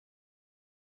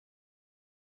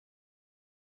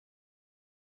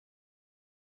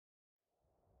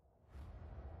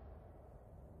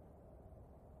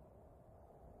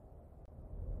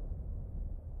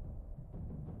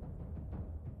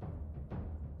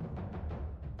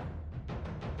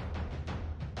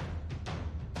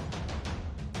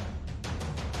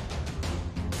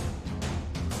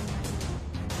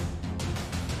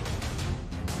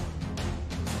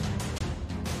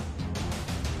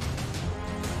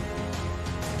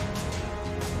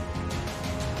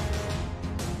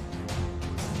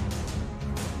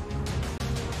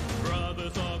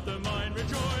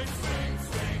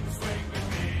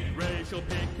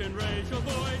your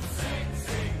voice. Sing,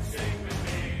 sing, sing with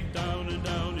me. Down and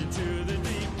down into the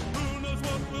deep. Who knows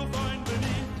what we'll find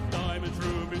beneath? Diamonds,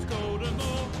 rubies, gold and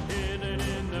more, hidden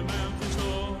in the mountain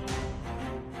store.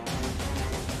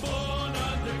 Born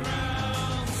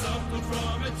underground, suckled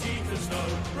from a teeth of snow,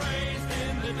 raised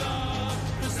in the dark,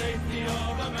 the safety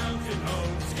of a mountain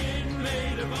home. Skin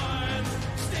made of iron,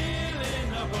 steel in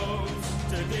our bones.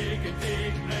 To dig and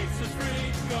dig makes us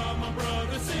free. Come on,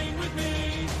 brother, sing with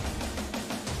me.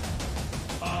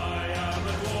 I am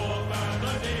a dwarf and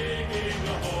I'm digging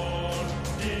a hole.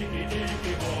 Diggy,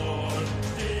 diggy hole.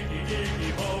 Diggy,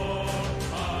 diggy hole.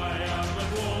 I am a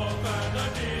dwarf and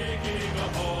I'm digging a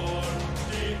hole.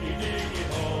 Diggy, diggy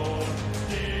hole.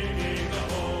 Digging a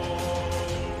hole.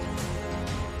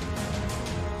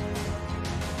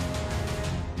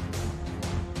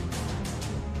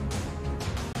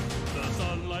 The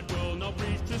sunlight will not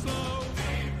reach us low.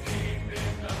 Deep, deep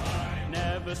in the pine.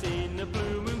 Never seen the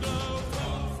blue moon glow.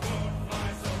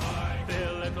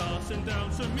 Fill a glass and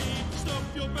down some meat. Stop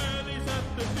your bellies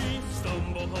at the feet.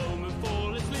 Stumble home and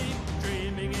fall asleep,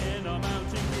 dreaming in our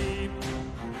mountain deep.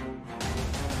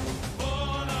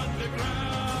 Born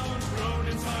underground, grown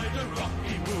inside a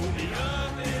rocky womb. The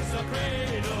earth is our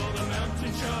cradle, the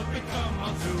mountain shall become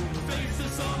our tomb. Face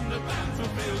us on the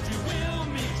battlefield, you will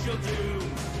meet your doom.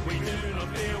 We do not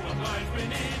fear what lies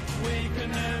beneath, we can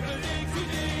never dig too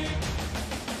deep.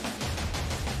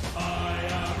 I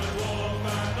am a dwarf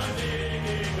and I'm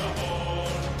digging a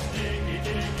hole. Diggy,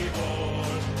 diggy hole.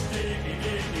 Diggy,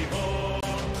 diggy hole.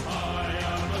 I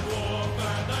am a dwarf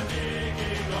and I'm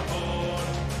digging a hole.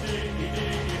 Diggy,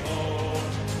 diggy hole.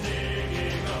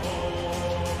 Digging a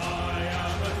hole. I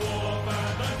am a dwarf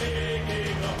and I'm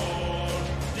digging a hole.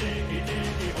 Diggy,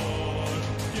 diggy hole.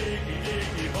 Diggy,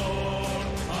 diggy hole.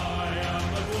 I am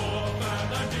a dwarf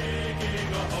and I'm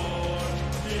digging a hole.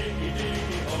 Diggy,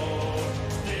 diggy hole.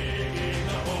 Digging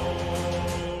a hole.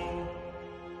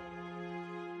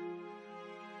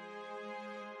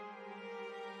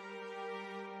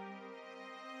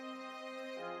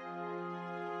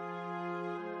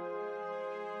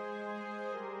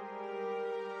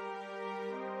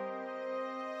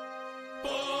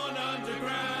 Born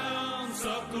underground,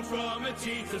 suckled from a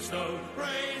teeth of stone,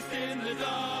 raised in the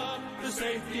dark, the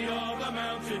safety of a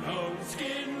mountain home.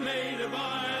 Skin made of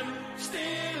iron,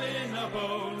 steel in our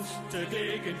bones. To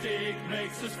dig and dig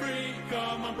makes us free.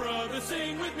 Come on, brother,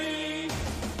 sing with me.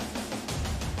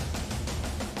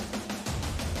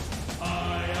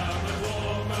 I am a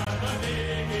dwarf and I'm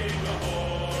digging a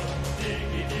hole.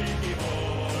 Diggy, diggy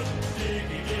hole.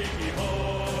 Diggy, diggy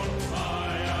hole. I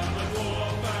am a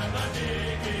dwarf and I'm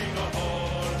digging a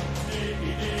hole.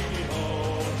 Diggy, diggy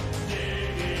hole.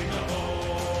 Digging a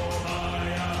hole. I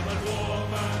am a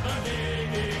dwarf and I'm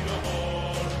digging a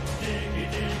hole. Diggy,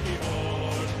 diggy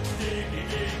hole. Diggy,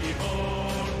 diggy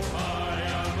hole. I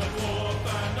am a dwarf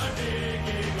and I'm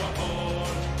digging a hole.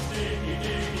 Diggy,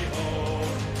 diggy hole.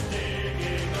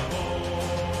 Digging a hole.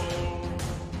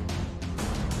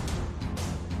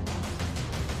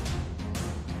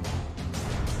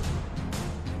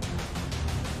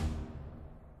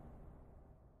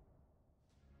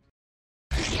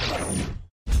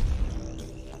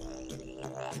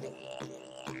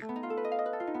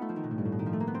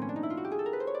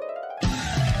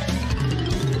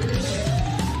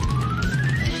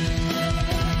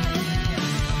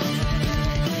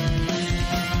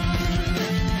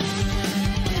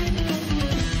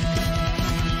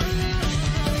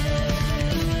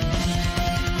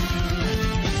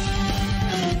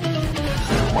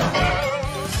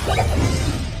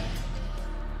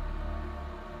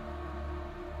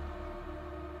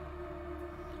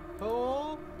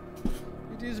 Hello,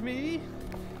 it is me,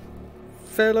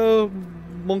 fellow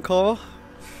monker.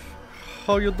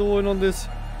 How you doing on this?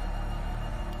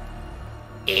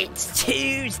 It's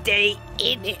Tuesday,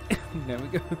 innit? There we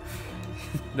go.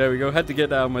 There we go. Had to get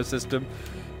that out of my system.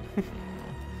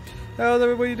 How's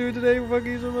everybody doing today? Thank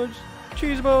you so much.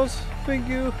 Cheese balls, thank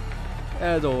you.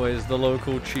 As always, the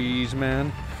local cheese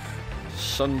man,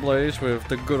 Sunblaze with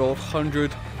the good old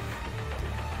 100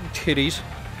 titties.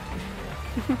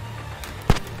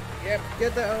 Yep,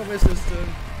 get that out of my system.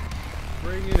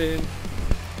 Bring it in.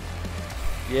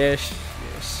 Yes,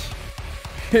 yes.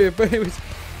 But anyways,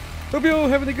 hope you're all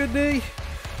having a good day.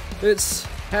 Let's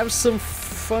have some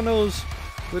funnels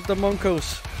with the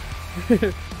Monkos.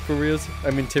 For reals,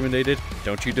 I'm intimidated.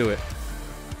 Don't you do it.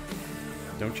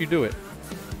 Don't you do it.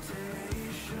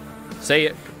 Say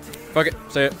it. Fuck it,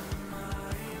 say it.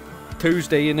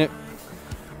 Tuesday, innit?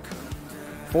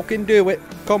 Fucking do it.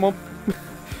 Come on.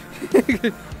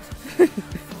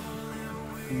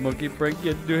 Monkey break,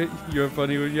 you do it. You're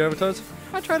funny when you advertise.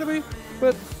 I try to be,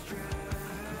 but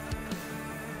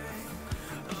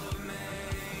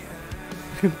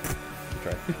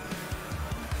Try.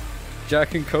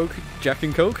 Jack and Coke? Jack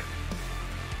and Coke?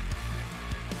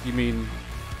 You mean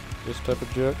this type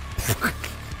of jerk?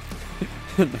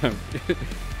 No.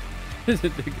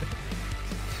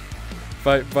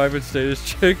 Vibrant status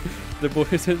check. The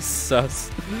boys at sus.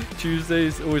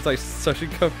 Tuesdays always like such a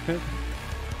comment.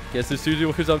 Guess the studio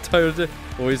always uptight.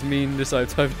 Always mean this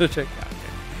type of check.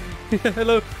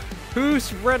 Hello.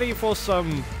 Who's ready for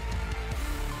some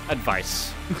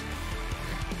advice?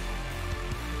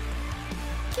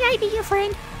 Can I be your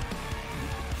friend?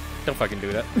 Don't fucking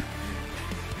do that.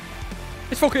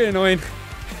 It's fucking annoying.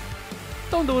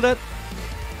 Don't do that.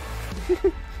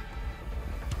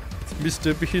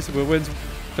 Mr. Beast, well,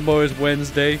 tomorrow is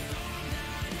Wednesday.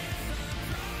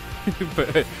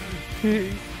 But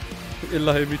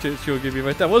allow me to sure give you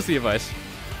advice. That was the advice.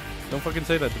 Don't fucking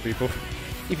say that to people.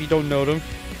 If you don't know them.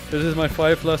 This is my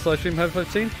 5+ live stream. Have I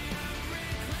seen?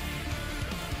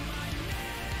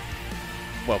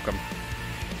 Welcome.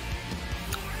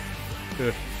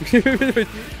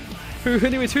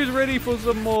 Anyways, who's ready for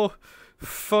some more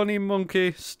funny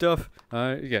monkey stuff?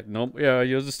 Yeah,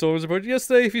 yours the story was about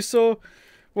yesterday. If you saw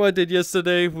what I did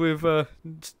yesterday with the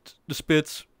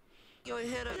spits.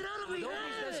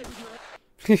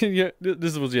 Yeah,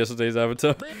 this was yesterday's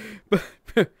avatar. Man,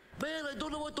 I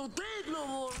don't know what to think no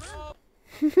more.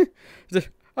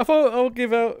 I thought I'll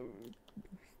give out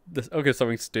this. Okay,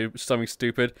 something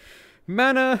stupid.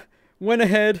 Mana went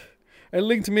ahead and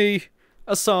linked me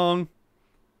a song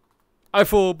I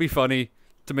thought would be funny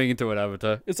to make into an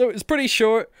avatar. It's pretty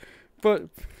short, but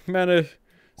Mana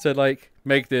said like,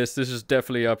 make this. This is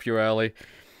definitely up your alley.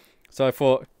 So I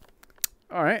thought,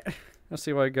 all right, let's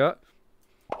see what I got.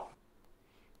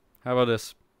 How about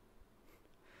this?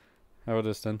 How about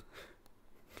this then?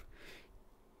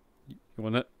 You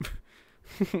want it?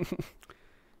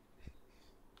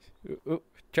 Oh,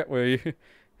 chat, where are you?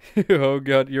 Oh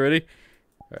god, you ready?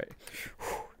 Alright.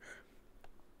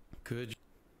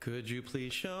 Could you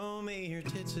please show me your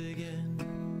tits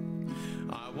again?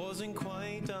 I wasn't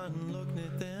quite done looking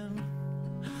at them.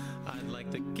 I'd like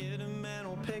to get a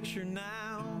mental picture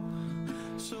now,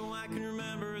 so I can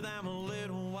remember them a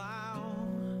little while.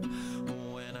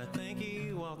 When I think of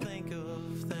you, I'll think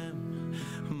of them.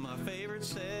 My favorite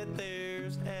set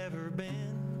there's ever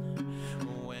been.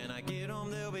 When I get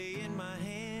home, they'll be in my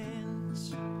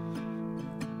hands.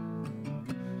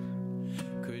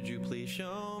 Could you please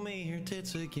show me your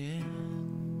tits again?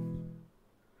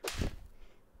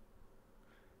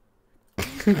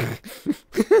 Damn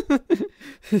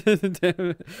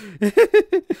it.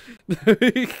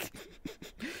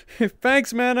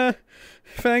 Thanks, Mana.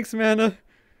 Thanks, Mana.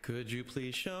 Could you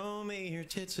please show me your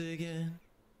tits again?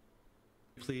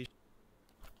 Please.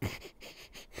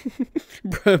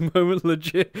 Bro, moment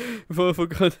legit. Before I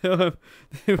forgot how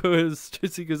it was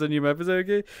Trissy because on your map. Is that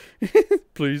okay?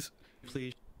 Please.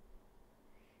 Please.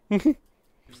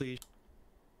 Please.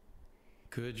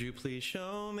 Could you please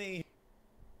show me?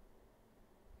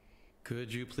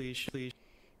 Could you please,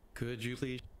 could you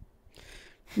please?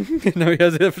 No, he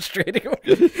has it frustrating.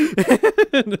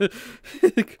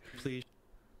 Please.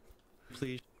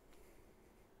 Please.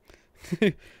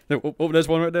 No, oh, there's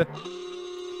one right there.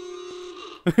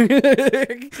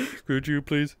 Could you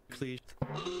please? Please.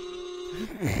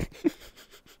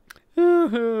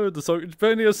 The song, it's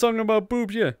apparently a song about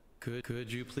boobs, yeah.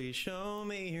 Could you please show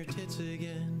me your tits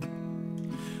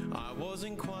again? I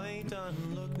wasn't quite done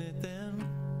looking at them.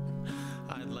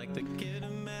 I'd like to get a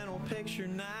mental picture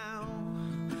now,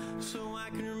 so I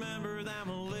can remember them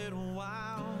a little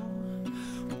while.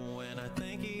 When I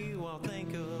think of you, I'll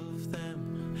think of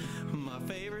them. My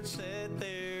favorite set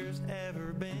there's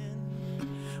ever been.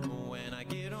 When I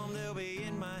get home, they'll be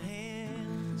in my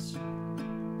hands.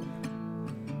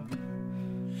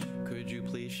 Could you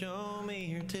please show me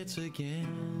your tits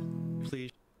again?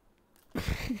 Please.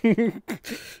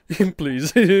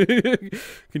 Please.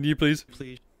 Can you please?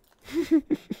 Please.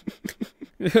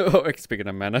 Oh, speaking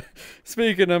of mana.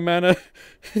 Speaking of mana.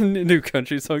 New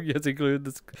country song, yes, include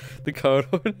this, the card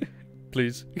on.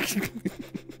 Please.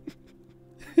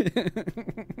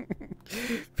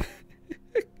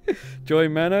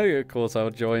 Join mana? Of course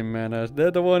I'll join mana. They're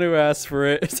the one who asked for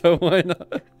it, so why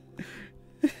not?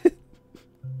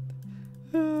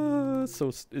 Oh,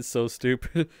 it's so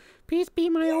stupid. Please be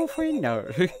my old friend. No.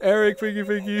 Eric, thank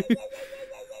you.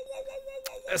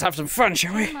 Let's have some fun,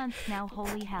 shall we? 3 months now,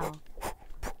 holy hell.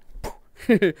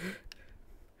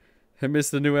 I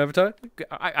missed the new avatar?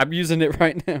 I'm using it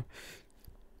right now.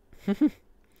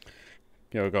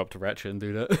 Yeah, we'll go up to Ratchet and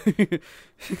do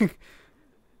that.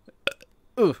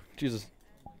 Oh, Jesus.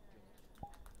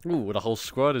 Ooh, the whole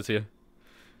squad is here.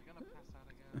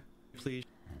 Please.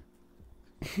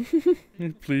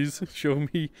 Please show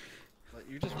me. Like,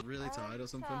 you're just really tired or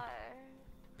something? I'm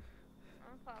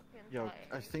fucking Yo, tired.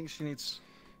 I think she needs...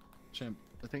 Chimp,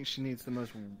 I think she needs the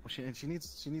most... She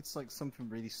needs like something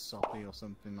really soppy or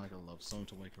something like a love song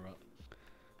to wake her up.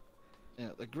 Yeah,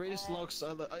 the greatest love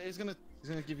song... He's gonna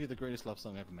give you the greatest love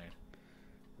song ever made.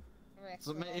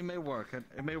 So it may work,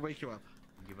 it may wake you up.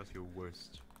 Give us your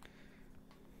worst.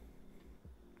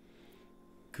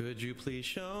 Could you please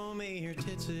show me your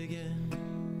tits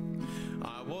again?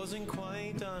 I wasn't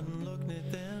quite done looking at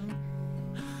them.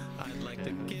 I'd like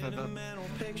to get a mental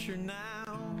picture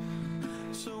now,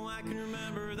 so I can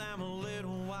remember them a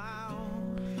little while.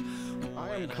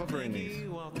 I am covering these.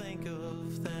 I'll think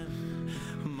of them.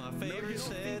 My favorite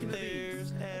set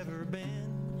there's ever been.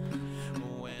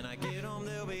 When I get home,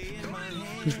 they'll be in my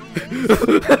hands.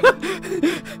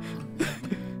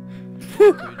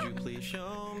 Could you please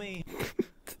show me?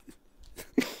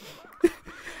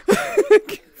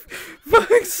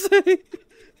 Fuck's sake!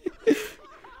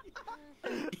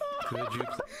 Could you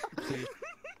please?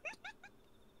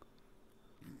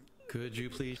 Could you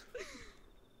please?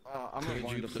 I'm gonna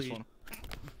wind up this one.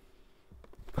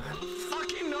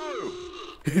 Fucking no!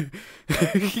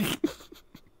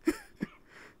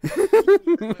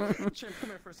 Chimp, come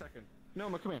here for a second. No,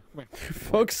 come here, come here.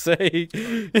 Fuck's sake!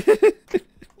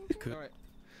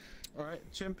 Alright,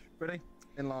 Chimp, ready?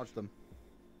 Enlarge them.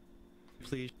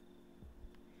 Please.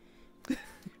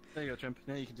 There you go, Chimp.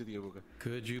 Now you can do the yoga.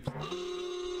 Could you?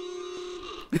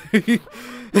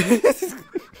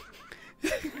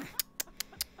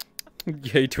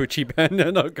 Yay, twitchy band.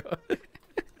 No, God.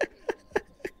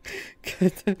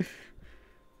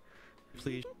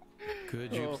 Please.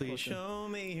 Could you please show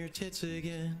me your tits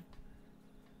again?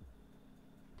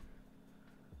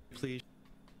 Please.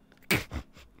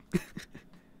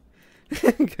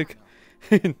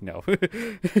 No.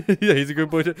 Yeah, he's a good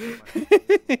boy.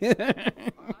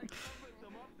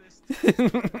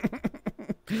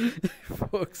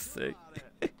 Fuck's sake.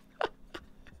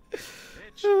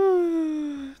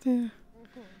 Oh, dear.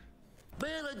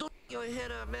 Man, I don't your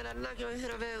head up, man. I knock your head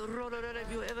off and roll it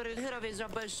if you ever hit of his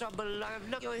up, but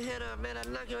knock your head up, man. I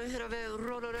knock your head off and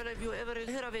roll it if you ever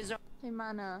hit of his up. Hey,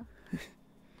 mana.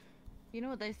 You know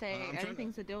what they say,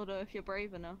 anything's a dildo if you're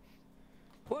brave enough.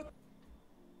 What?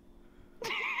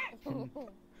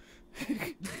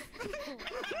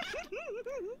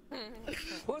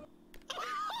 What?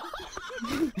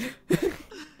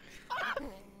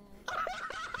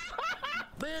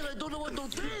 Man, I don't know what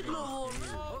those did, no.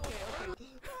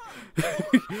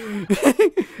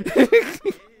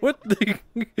 What the?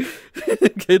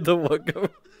 Okay, the what go?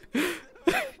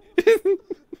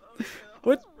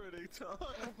 What?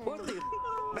 What the?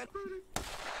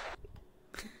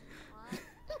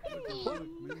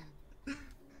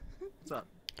 What's up?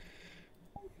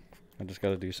 I just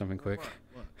gotta do something quick.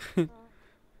 What?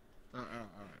 Alright,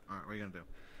 what are you gonna do?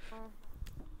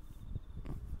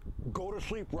 Go to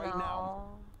sleep right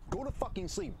now. Go to fucking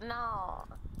sleep. No.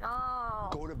 No.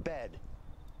 Go to bed.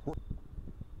 Go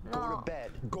No. to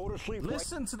bed. Go to sleep.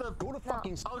 Listen to the Go to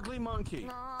fucking sleep. ugly monkey.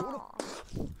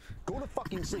 Go to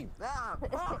fucking sleep. Ah,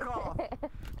 fuck off.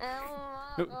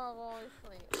 I don't want to go to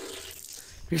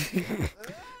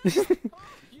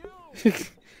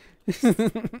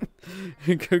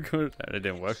sleep. That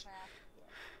didn't work.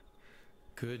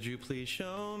 Could you please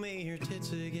show me your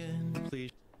tits again?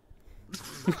 Please.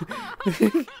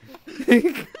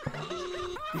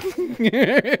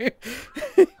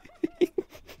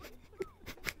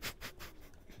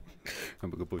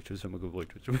 I'm a good boy, Twitch. I'm a good boy,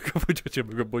 Twitch. I'm a good boy, Twitch. I'm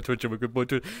a good boy, Twitch. I'm a good boy,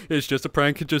 Twitch. It's just a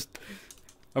prank.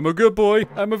 I'm a good boy.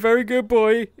 I'm a very good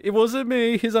boy. It wasn't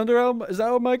me. He's under out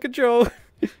of my control.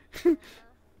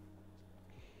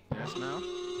 Yes, now?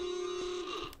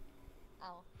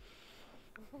 Ow.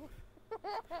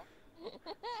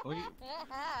 Oh, you...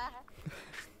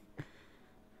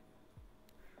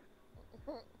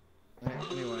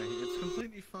 Anyway, it's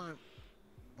completely fine.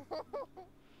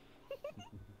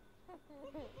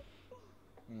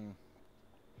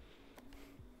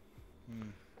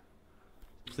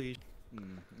 Please.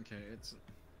 Okay, it's...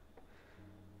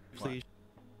 Please.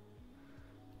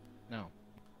 No.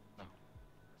 No.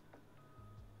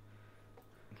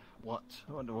 What?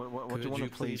 What do you Could want you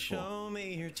to please for? show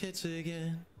me your tits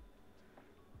again?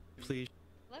 Please.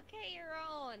 Look at your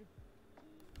own.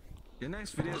 Your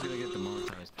next video is gonna get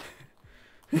demonetized.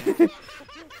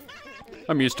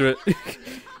 I'm used to it.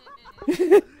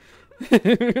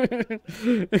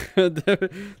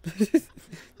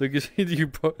 Look at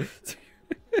you.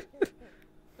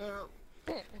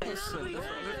 Listen,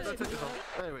 let's take this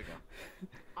off. There we go.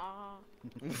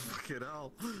 Fuck it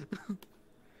all.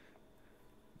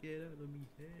 Get out of me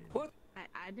head. What?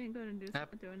 I I didn't go and do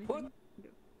anything.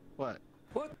 What?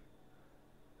 What?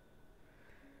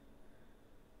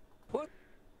 What?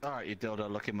 Alright, you dildo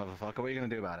looking motherfucker, what are you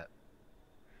gonna do about it?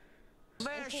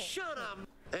 Man, shut up!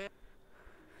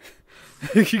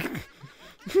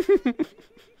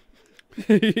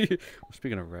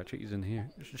 Speaking of Ratchet, he's in here.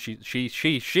 She.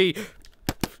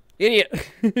 Idiot!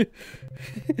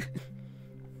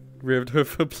 Ribbed her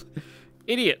for.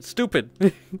 Idiot! Stupid!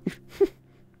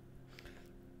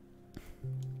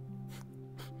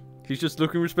 He's just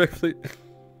looking respectfully.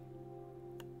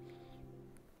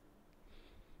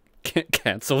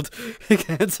 Cancelled.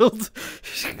 Cancelled.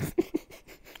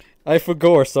 I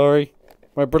forgot, sorry.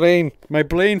 My brain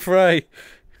fry.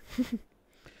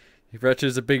 Ratchet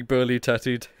is a big burly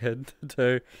tattooed head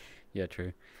toe. Yeah,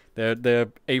 true.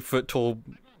 They're 8 foot tall.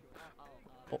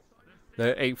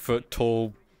 They're 8 foot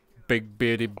tall, big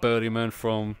bearded burly man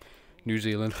from New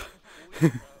Zealand.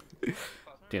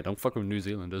 Yeah, don't fuck with New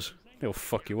Zealanders. They'll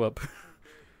fuck you up.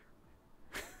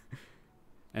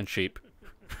 And sheep.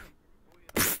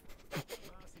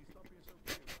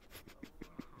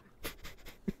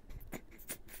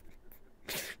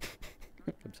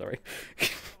 I'm sorry.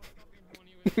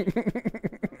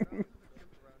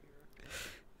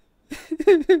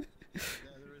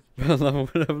 I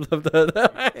love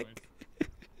that.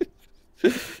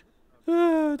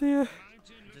 Oh dear.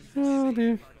 Oh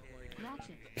dear.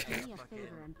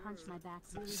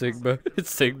 Sigma.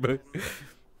 It's Sigma.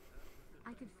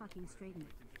 I could fucking straighten it.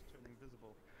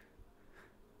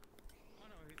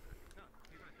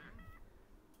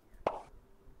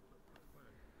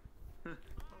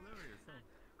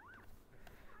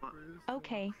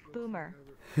 Okay, boomer.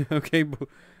 Okay,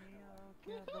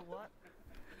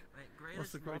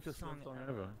 What's the greatest love song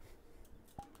ever?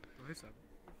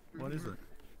 What is it?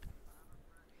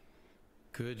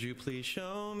 Could you please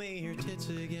show me your tits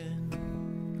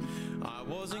again? I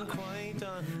wasn't quite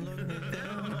done looking at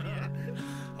them.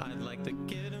 I'd like to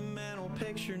get a mental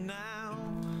picture now,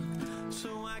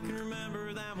 so I can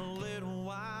remember them a little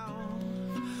while.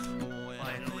 When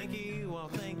I think of you, I'll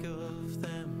think of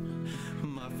them.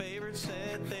 My favorite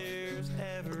set there's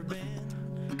ever been.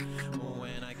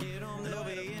 When I get on, they'll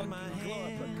be in my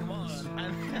hands. Come on.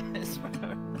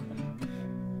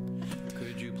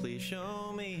 Could you please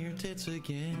show me your tits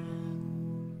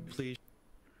again? Please.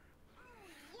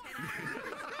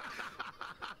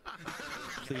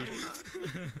 Please.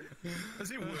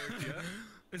 Has it worked yet?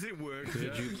 Has it worked Could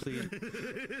yet? you please?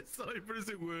 Cyber, has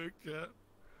it worked yet?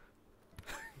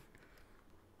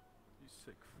 You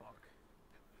sick fuck.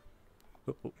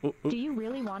 Do you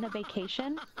really want a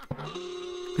vacation?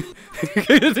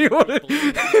 Do you want it?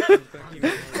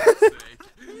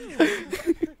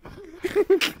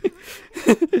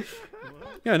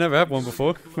 Yeah, I never had one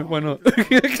before. Why not?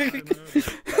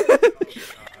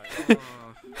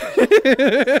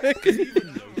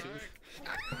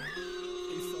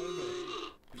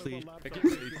 Please.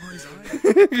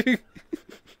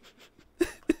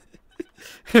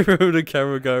 The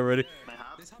camera guy already.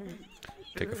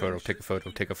 Take a photo, take a photo,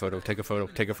 take a photo, take a photo,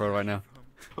 take a photo right now.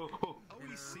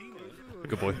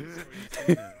 Good boy.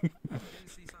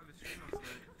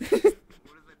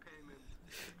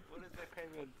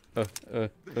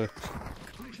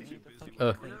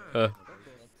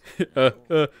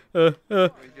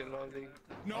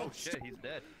 No shit, he's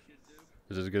dead.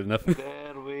 Is this good enough?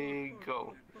 There we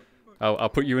go. I'll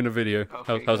put you in a video.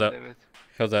 Okay, How's that?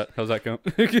 How's that? How's that going?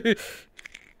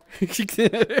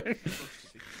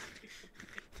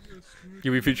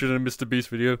 You'll be featured in a Mr. Beast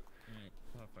video.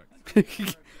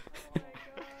 Perfect.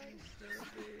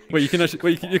 Wait, you can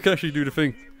actually do the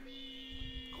thing.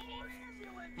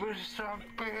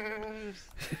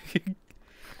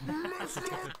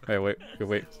 Wait,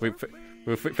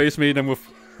 we'll face me, then we'll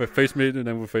face me, and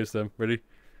then we'll face them. Ready?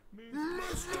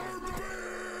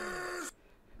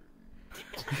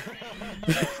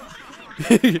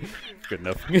 Good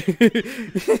enough.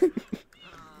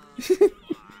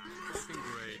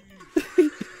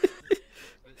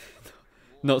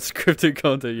 Not scripted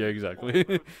content, yeah, exactly.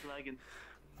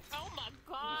 Oh my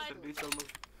god!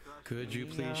 Could you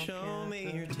please show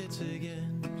me your tits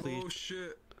again? Please. Oh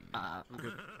shit. I'm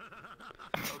good.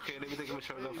 Okay, let me take a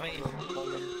shot.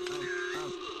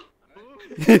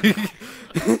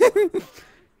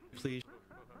 Please.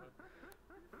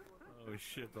 Oh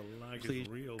shit, the lag Please. is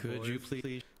real. Could boys. you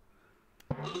please?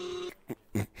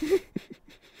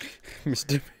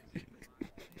 Mr.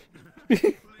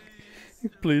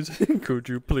 Please, could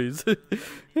you please?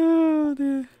 Oh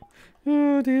dear,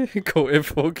 oh dear. Caught it,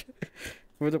 fog.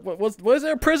 Where's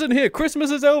there a present here?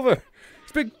 Christmas is over.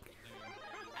 It's big.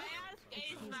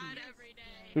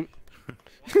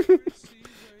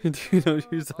 Do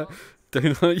not use that.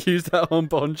 Do not use that on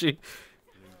Bungie.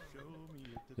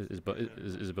 Is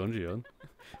Bungie on?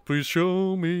 Please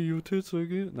show me your tits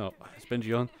again. No, is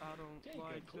Benji on?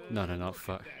 No,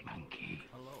 fuck.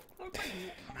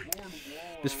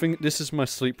 This is my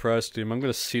sleep priority. I'm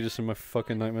gonna see this in my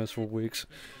fucking nightmares for weeks.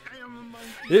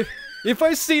 If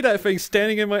I see that thing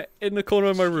standing in the corner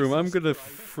of my room, I'm gonna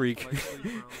freak.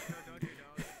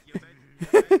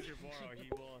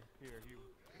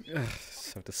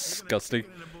 So disgusting.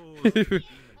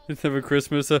 It's never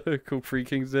Christmas, called Free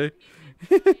King's Day.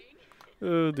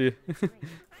 Oh dear.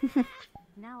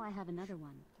 Now I have another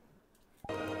one.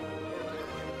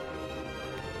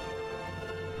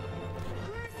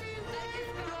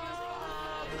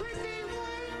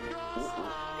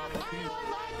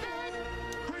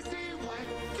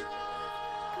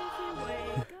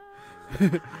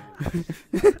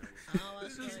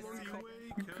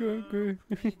 Okay.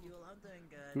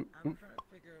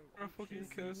 I fucking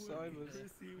curse Cybers.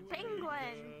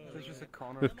 Penguin! There's just a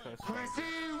corner of curse. Chrissy,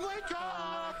 wake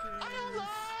up! I don't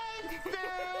like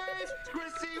this!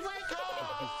 Chrissy, wake up!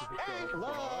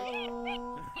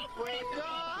 Hello! Wake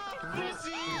up!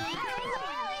 Chrissy!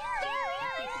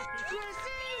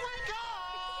 Chrissy, wake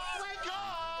up!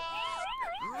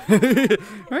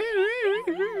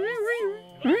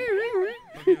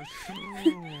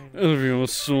 Oh, you're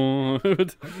so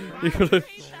good.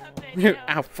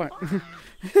 Ow, fuck.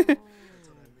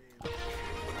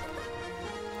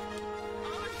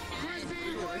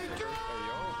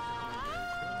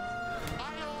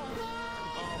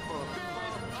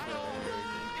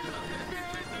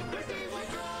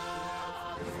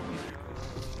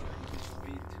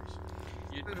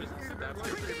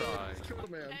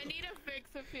 I need to fix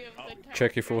a few of the text.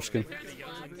 Check your foreskin.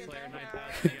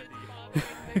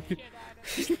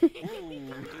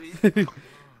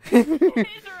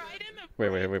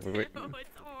 Wait. Oh,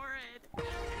 it's horrid.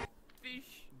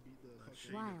 Fish.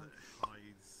 Wild.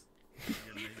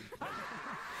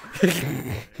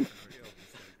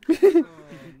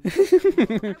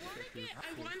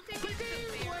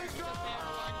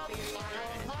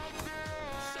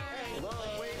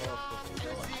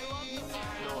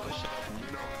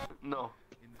 No.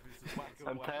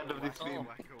 I'm tired of this theme.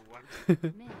 Man,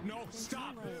 there's no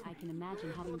way I can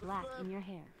imagine having black in your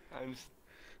hair. I'm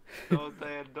so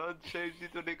tired. Don't change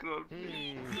it to Nicole,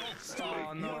 please.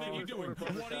 Oh, no. What are you doing?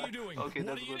 What are you doing? Okay, what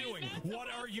that's are you good. doing? What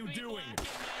are you doing?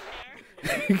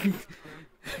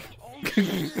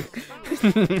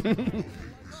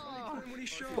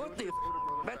 What the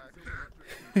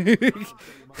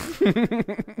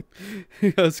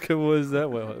Oscar, what is that?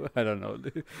 Well, I don't know.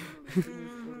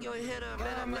 Your head up,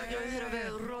 man, I'm not your head up, if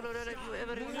you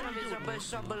ever hit up, it's a best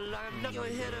summer line. Knock your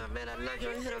head up, man, I'm not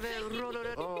your head up,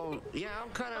 oh, yeah, I'm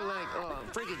kind of like,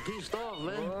 freaking pissed off,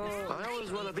 man. I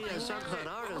always want to be a some kind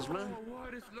of artist, man.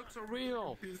 Why this looks so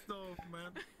real? Pissed off,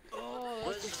 man. Oh,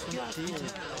 What's disgusting?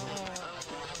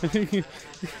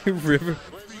 River.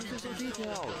 this is so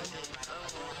detailed.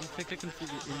 I think I can see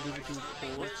the individual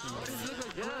ports.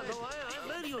 Yeah, no, I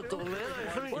met you though, man.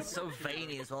 It's so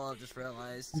veiny as well, I just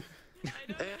realized.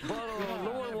 But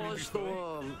no one wants to,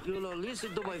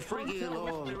 listen to my freaking,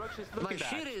 my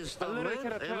shit is stuff, man.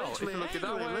 It makes me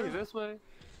angry, man. This way.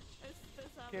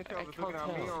 Can't tell if it's looking at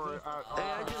me or Hey,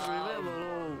 I just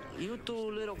remember, you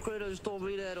two little critters told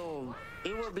me that,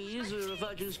 it would be easier if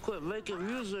I just quit making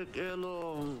music and,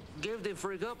 give the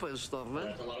freak up and stuff,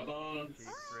 man.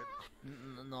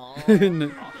 No.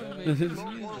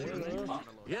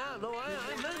 Yeah, no, I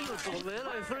met you two, man.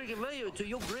 I freaking met you two.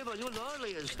 You grip on you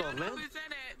gnarly and stuff, man.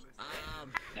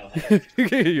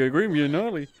 You agree with me,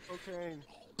 gnarly. Okay.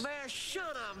 Man,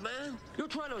 shut up, man. You're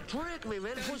trying to trick me,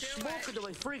 man. Put smoke into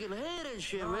my freaking head and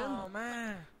shit, man. Oh,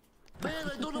 man.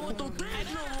 Man, I don't know what to think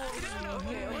no more.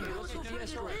 Okay, let's go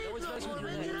de-escalate. I always mess with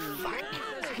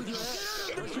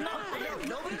you.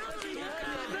 Nobody mess with you.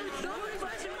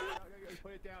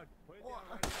 Put it down. Put it down.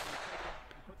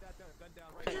 Put that down. Gun down.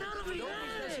 Get out of my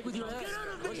head! Get out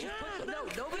of my head! No,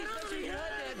 nobody mess with your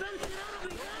head, man. Get out of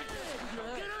my head!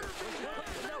 Get out of my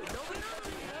head! No, nobody mess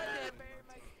with your head, man.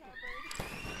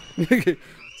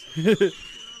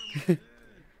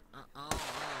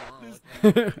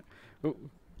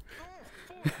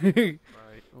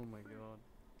 Right. Oh my god.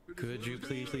 Could you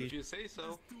please, You say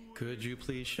so. could you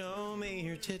please show me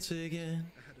your tits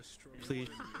again? Please.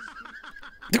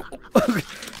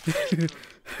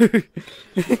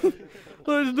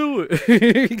 Let's do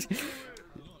it.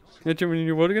 Got you in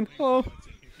your what again? Oh.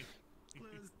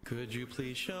 Could you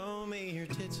please show me your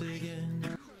tits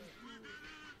again?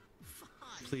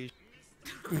 Please.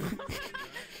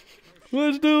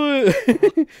 Let's do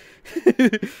it.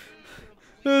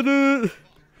 Let's do it.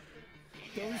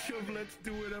 Don't shove, let's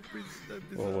do it up his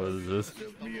What was this?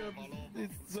 Shove me up.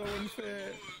 It's so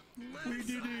unfair. We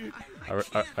did it.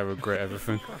 I regret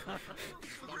everything. I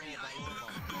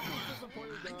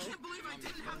can't believe I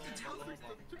didn't have to tell her.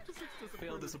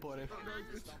 Feel disappointed.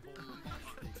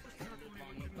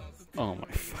 Oh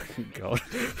my fucking god.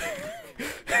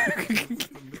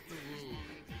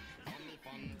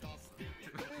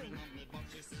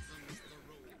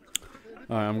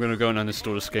 Alright, I'm gonna go and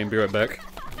uninstall this game, be right back.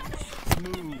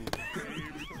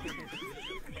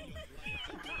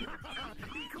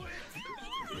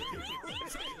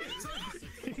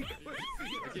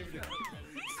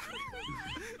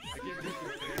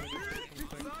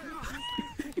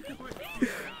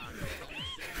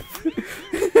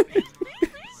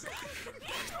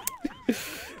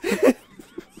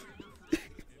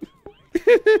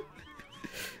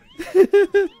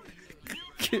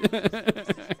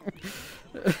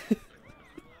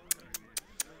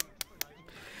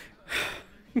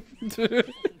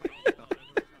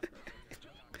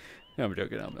 I'm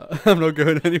joking, I'm not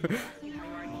going anywhere.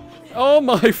 Oh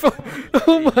my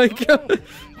oh my god.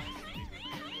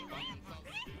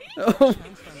 Oh,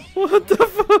 what the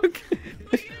fuck?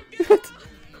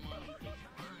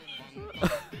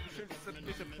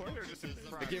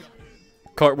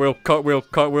 Cartwheel, cartwheel,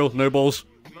 cartwheel, no balls.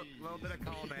 Little bit of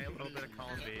column A, a little bit of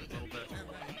column B, a little bit.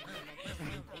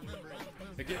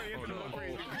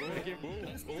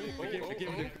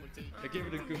 I give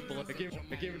it a good blow. I give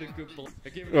it a good blow. I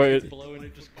give it a good blow and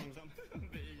it just comes.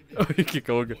 Oh, you keep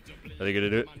going. Are they gonna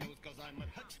do it?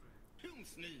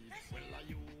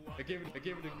 I give it a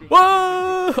good.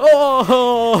 Whoa!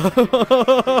 Oh!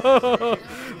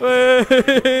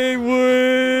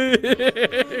 Wait!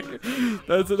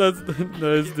 That's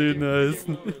nice, dude. Nice.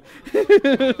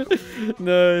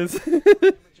 Nice.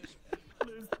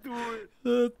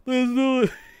 Let's do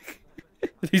it.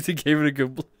 At least he gave it a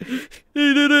good.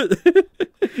 He did it.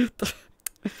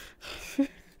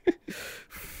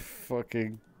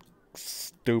 Fucking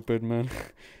stupid, man.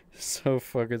 So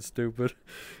fucking stupid.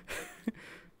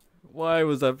 Why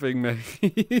was that thing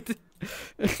made?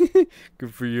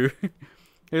 Good for you.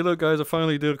 Hey, look, guys! I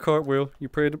finally did a cartwheel. You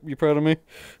proud of me?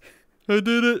 I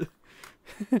did it.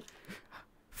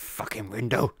 Fucking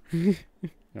window.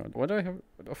 Why do I have?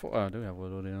 Oh, I do have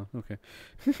one audio. Okay.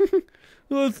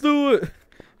 Let's do it.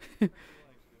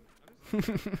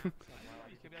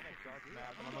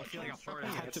 I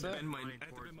had to bend my knees.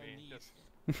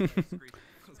 I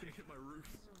was gonna hit my roof.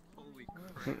 Holy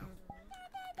crap.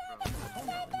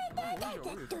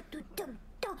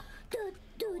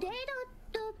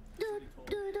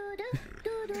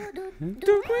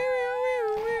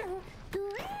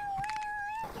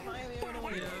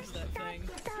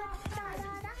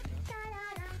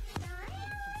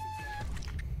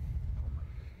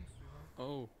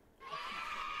 Oh.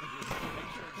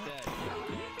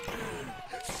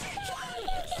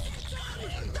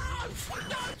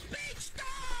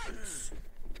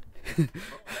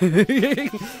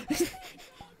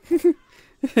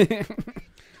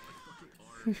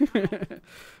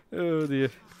 Oh dear.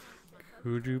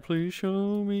 Could you please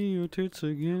show me your tits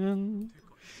again?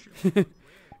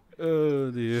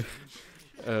 Oh dear.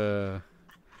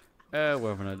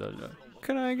 What have I done?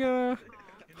 Can I go?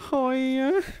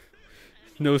 Hi.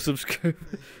 No subscribe.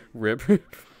 Rip.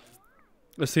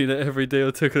 I see that every day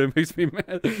on TikTok. It makes me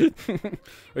mad.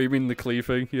 Oh, you mean the Clee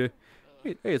thing? Yeah.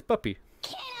 Hey, it's Puppy.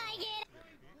 Can I get?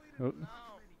 Oh.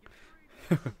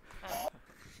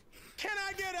 Can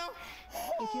I get a?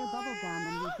 If you're bubblegum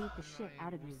and we beat the shit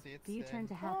out of you, do you turn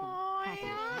to happy?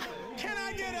 Can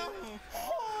I get a? Oh.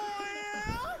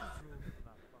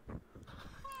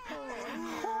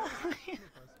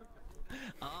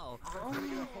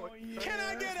 Can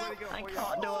I get a? I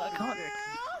can't do it. I can't.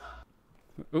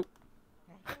 Oh.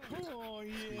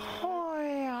 Oh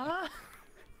yeah.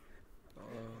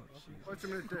 Watch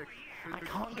him in the dick. I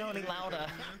can't go any louder.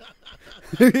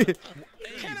 Can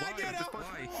I get a?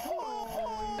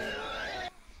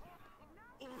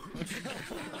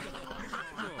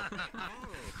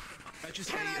 I just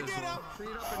Can I get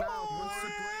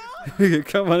a?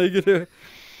 Come on, you can do it.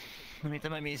 Let me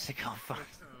turn my music off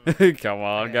first. Come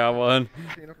on, got one.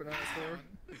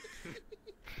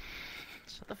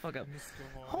 Shut the fuck up.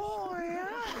 Oh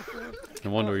yeah. No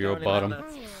wonder you're a bottom.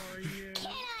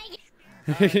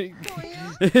 You're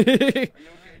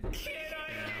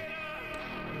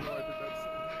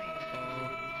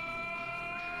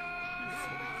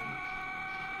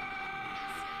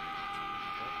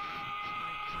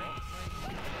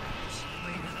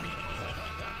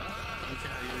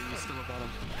still a bottom.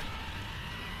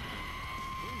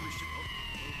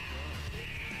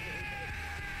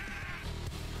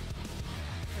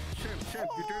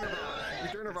 You're doing it wrong.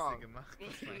 You're doing it wrong.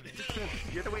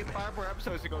 You have to wait 5 more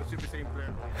episodes to go Super Saiyan Blue.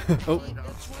 Oh.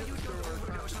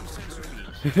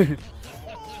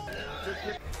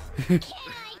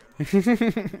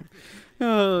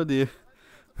 Oh dear.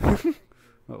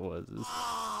 What was this?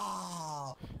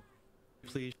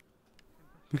 Please.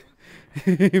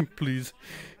 Please.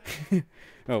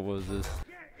 What was this?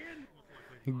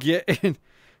 Get in.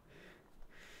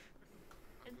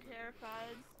 I'm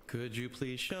terrified. Could you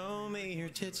please show me your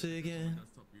tits again?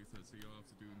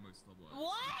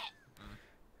 What?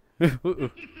 Uh-oh.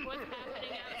 What's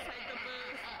happening outside the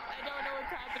booth? I don't know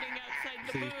what's happening outside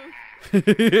the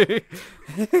booth.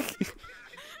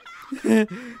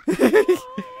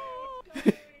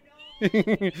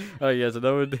 Oh yes,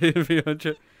 another day of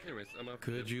VRChat. Anyways, I'm up.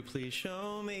 Could you please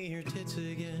show me your tits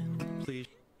again? Please.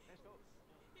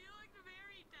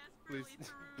 Please.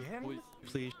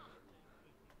 Please.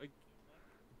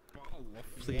 Bottle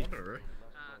of Please. water.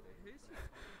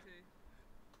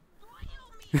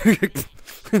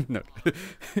 No.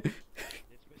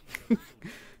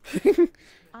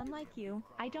 Unlike you,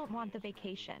 I don't want the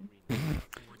vacation.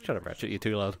 Shut up, Ratchet, you're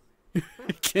too loud.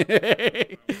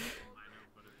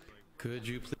 Could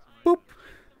you please? Boop.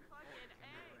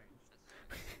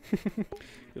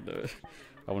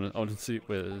 I want to see.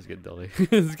 Wait, let's get Dolly.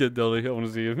 Let's get Dolly. I want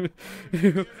to see him.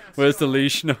 Where's the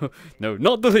leash? No, no,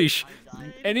 not the leash.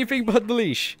 Anything but the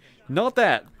leash. Not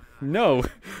that. No.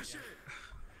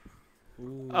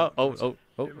 Oh, oh, oh,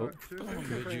 oh, oh.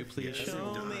 Could you please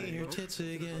show me your tits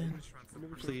again?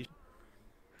 Please.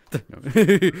 No.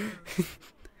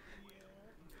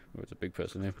 Oh, it's a big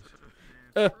person here.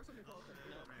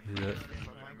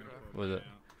 What is it?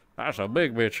 That's a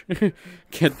big bitch.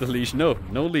 Get the leash. No,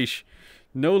 no leash.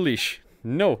 No leash.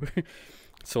 No.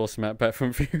 Source map back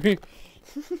from Fury.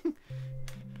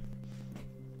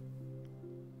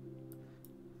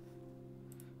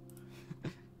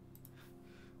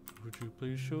 Would you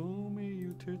please show me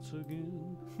your tits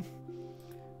again?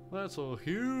 That's a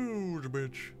huge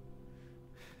bitch.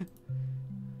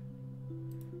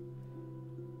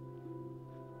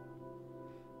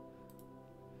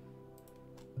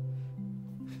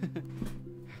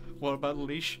 What about the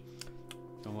leash?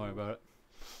 Don't worry about it.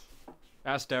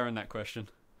 Ask Darren that question.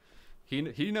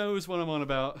 He knows what I'm on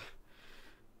about.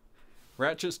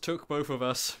 Ratchets took both of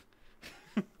us.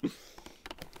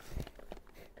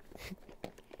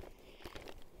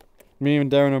 Me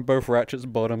and Darren are both Ratchet's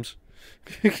bottoms.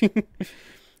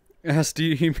 Ask, do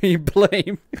you mean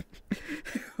blame?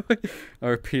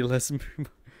 RP less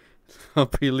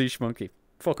RP leash monkey.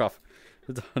 Fuck off.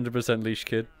 It's 100% leash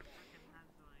kid.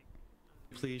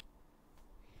 Please.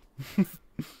 Like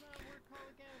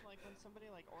when somebody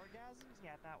like orgasms?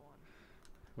 Yeah, that one.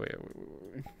 Wait.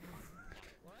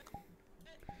 What?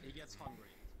 He gets hungry.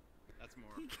 That's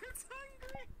more. He gets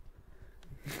hungry?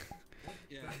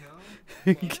 Yeah.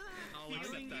 I'll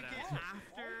accept that answer.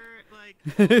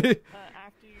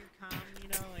 After you come, you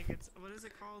know, like it's, what is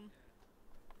it called?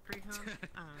 Pre-cum? What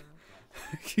are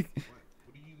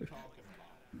you talking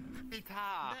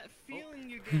about? That feeling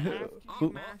you get after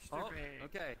you masturbate.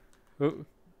 Okay. Oh.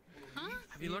 Huh?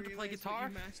 Have you learned to play guitar?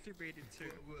 You masturbated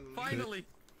to. Finally!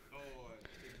 Oh,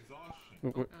 exhaustion.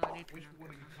 Which one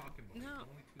are you talking about? No.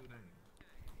 Only 2 names.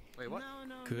 Wait, what?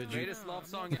 No, Could you? Greatest love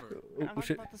song ever. I'm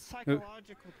talking about the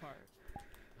psychological part.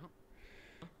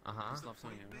 Uh-huh. Love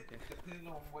song ever. Okay. Depending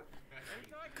on what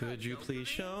Could you please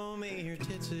show me your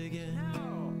tits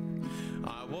again?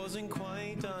 I wasn't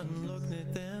quite done looking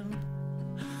at them.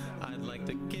 I'd like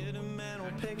to get a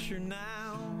mental picture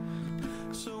now,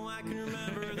 so I can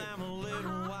remember them a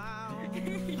little while.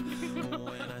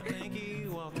 When I think of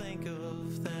you, I'll think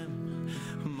of them.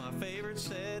 My favorite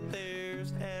set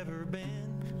there's ever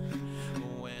been.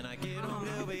 When I get them,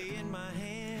 they'll be in my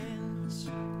hands.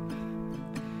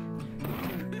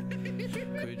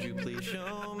 Could you please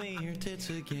show me your tits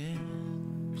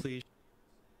again? Please.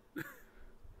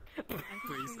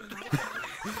 Please.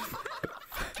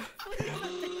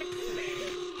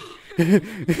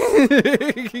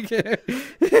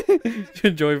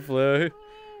 Enjoy flow. Oh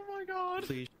my god.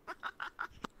 Please.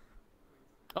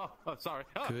 Oh, sorry.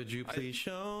 Oh, Could you please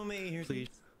show me your please?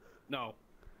 No.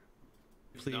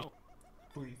 Please. No.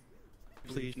 Please.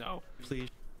 Please. No. Please.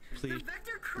 Please.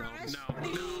 Vector crash? No.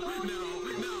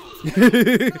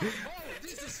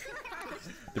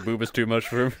 The boob is too much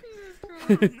for him.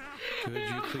 Could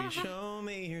you please show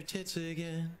me your tits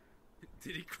again?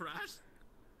 Did he crash?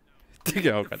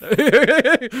 Oh, God. Thank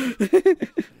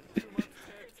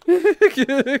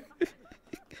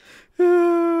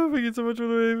you so much for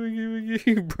the way. Thank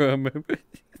you, bro.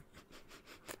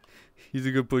 He's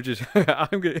a good budget.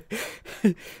 I'm gonna.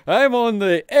 I'm on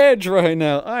the edge right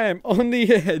now. I am on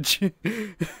the edge.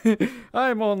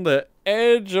 I'm on the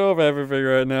edge of everything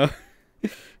right now.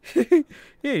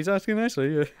 Yeah, he's asking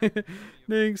nicely. Yeah.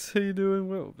 Thanks. How you doing?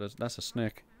 Well, that's a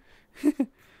snake.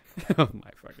 Oh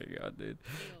my fucking god, dude.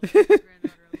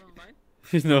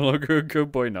 He's no longer a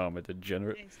good boy. No, I'm a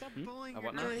degenerate. Hey, stop bullying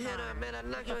your Man, I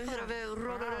knock your head off it.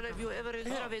 Roll it if you ever heard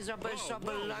of it.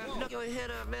 Knock your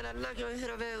head off, man. I knock your head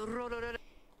off it. Roll it.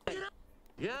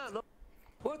 Yeah, no.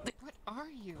 What the? What are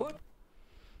you? What?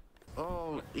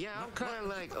 Oh, yeah, I'm kind of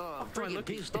like, freaking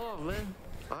pissed off, man.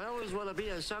 I always want to be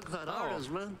a SoundCloud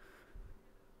artist, man.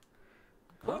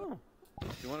 Oh.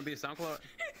 You want to be a SoundCloud?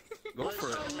 Go for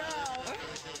it. Oh, no.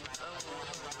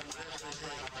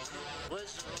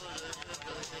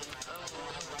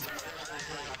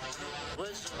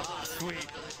 Ah, sweet.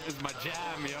 This is my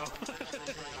jam, yo.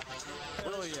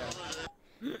 Oh,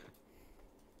 yeah.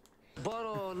 But,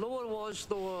 no one wants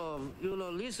to, you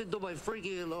know, listen to my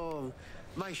freaking,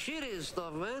 my shitty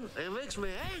stuff, man. It makes me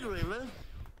angry, man.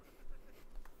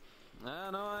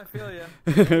 I know, I feel ya.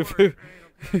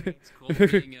 It's cool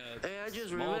being a hey, I just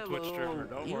small remember, Twitch streamer,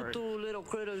 don't you worry. two little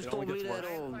critters told me that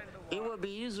it would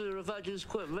be easier if I just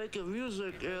quit making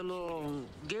music and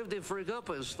give the freak up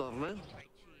and stuff, man.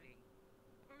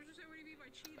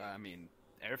 I mean,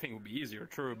 everything would be easier,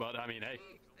 true, but I mean, hey.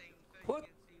 What?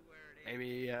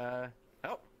 Maybe,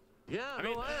 help. Yeah,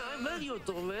 I met you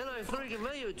two, man. I freaking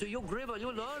met you two. You grab on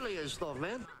you gnarly and stuff,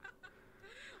 man.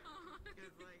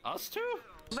 Us two?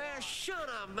 Man, shut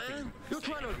up, man. You're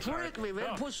trying to trick me,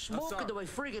 man. Put smoke into my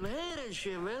freaking head and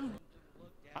shit, man.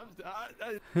 I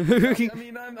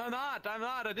mean, I'm not.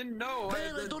 I didn't know.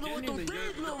 Man, I don't know what to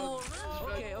think no more,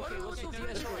 man. Okay, let's do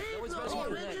de-escalate. Nobody's messing with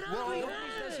your head. Nobody's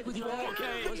messing with your head.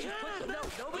 Okay. Let's just put no,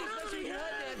 nobody's messing with your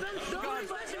head, man.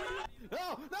 Nobody's messing with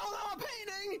No, I'm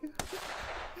painting!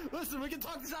 Listen, we can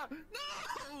talk this out. No!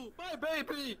 My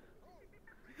baby!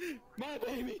 My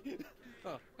baby!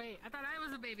 Oh. Wait, I thought I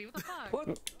was a baby. What the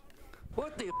fuck?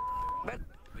 What the man?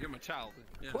 You're my child.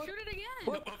 Yeah. Shoot it again!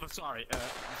 What? Oh, sorry.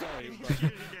 Sorry.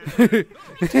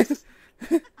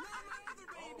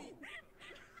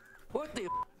 What the?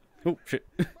 Oh shit.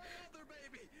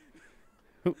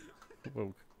 Oh,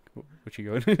 whoa. Where'd she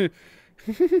going?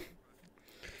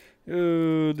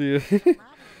 Oh dear.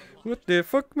 What the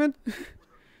fuck, man?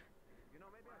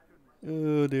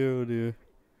 Oh dear, oh dear.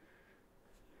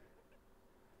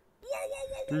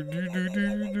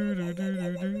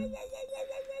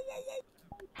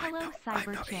 Hello,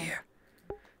 CyberChimp.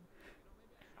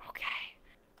 Okay.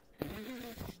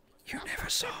 You never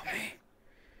saw me.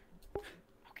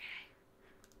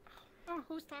 Oh,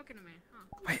 who's talking to me? Huh.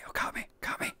 Wait, oh, caught me.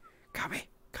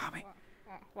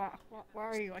 Where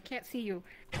are you? I can't see you.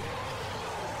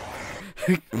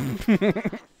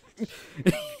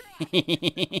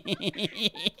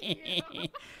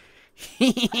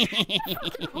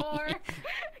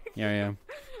 Yeah, I am.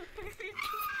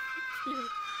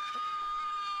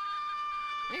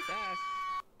 Nice ass.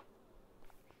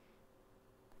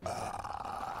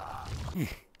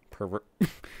 Pervert.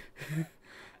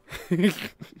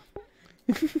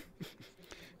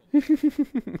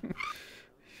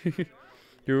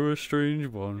 You're a strange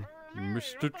one,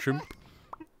 Mr. Chimp.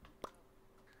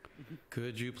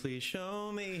 Could you please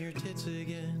show me your tits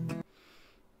again?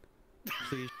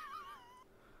 Please.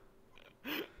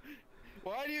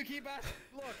 Why do you keep asking?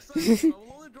 Look, I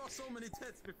will only draw so many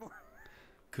tits before.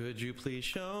 Could you please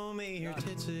show me your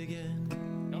tits again?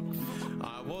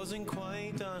 I wasn't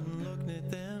quite done looking at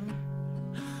them.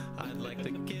 I'd like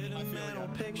to get a mental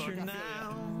picture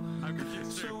now,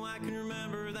 so I can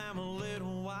remember them a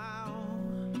little while.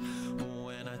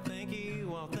 When I think of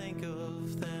you, I'll think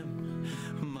of them.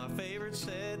 My favorite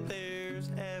set there's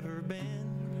ever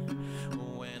been.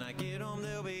 When I get home,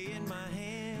 they'll be in my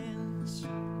hands.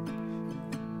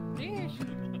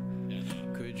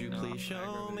 Could you please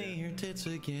show me your tits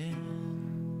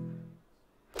again?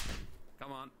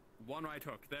 Come on, one right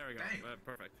hook. There we go.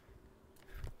 Perfect.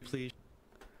 Please.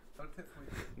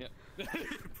 Yeah.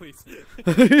 Please.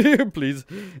 Please.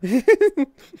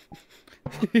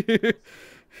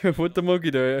 What the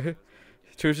monkey do?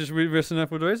 Church is reversing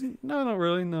up with ways? No, not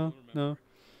really. No.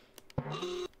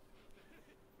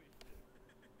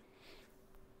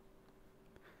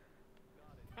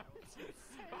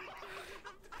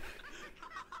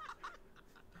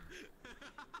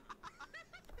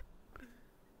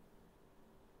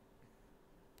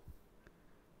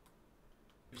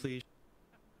 Please.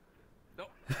 No.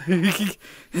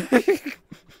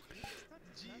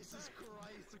 Jesus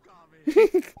Christ,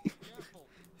 Akami. Careful.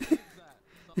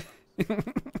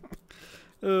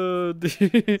 Oh,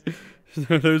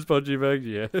 those punching bags,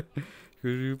 yeah.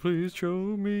 Could you please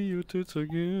show me your tits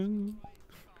again?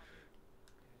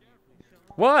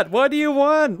 What? What do you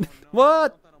want?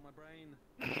 What?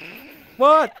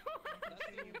 What?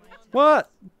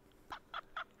 What?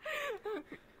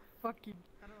 Fucking.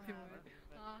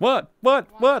 What? What?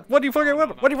 What? What do you fucking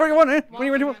want? What do you fucking want? Eh? What do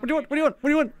you want? What do you want? What do you want? What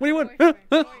do you want? What do you want? Huh?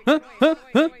 Huh? Huh? Huh?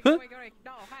 Huh?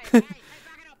 Huh?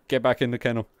 Get back in the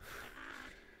kennel.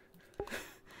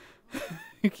 I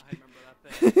remember that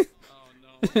thing. Oh no.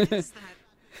 What is that?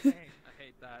 I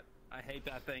hate that. I hate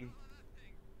that thing.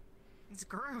 It's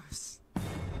gross.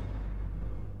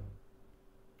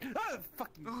 Ah,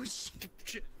 fucking. Oh shit.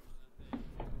 Shit.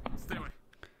 Stay away.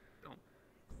 Don't.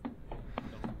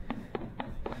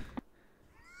 Oh.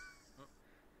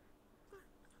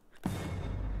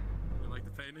 You like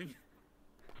the painting?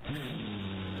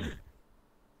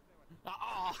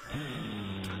 Oh.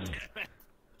 God damn it.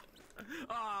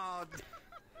 Oh.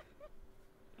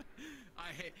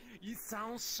 I hate. You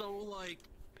sound so like.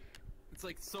 It's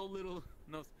like so little.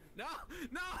 No. No.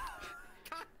 No.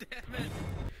 God damn it.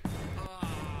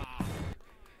 Ah.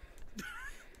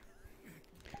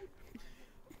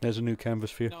 There's a new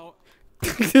canvas for you. No.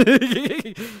 Careful.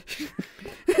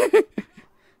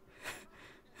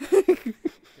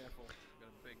 Got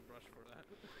a big brush for that.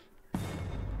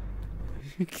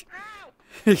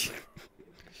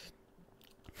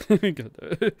 God,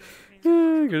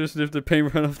 I'm gonna sniff the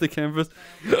paint right off the canvas.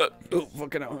 Oh,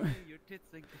 fucking hell.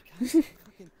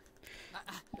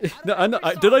 No,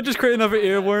 did I just create another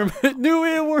earworm? New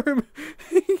earworm!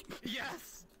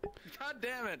 Yes! God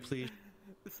damn it! Please.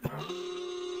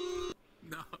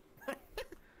 No.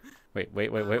 Wait.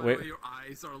 Your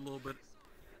eyes are a little bit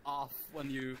off when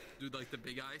you do like the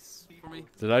big eyes for me.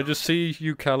 Did I just see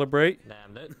you calibrate?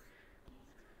 Damn it.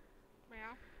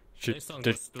 Shit,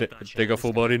 they go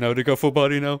full body now, they go full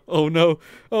body now. Oh no,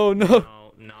 oh no.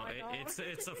 No, it's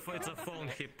a phone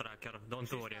hip tracker,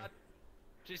 don't worry.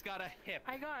 She's got a hip.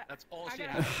 I got. That's all I she got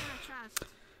has. chest.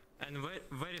 And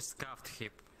very scuffed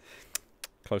hip.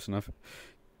 Close enough.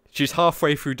 She's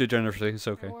halfway through degeneracy, it's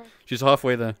okay. She's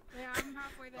halfway there. Yeah, I'm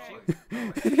halfway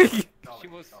there. She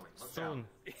was Soon,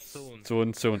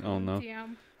 oh no.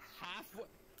 TM. halfway.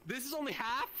 This is only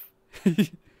half?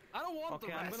 I don't want the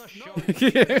rest. I'm gonna show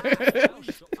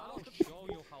I'll show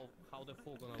you how the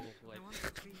full gonna look like.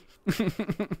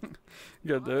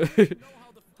 God,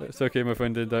 it's okay, my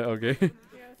friend did that, okay.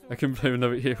 I can blame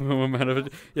another here one mana.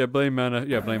 Yeah, blame mana.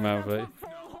 Yeah, blame mana for it.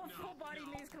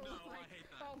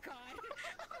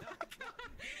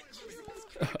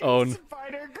 Oh no.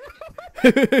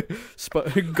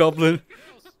 Goblin.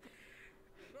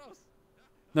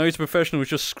 No, he's a professional. He's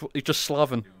just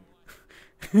Slavin.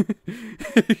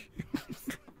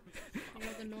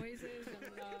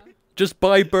 Just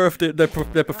by birth, they're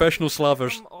professional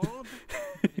Slavers.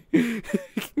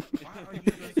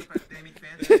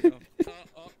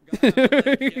 That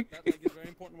is very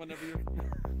important whenever you're.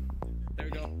 There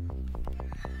we go.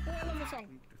 Oh, I love the song.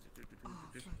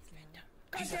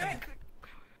 God damn it!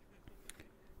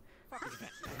 I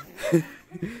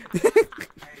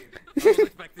was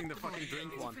expecting the fucking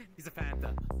drink one. He's a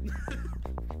Fanta.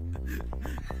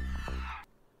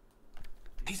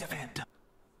 He's a Fanta.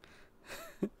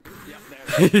 Yeah,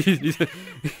 there. He's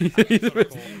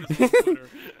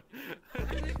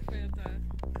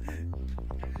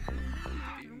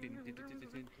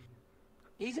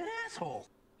He's an asshole.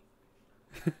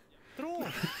 Throw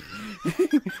him.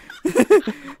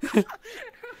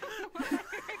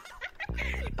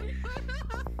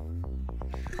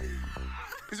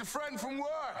 He's a friend from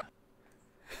work.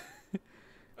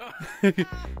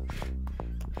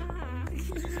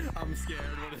 I'm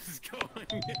scared where this is going.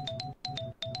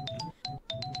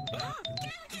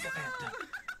 He's a Fanta.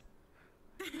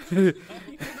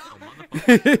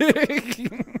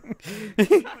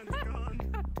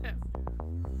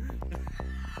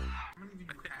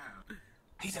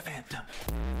 He's a phantom.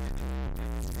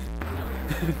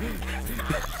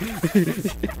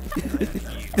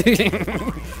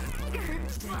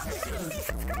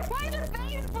 Why the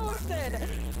face posted?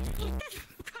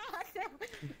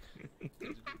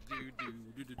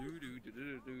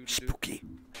 Spooky.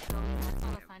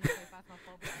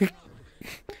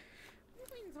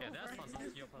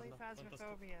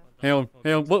 Hang on.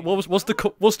 What's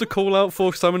the call out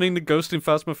for summoning the ghost in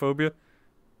Phasmophobia?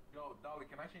 Yo, Dolly,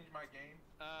 can I change my game?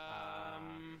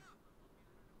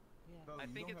 I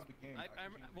think it's.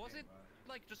 Was it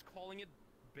like just calling it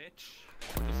bitch?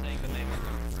 Or just saying the name?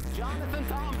 Jonathan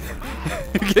Thomas.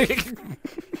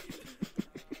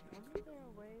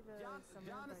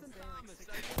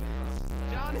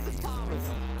 Jonathan Thomas.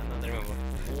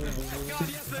 God,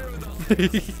 yes, there we go.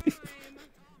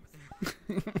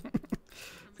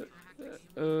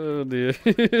 Oh dear.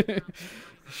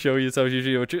 Show yourself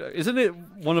usually. Isn't it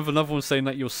one of another one saying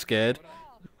that you're scared?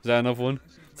 Is that another one?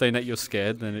 Saying that you're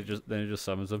scared, then it just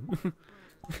summons them.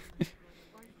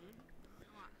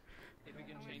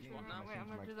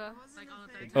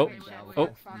 Oh, oh,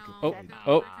 oh,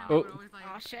 oh, oh.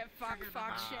 Oh shit, fuck,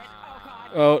 shit. Oh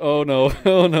god. Oh no,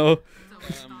 oh no.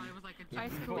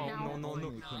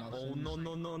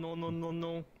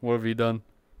 No. What have you done?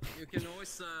 You can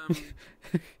always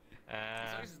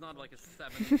it's not like a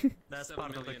seven. That's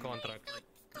part of the contract.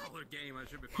 Dollar game. I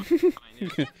should be fine. Yeah.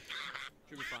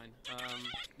 Should be fine.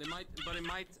 But it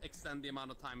might extend the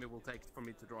amount of time it will take for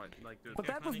me to draw it. Like, But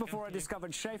that was before I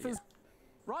discovered Schaefer's.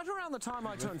 Right around the time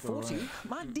I turned 40,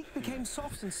 my dick became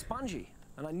soft and spongy,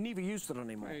 and I never used it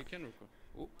anymore.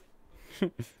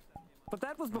 But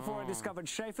that was before I discovered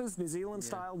Schaefer's New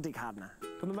Zealand-style dick hardener,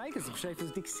 from the makers of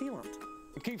Schaefer's Dick Sealant.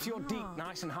 It keeps your dick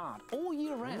nice and hard all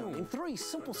year round in 3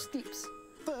 simple steps.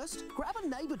 First, grab a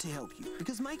neighbour to help you,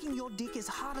 because making your dick as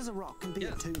hard as a rock can be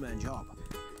a 2-man job.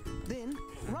 Then,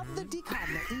 rub the dick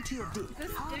hardener into your dick,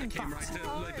 hard and fast.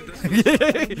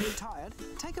 When you're tired,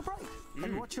 take a break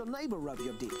and watch your neighbour rub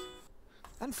your dick.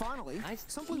 And finally,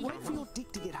 simply wait for your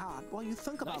dick to get hard while you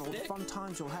think about all the fun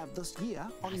times you'll have this year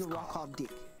on your rock-hard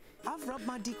dick. I've rubbed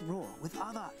my dick raw with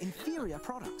other inferior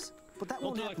products, but that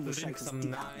won't happen with Schaefer's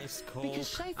dick hardener, because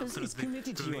Schaefer's is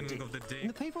committed to your dick, and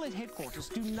the people at headquarters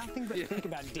do nothing but think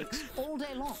about dicks all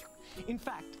day long. In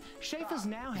fact, Schaefer's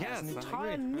now has an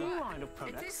entire new line of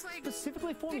products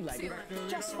specifically formulated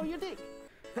just for your dick.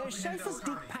 There's Schaefer's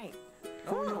Dick Paint.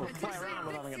 For you to play around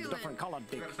with having a different coloured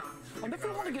dick. And if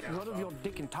you want to get rid of your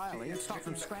dick entirely and start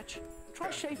from scratch,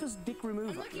 try Schaefer's Dick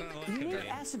Remover. The unique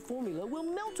acid formula will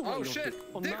melt away your dick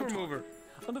on Dick remover.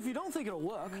 And if you don't think it'll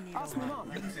work, ask my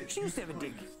mum. She used to have a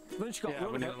dick. Then she got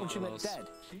rid of it when she met Dad.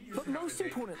 But most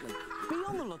importantly, be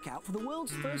on the lookout for the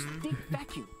world's first dick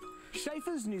vacuum.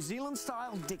 Schaefer's New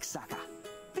Zealand-style dick sucker.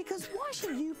 Because why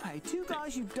should you pay 2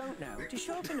 guys you don't know to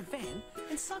show up in a van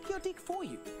and suck your dick for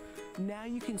you? Now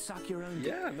you can suck your own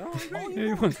dick. Yeah, no, all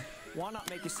you want. Why not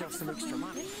make yourself some extra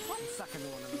money and suck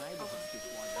everyone in the neighborhood?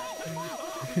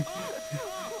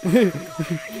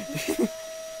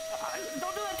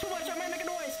 Don't do that too much, I might make a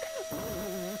noise.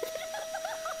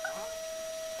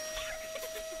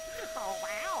 Oh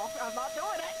wow, I'm not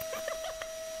doing it.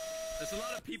 There's a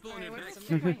lot of people in your neck. Stick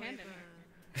my hand in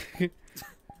there.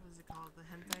 What is it called? The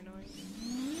hentai noise?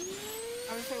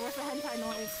 I was saying, what's the hentai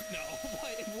noise? No,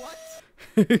 what?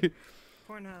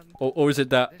 Or is it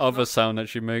that other sound that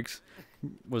she makes?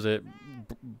 Was it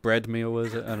bread me or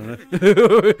was it? I don't know.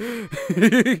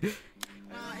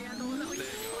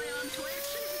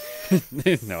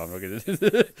 No, I'm not gonna.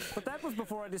 But that was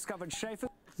before I discovered Schaefer.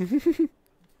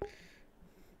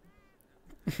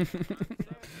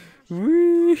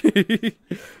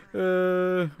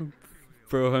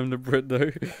 Bro, I'm the bread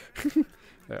though.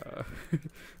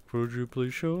 Would you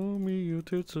please show me your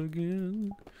tits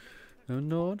again? And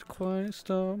not quite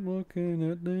stop looking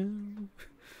at them.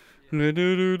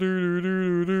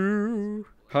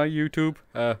 Hi YouTube.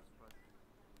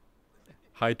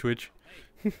 Hi Twitch.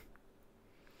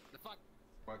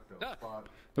 What the fuck?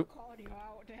 Called you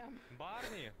out, damn.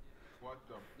 Barney. What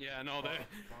the? Yeah, no,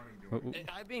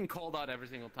 I've been called out every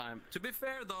single time. To be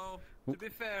fair, though, to be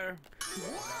fair,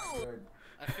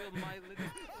 I feel my little.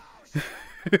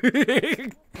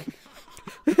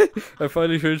 I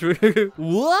finally finished.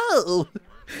 Whoa!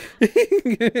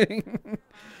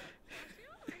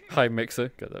 Hi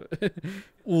Mixer. Got that.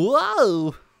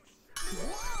 Whoa!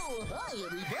 Whoa! Hi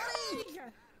everybody!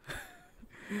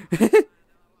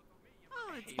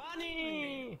 Oh, it's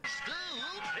Bunny!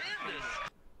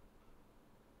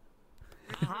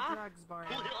 huh? Drugs,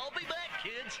 Barney. I'll be back,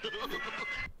 kids.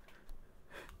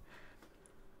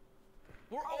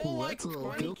 We're all like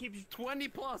 20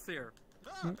 plus here.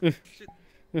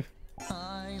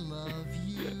 I love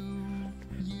you.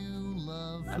 You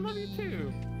love me. I love you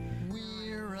too.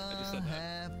 We're a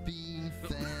happy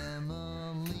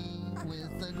family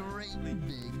with a great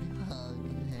big hug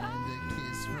and a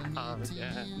kiss from me to you.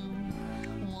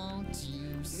 Won't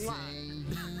you say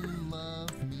you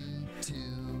love me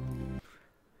too?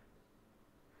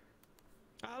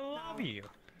 I love you.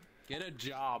 Get a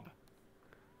job.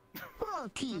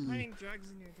 Fuck you. I'm putting drugs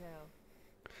in your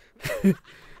tail.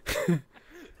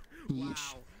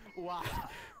 Wow.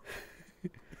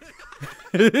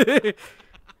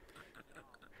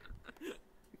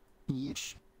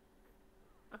 Yeesh.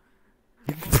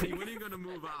 Hey, when are you gonna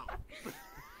move out?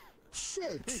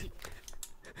 Shit.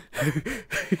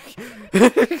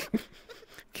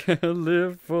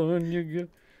 California.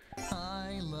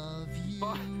 I love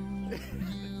you.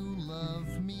 You love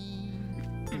me.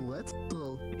 Let's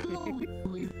go.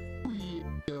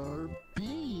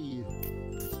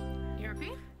 ERP?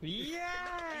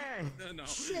 Yeah! No.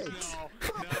 Shit.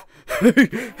 Can we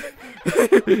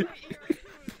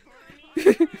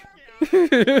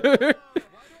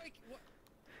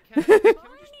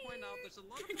just point out there's a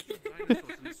lot of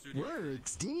dinosaurs in the studio?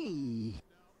 Works D.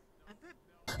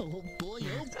 Oh boy,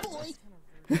 oh boy.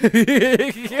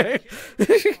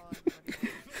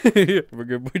 I'm a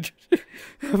good boy.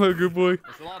 I'm a good boy.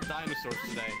 There's a lot of dinosaurs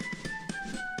today.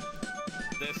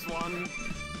 This one.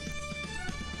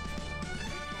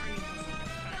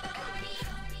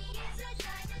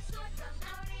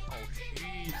 Oh,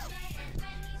 jeez.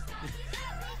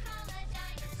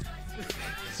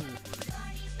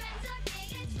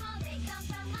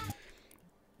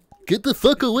 Get the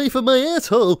fuck away from my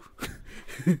asshole!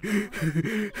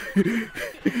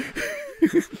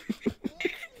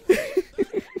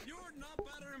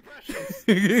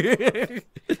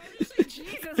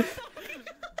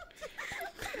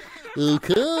 Oh,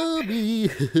 call me.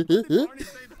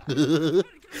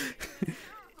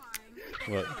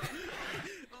 What?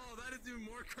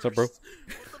 What's up, bro?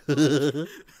 I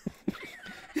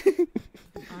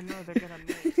know they're gonna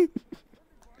make.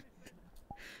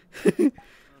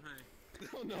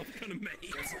 Oh no, it's gonna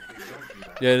make.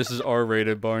 Yeah, this is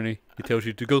R-rated, Barney. He tells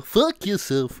you to go fuck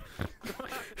yourself.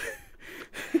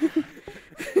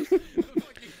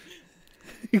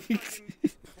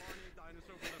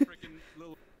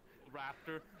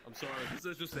 I'm sorry, this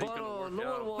is just But no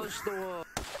one wants to.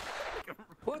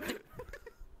 What the?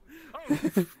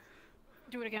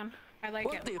 Do it again. I like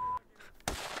What it. the?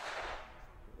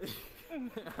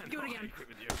 Do it again.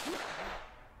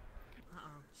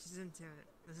 Uh-oh, she's into it.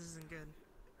 This isn't good.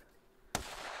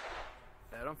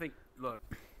 I don't think. Look,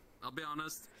 I'll be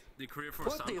honest. The career for a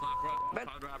What the-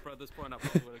 SoundCloud rapper at this point, I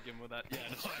probably would have given with that.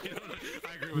 Yeah, no,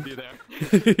 I agree with you there.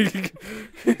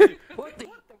 What the?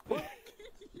 What?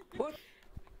 What?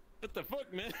 What the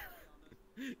fuck, man?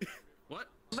 What?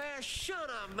 Man, shut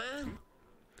up, man.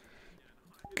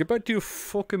 Get back to your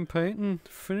fucking painting.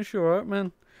 Finish your art,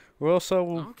 man. Or else I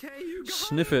will Okay, you got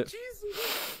sniff it.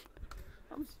 Jesus.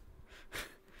 I'm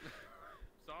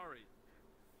sorry.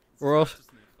 Or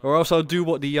else I'll do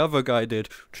what the other guy did.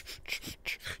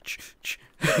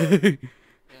 I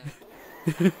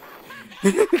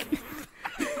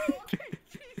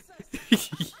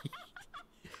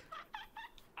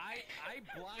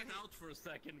blacked out for a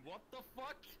second. What the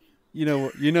fuck? You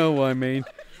know what I mean.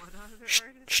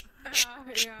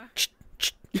 Yeah.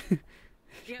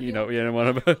 You know what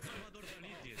I'm about.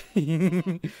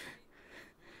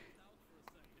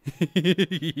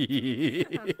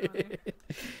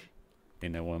 You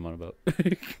know what I'm on about.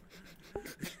 Didn't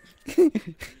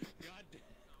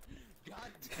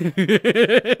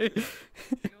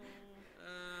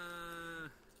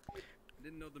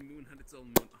know the moon had its own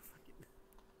moon. Oh, fuck it.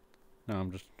 No,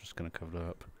 I'm just gonna cover that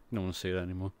up. I don't want to see that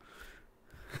anymore.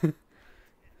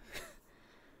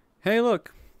 Hey,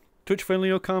 look, Twitch friendly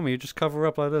Okami. You just cover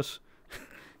up like this.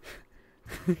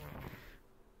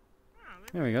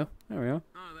 There we go. There we go.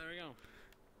 Oh, there we go.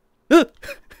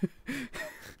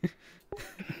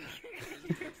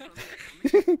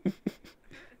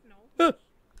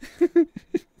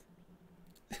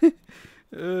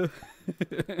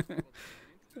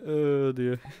 Oh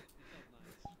dear.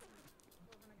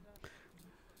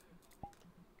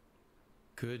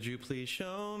 Could you please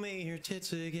show me your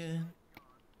tits again?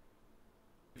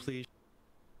 Please.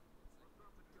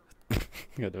 I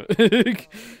do it.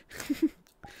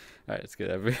 Alright, let's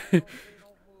get over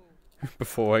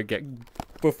before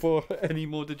any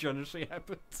more degeneracy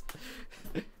happens.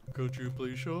 Could you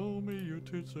please show me your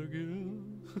tits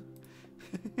again?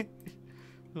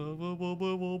 Could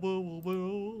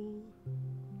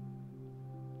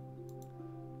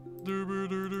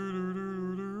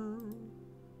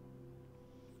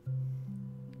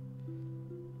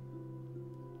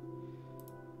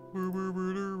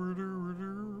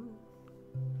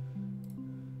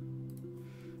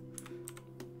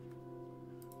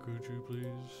you please?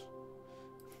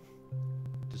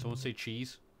 Did someone say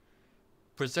cheese?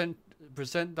 Present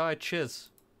thy chiz.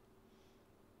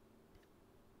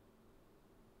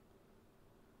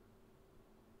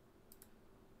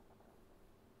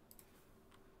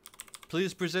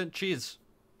 Please present cheese.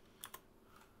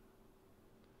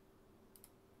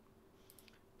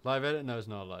 Live edit? No, it's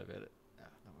not a live edit. No,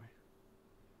 don't worry.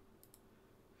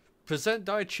 Present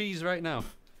thy cheese right now.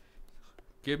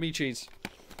 Give me cheese.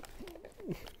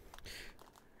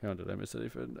 How did I miss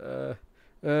anything?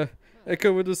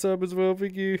 Echo with the sub as well,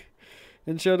 thank you.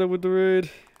 And Shadow with the raid.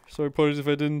 Sorry, apologies if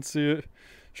I didn't see it.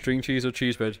 String cheese or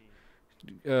cheese bread?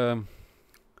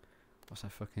 What's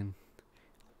that fucking...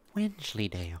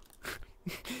 Wensleydale.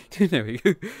 There we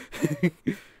go.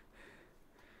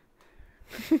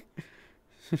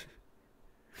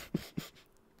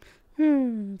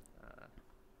 Dim.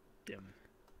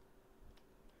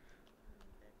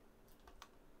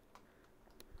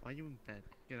 Why are you in bed?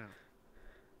 Get out.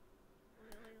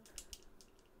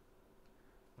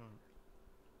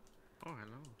 Oh,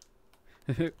 hello.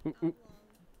 You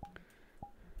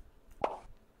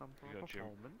got Jim.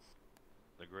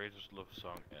 The greatest love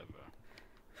song ever.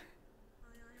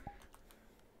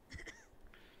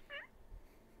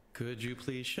 Could you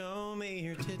please show me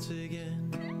your tits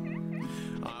again?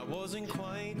 I wasn't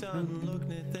quite done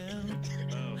looking at them.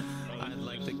 I'd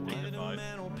like to get a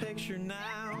mental picture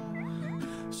now,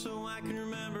 so I can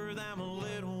remember them a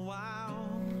little while.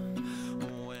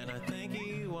 When I think of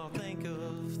you, I'll think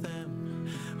of them.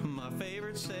 My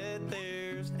favorite set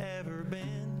there's ever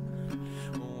been.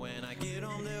 When I get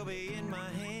home, they'll be in my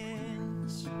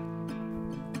hands.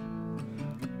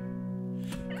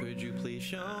 Could you please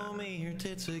show me your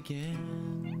tits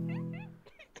again?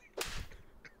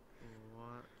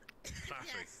 What?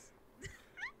 Classic.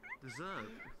 Dessert.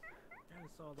 I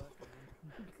saw that.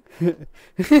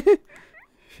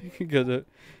 Got it.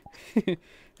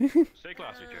 Stay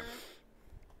classy, Jim.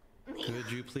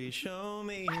 Could you please show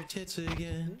me your tits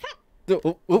again? Oh,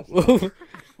 oh, oh.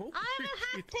 I will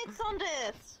have tits on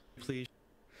this. Please.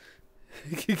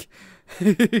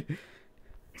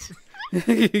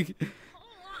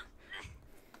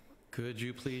 Could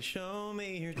you please show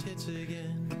me your tits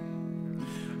again?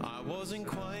 I wasn't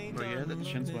quite Bro, you had done a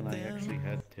chance looking when at I them. actually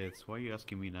had tits. Why are you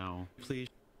asking me now? Please.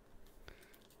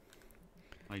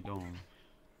 I don't.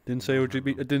 Didn't say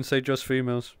LGBT. I didn't say just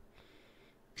females.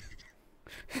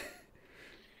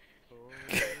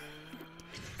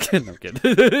 No, I'm kidding.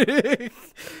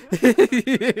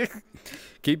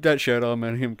 Keep that shirt on,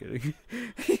 man. I'm kidding.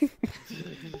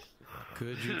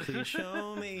 Could you please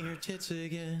show me your tits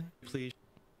again? Please.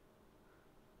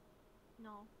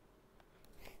 No.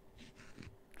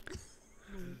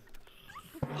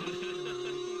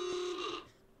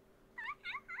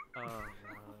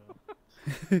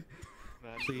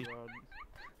 Please.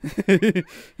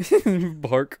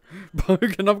 Bark.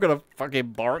 Bark, and I'm gonna fucking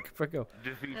bark. Fuck off.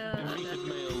 Defeated male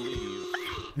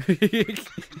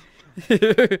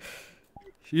leave.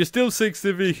 You're still 6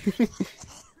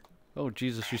 Oh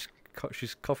Jesus, she's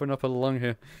coughing up a lung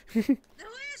here. kind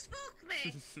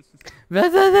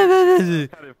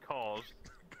of caused.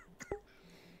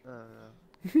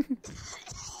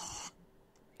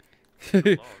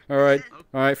 Alright,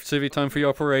 Civi, time for your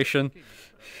operation.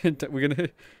 We're gonna...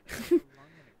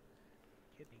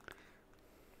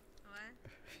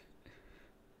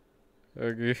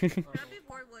 Okay.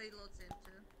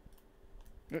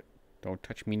 Don't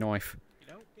touch me knife.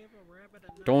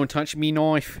 Don't touch me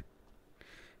knife.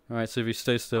 Alright, Civi,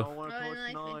 stay still. I want to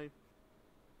touch knife.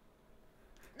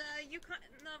 No, you can't.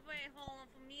 No, wait, hold on.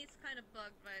 For me, it's kind of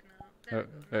bugged right now.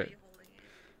 Alright.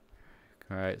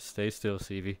 Alright, stay still,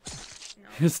 Civi.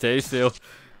 No. Stay still.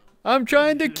 I'm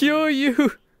trying to cure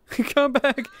you. Come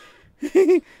back.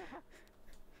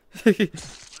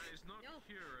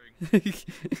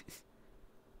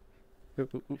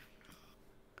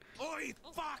 Oi,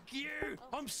 fuck you!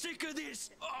 I'm sick of this!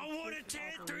 I want to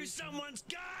tear through someone's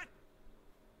gut!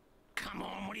 Come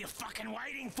on, what are you fucking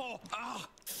waiting for? Oh,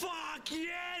 fuck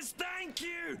yes, thank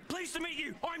you! Pleased to meet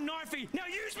you, I'm Knifey. Now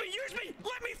use me!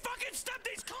 Let me fucking stab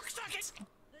these cocksuckers!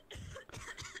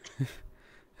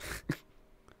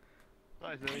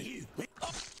 Hey, you!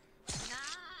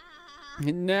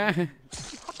 Nah.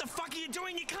 What the fuck are you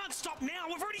doing? You can't stop now!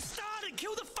 We've already started!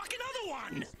 Kill the fucking other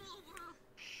one!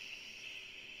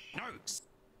 No.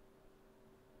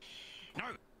 No.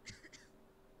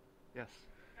 Yes.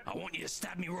 I want you to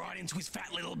stab me right into his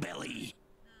fat little belly.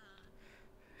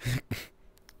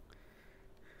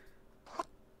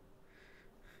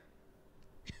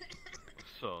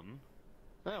 Son.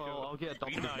 Oh, well, I'll get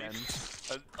adopted again.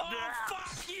 Oh,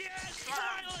 fuck yes!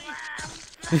 Finally!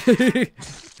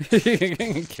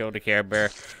 Kill the Care Bear.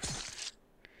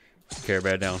 Care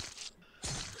Bear down.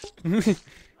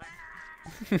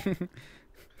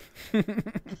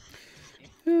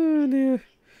 Oh dear.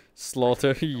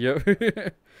 Slaughter, yep.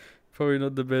 Probably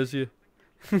not the best, yeah.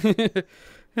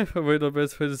 Probably not the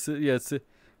best for the yeah,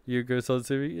 you go on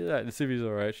Civi. Yeah, the Civi's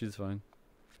alright, she's fine.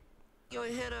 Your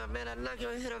head up, man, I knock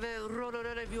your head off and roll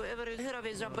it if you ever hit of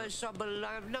his upper shop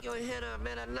alive. Knock your head up,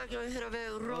 man, I knock your head off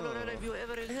and roll it if you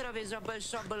ever hit of his upper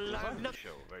shop alive.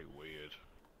 Show very weird.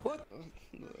 What?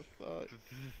 Fuck.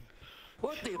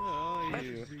 What the?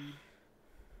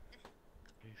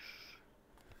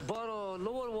 But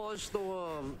no one wants to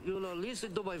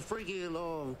listen to my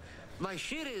freaking my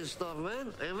shittiest stuff,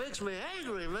 man. It makes me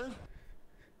angry, man.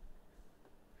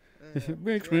 It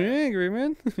makes me angry,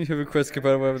 man. You have a quest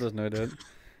about whatever doesn't know that.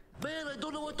 Man, I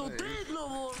don't know what to think no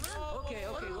more, man. Okay,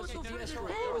 what's the fiesta?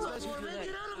 Nobody's messing with you next.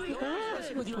 Nobody's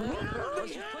messing with you next.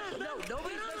 No,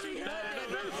 nobody's messing with you.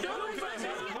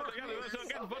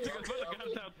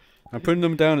 I'm putting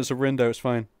them down. It's a window. It's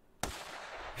fine.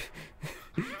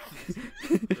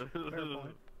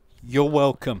 You're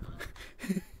welcome.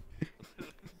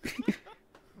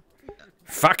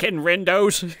 Fucking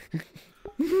Rendos.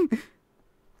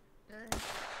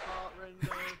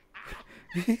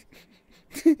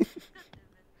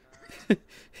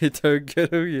 Don't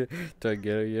get over you. Don't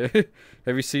get over you.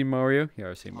 Have you seen Mario? Yeah,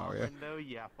 I've seen Mario. No,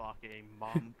 yeah, fucking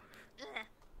mom.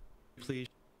 Please.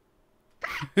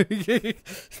 The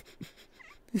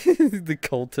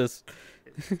cultist.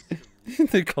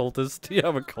 The cultist. Yeah,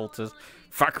 I'm a cultist.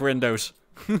 Fuck Rendos.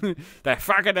 They're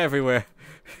fucking everywhere.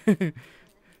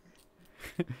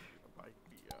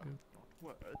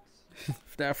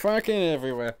 They're fucking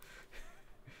everywhere.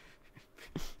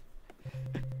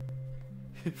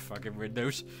 Fucking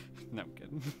Windows. No, I'm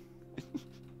kidding.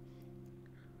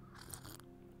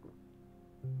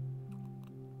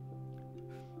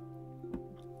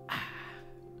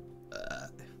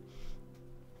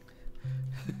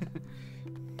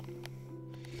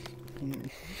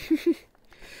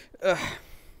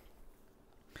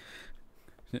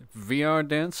 VR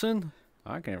dancing?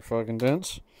 I can't fucking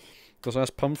dance. Because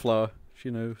that's Pumflower. She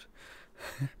knows.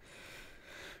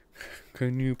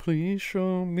 Can you please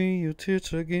show me your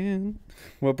tits again?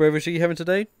 What beverage are you having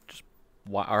today? Just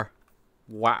water.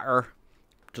 Water.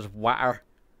 Just water.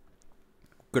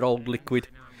 Good old liquid.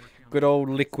 Good old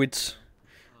liquids.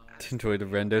 Enjoy the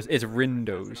Rendos. It's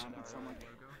Rindos.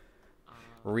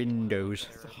 Rindos.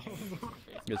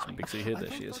 Get some Bixie here.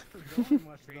 There she is. It's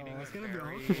gonna be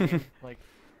very, like,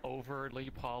 overly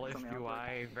polished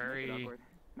UI, very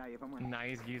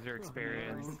nice user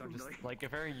experience, just like a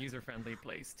very user-friendly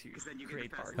place to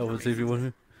create art. How was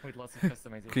everyone? With lots of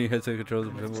customization. Can you head to controls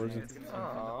of the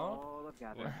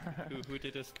Who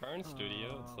did this current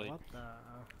studio? It's like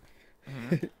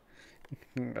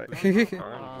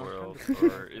current world,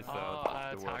 or is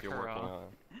that the world you're working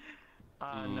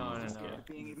on? No. That's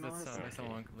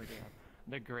someone completely.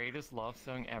 The greatest love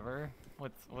song ever.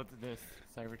 What's this,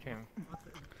 CyberChimp?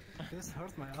 This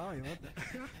hurts my eye. What the?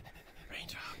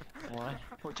 Raindrop. What?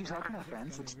 What you talking about,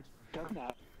 friends? What you talking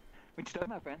about? What you talking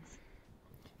about, friends?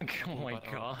 Oh my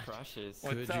god. Crushes.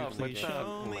 What's up? What's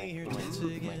up? What?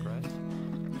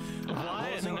 No,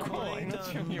 I'm not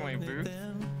showing you my boobs.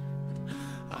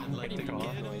 I'd like to get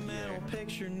a mental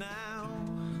picture now,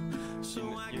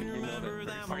 so I can remember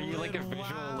them. Are you like a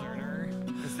visual learner?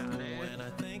 Is that it? When I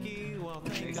think you, I'll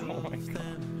think of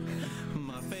them.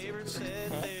 My favorite set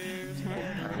there's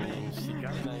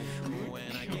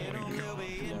when I get them, they'll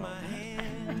be in my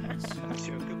hands.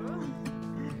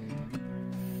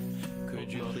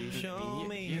 Could you please show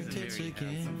me your tits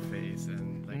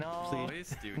again? No,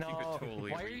 Please, dude, no. you could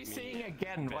totally Why are you saying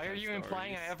again? Why are you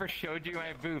implying I ever showed you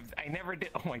my boobs? I never did.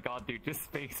 Oh my god, dude, just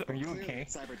face. Are you okay?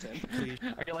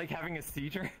 Are you like having a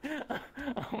seizure?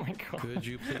 Oh my god. Could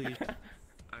you please?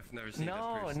 I've never seen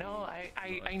No, that no,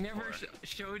 I never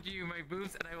showed you my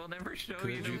boobs, and I will never show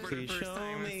you Could them you for the please first show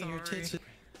time. me your I'm sorry. tits?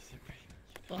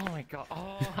 Oh my god.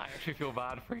 Oh, I actually feel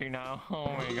bad for you now.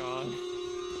 Oh my god.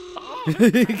 Oh.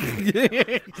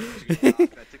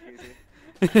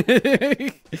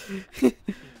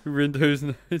 Windows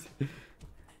nice.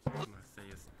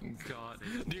 God,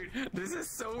 dude, this is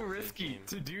so risky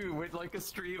to do with like a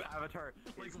stream avatar.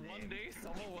 Like one day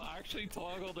someone will actually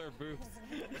toggle their boobs.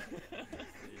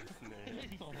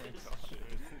 Oh my god.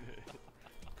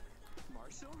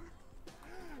 Marshall?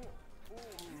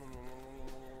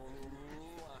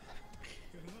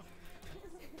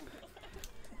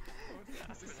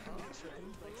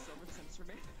 Like someone censor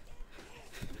me?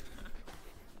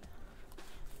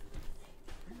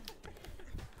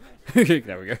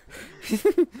 There we go.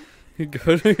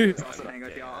 Good. Also, hang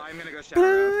on, y'all. I'm gonna go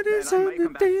shower up, and I might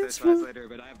come back to this class later,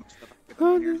 but I have stuff to put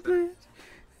on here.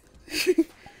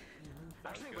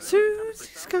 So.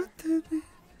 Susie's got the.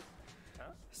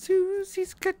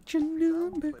 Susie's got your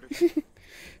number.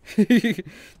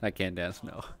 I can't dance,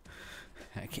 no.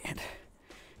 I can't.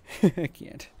 I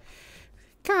can't.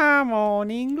 Come on,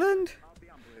 England.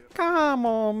 Come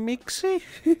on, Mixie.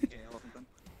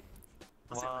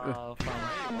 Wow,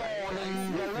 fun.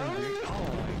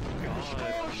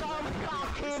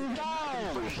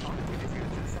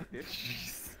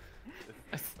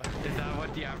 Is that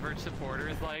what the average supporter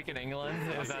is like in England?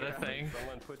 Is that a thing?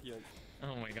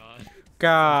 Oh my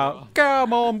god.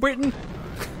 Come on, Britain.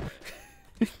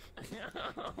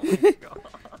 my god.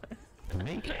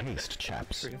 Make haste,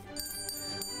 chaps.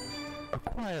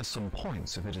 Acquire some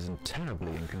points if it isn't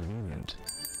terribly inconvenient.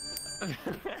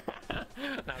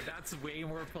 Now that's way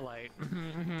more polite.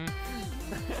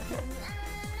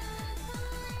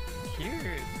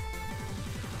 Cute.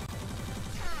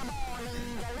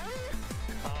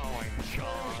 Oh my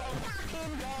god.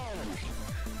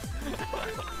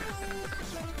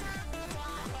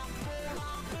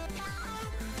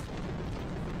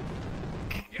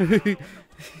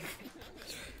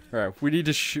 Alright, we need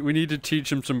to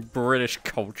teach him some British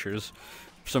cultures.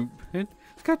 Some.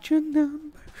 It's got your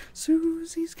number,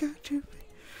 Susie's got your.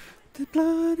 The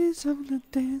blood is on the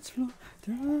dance floor.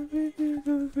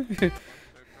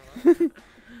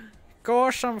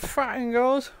 Gosh, I'm fatting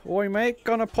girls. Oi, mate,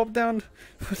 gonna pop down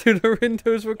to the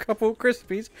windows for a couple of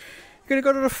Crispies. Gonna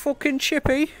go to the fucking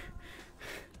chippy.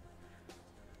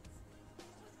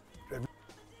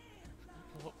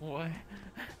 What?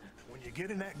 When you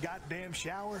get in that goddamn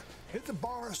shower, hit the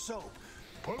bar of soap.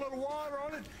 Put a little water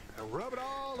on it and rub it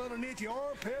all underneath your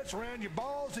armpits, around your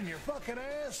balls, and your fucking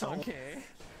asshole. Okay.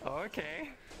 Okay.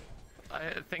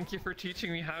 Thank you for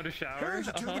teaching me how to shower. Here's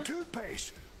a tube of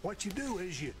toothpaste. What you do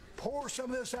is you pour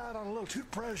some of this out on a little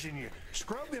toothbrush and you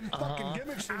scrub them fucking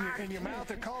gimmicks in your mouth.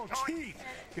 They're called teeth.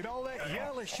 Get all that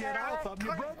yellow shit off of them.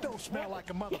 Your breath don't smell like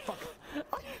a motherfucker.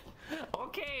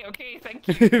 Okay, thank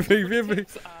you.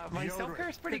 My self-care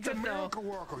is pretty it's good a miracle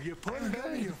worker. You put it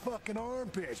down in your fucking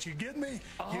armpits. You get me?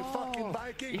 You fucking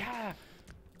Viking? Yeah.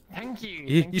 Thank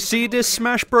you. You see this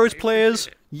Smash Bros players?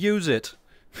 Use it.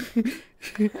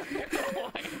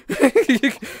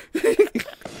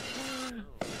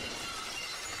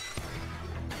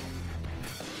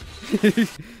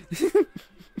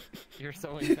 You're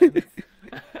so intense.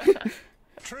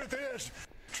 Truth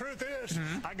is,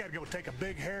 I gotta go take a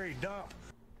big hairy dump.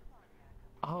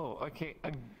 Oh, okay.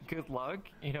 Good luck.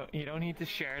 You don't need to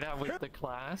share that with the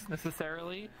class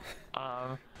necessarily.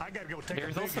 I gotta go take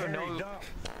there's a big also hairy no. dump.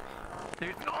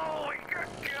 There's, oh my god!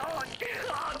 Oh,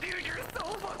 dude, you're so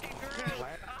fucking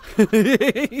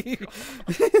great.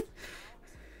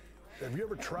 Have you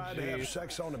ever tried to have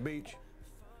sex on the beach?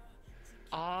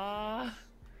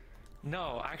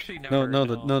 No, actually never. No,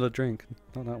 the drink.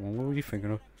 Not that one. What were you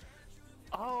thinking of?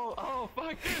 Oh,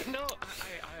 fuck. No,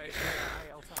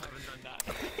 I also haven't done that.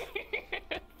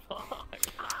 Fuck.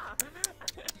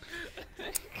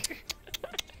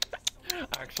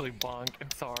 Actually, bonk.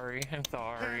 I'm sorry. And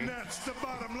that's the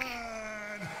bottom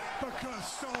line, because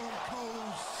Stone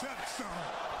Cold said so.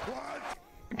 What?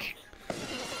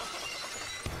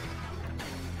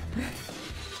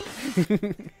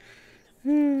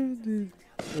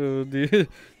 Oh, dude.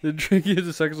 The drink is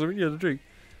a second. Yeah, the drink.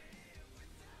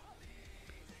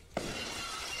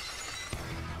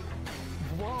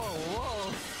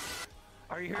 Whoa.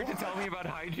 Are you here to tell me about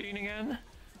hygiene again?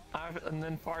 And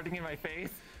then farting in my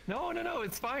face? No,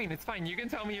 it's fine. It's fine. You can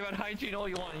tell me about hygiene all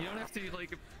you want. You don't have to,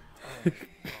 like...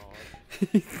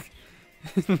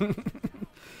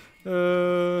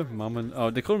 Mum and...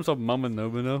 Oh, they call themselves Mum and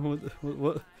Nobuna.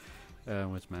 What?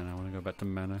 Where's Mana? I want to go back to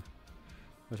Mana.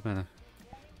 Where's Mana?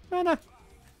 Mana!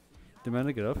 Did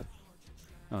Mana get off?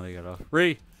 Oh, they got off.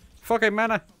 Fucking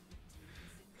Mana!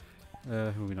 Who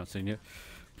have we not seen yet?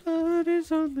 Blood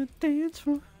is on the dance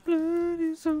floor. Blood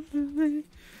is on the dance.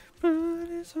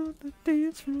 Blood is on the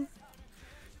dance floor.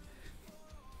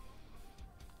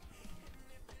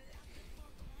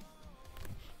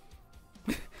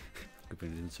 Good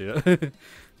thing I didn't see that.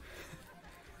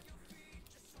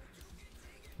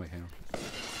 Wait, hang on.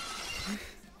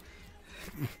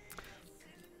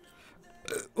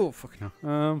 Oh, fucking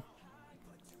hell.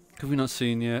 Have we not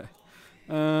seen yet?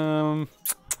 Oh,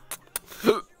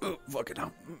 fucking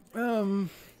hell.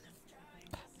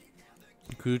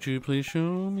 Could you please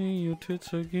show me your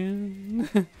tits again?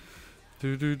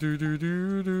 Do do do do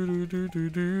do do do do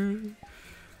do.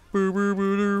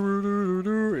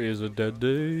 Is a dead day.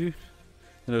 You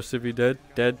know, Sippy dead.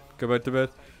 Dead. Go back to bed.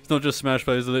 It's not just Smash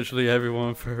players, literally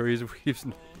everyone for a reason.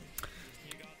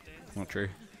 Not true.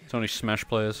 It's only Smash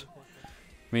players.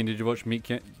 I mean, did you watch Meat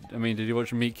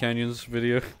Canyon's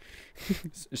video?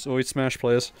 It's always Smash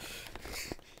players.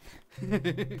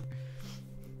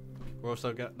 Or else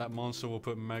they'll get that monster will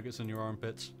put maggots in your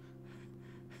armpits.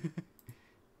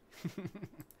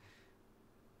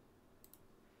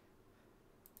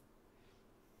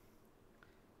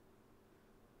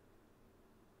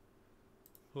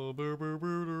 Could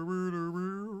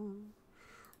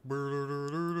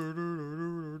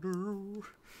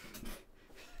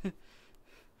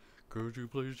you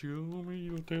please show me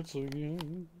your tits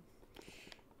again?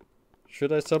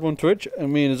 Should I sub on Twitch? I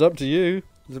mean, it's up to you.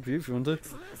 It's up to you if you want to.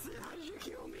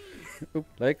 Oop,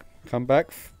 leg. Come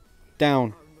back.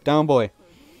 Down. Down, boy.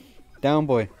 Down,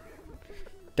 boy.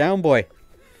 Down, boy.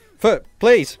 Foot,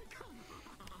 please.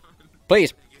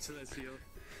 Please.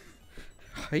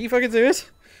 Are you fucking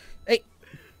serious? Hey.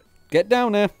 Get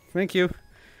down there. Thank you.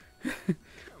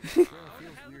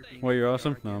 Well, you're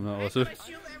awesome. No, I'm not awesome.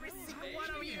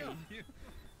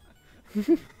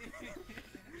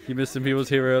 You missed some people's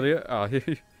here earlier. Ah,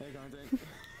 this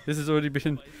has already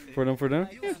been for now.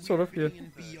 Yeah, sort of. Yeah.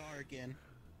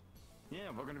 Yeah,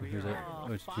 we're gonna be Who's here. that?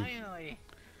 Oh, Oh, it's you. finally.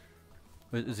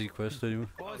 Wait, is he quest anymore?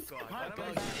 Oh, God.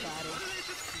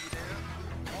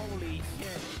 Holy shit.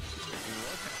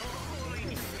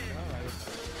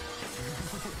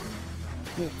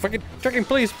 Fucking checking,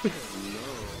 please.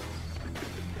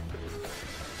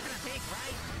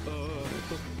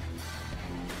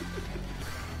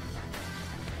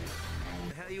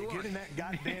 Get in that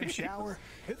goddamn shower,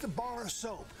 hit the bar of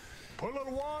soap, put a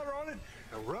little water on it,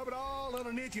 and rub it all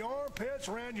underneath your armpits,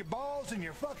 around your balls, and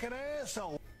your fucking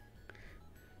asshole.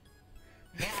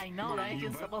 Yeah, I know, right?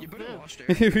 You're supposed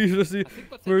to.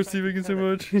 We're receiving it so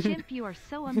much. Chimp, you are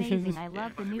so amazing. I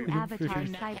love the new avatar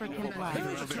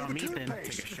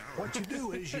CyberChimpTV. What you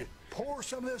do is you pour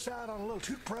some of this out on a little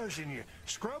toothbrush and you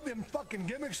scrub them fucking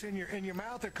gimmicks in your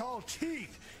mouth. They're called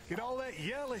teeth. Get all that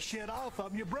yellow shit off of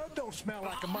them. Your breath don't smell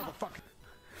like a motherfucker.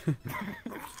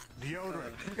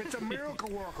 Deodorant. It's a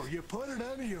miracle worker. You put it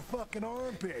under your fucking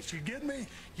armpits. You get me?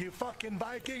 You fucking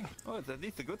Viking. Oh, it's at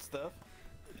least the good stuff.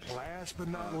 Last but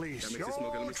not least,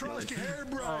 your trusty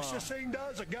hairbrush. This thing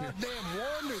does a goddamn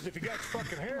wonders if you got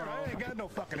fucking hair. I ain't got no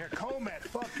fucking hair. Comb that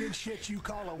fucking shit you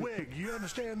call a wig. You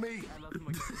understand me?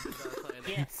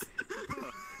 Yes.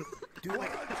 What?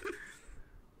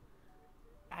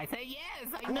 I say yes.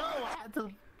 I know. I had to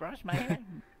brush my hair.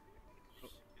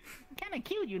 Kind of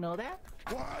cute, you know that?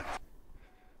 What?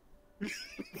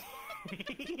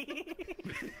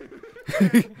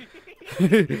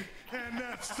 And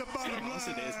that's the bottom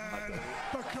line.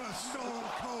 Because Stone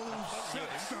Cold said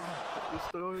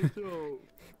so.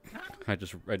 I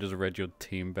just read your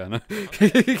team banner.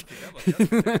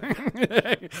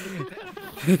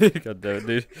 God damn it,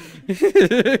 dude.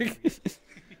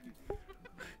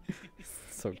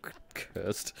 So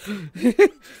cursed.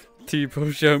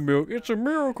 T-Post show milk. It's a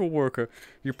miracle worker.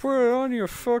 You put it on your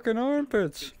fucking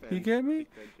armpits. You get me?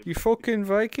 You fucking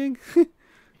Viking.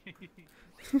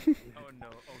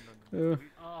 Oh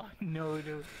no,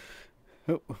 dude.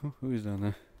 Oh, who's down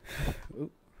there?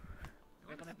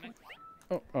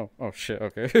 Oh, shit.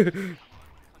 Okay.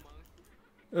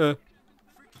 Oh.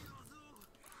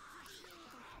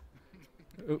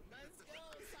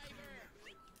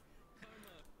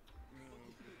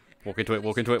 Walk into it.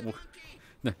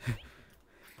 No.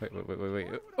 Wait.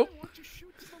 Oh.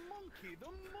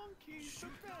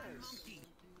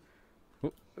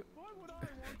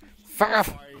 Fuck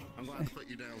off! I'm going to put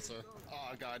you down, sir.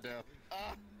 Oh, goddamn.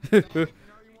 No,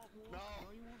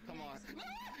 Come on.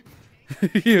 Oh. Okay,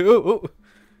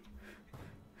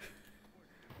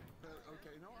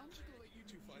 no, I'm just going to let you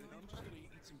two fight it. I'm just going to eat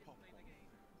some popcorn.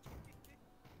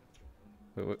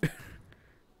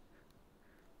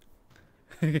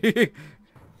 Wait.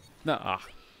 Nah.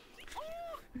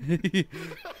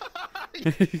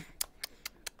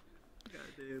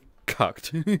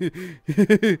 Cocked.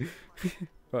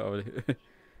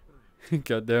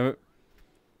 God damn it.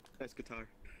 Nice guitar.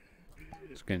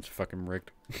 This game's fucking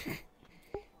rigged.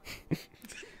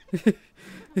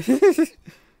 It's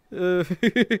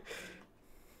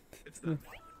not.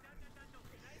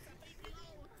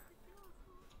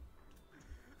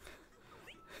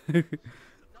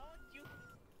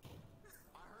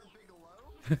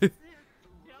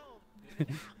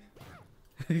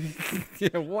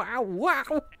 Yeah, wow.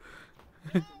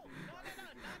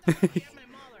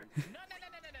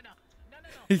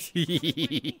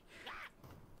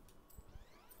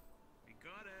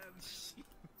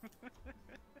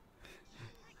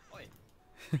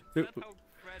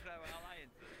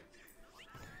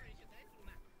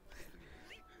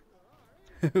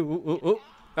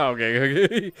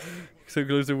 Okay. So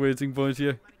close to waiting point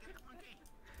here.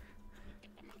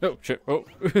 Oh shit! Oh.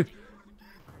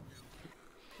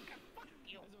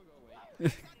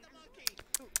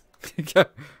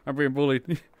 I'm being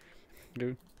bullied.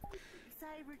 Dude.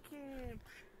 CyberChimp.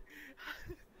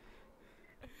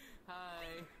 Hi.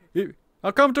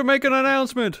 I'll come to make an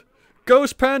announcement.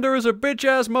 Ghost Panda is a bitch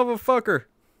ass motherfucker.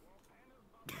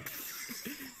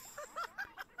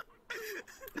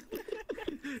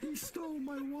 He stole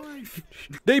my wife.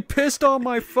 They pissed on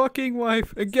my fucking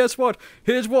wife, and guess what?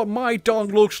 Here's what my dong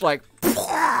looks like.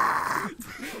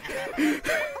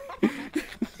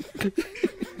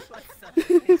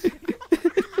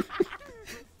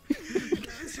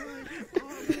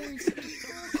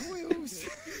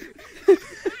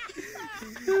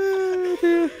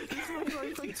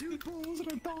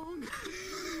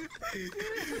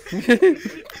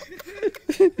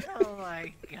 Oh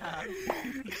my god.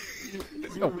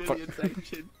 Oh, fuck.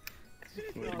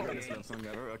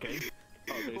 Okay.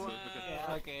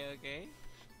 Okay.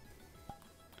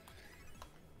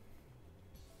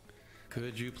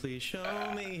 Could you please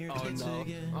show me your tits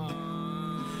again?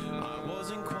 I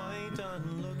wasn't quite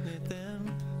done looking at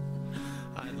them.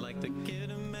 I'd like to get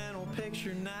a mental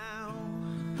picture now,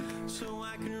 so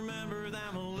I can remember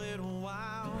them a little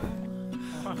while.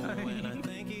 When I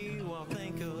think of you, I'll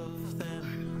think of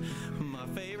them. My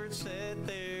favorite set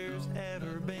there's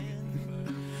ever been.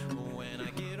 When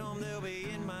I get home, they'll be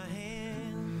in my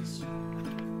hands.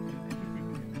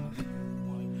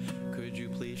 Could you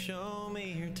please show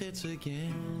me your tits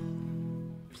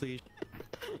again? Please.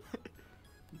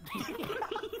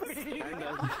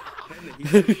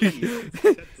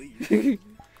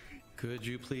 Could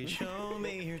you please show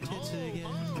me your tits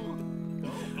again?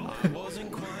 I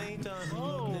wasn't quite done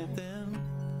looking at them.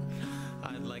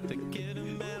 I'd like to get a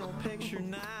mental picture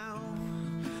now,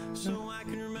 so I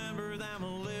can remember them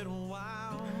a little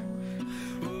while.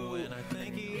 When I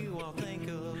think of you, I'll think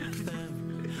of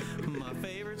them. My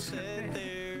favorite set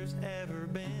there's ever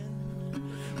been.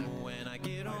 When I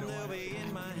get home, they'll be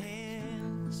in my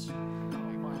hands.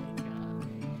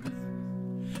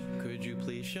 Could you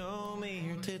please show me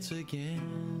your tits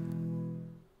again?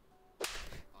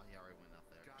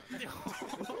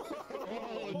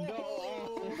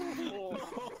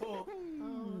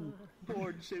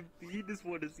 Poor Chimpy, he just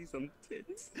want to see some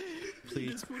tits.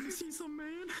 Please. Just want to see some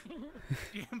man.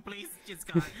 Please, just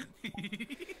God.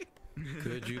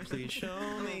 Could you please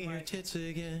show me your tits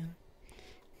again?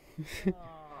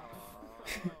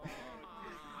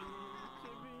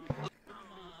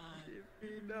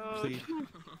 Please.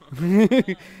 I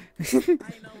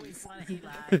know which one he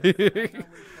likes. I know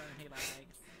which one he likes.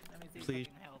 Let me see Please.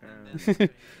 if I can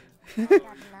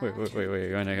help him.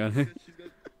 Wait, hang on.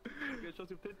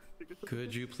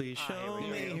 Could you please show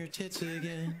me your tits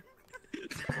again?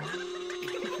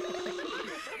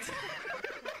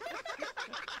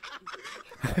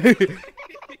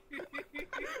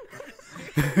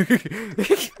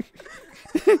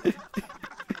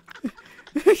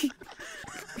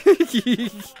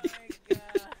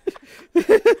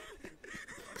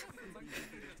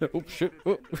 Oh shit!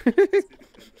 Oh.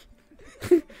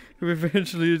 We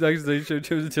eventually used accidentally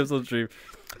show the tips on stream.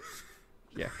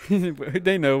 Yeah,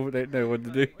 they know what to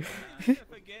do.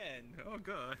 Again. Oh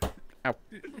god. Ow.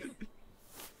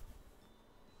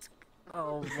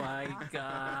 Oh my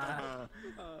god.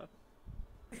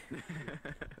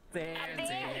 There. I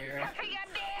think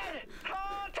I'm dead.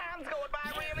 Oh, time's going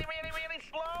by really, really, really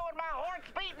slow, and my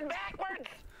heart's beating backwards.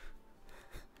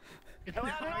 Well,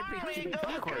 normally it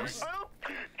goes boop,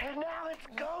 and now it's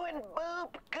going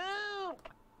boop goop.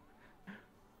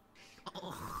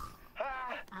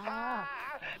 I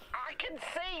can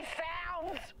see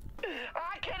sounds.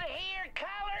 I can hear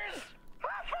colors.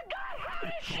 I forgot how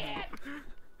to shit.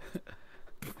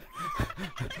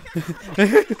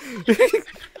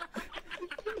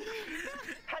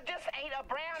 I just ate a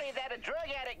brownie that a drug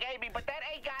addict gave me, but that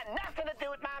ain't got nothing to do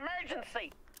with my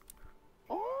emergency.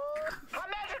 I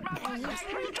measured my butt like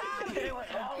 3 times and it was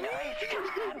longer each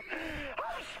time.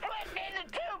 I'm splitting into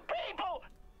 2 people.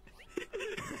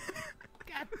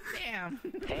 God damn.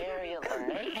 There you go.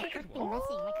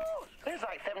 There's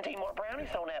like 17 more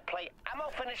brownies on that plate. I'm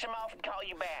gonna finish them off and call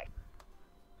you back.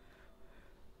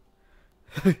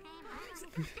 There's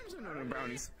no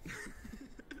brownies.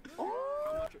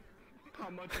 How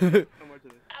much are they?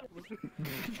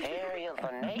 There is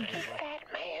a naked fat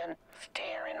man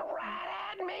staring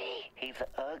right at me. He's an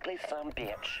ugly son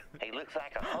bitch. He looks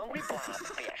like a hungry blind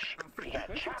fish. He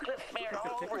got chocolate smeared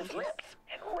all over his lips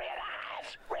and red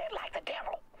eyes, red like the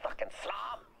devil. Fucking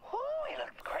slob. Ooh, he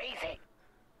looks crazy.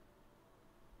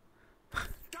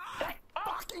 Hey, oh,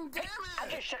 fucking damn it! I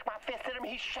just shook my fist at him.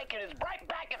 He's shaking his right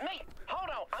back at me. Hold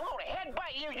on, I'm gonna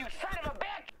headbutt you, you son of a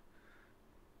bitch.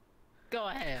 Go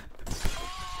ahead.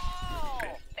 Oh,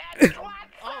 that twat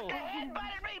fucker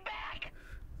headbutted me back.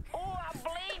 Oh, I'm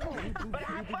bleeding, but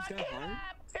I fucked him up.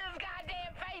 His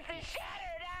goddamn face is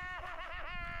shattered.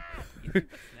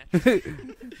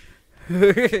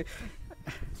 You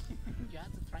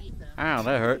have to trade them. Ow,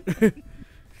 that hurt.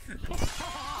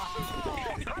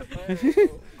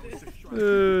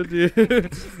 Oh dear.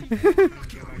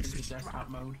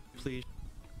 Please.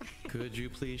 Could you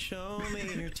please show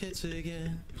me your tits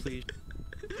again? Please.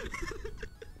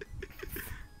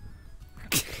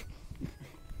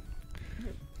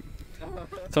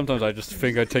 Sometimes I just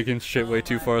think I take in shit way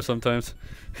too far sometimes.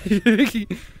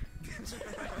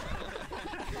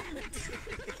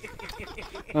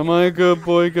 Am I a good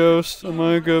boy, Ghost? Am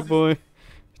I a good boy?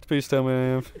 Please tell me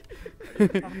I am.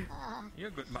 You're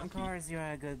a good Of monkey. course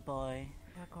you're a good boy.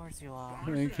 Of course you are.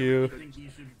 Thank you. I think you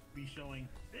should be showing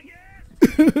big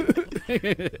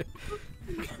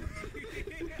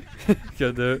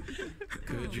Can't do it.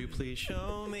 Could you please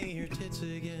show me your tits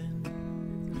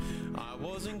again? I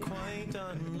wasn't quite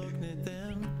done looking at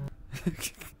them.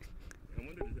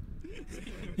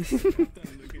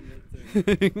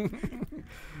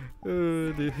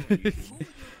 Oh, dear.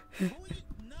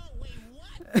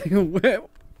 Where?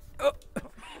 Oh.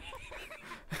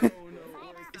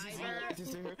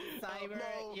 Cyber,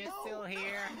 you're still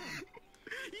here.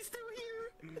 He's still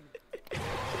here.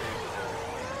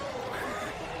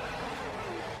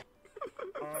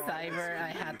 Cyber, I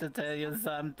had to tell you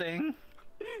something.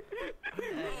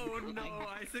 Oh no,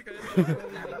 Isaac, I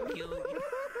kill you.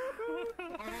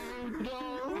 Oh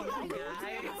no,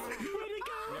 guys.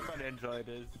 You're gonna enjoy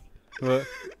this. What?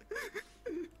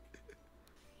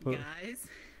 What? Guys,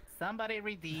 somebody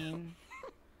redeem.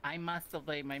 I must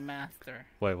obey my master.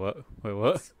 Wait, what? Wait,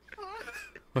 what?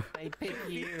 I pick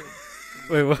you.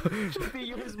 Wait, what? Be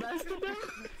yours, master.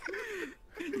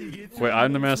 Wait,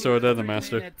 I'm the master or they're the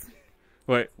master?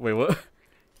 Wait, what?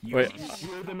 Wait. You're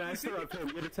the master of him.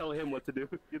 You're to tell him what to do.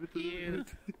 You get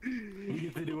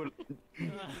to do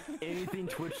anything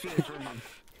Twitch says for him.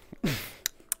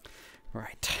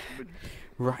 Right.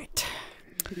 Right.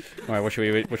 Alright, what should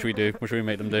we do? What should we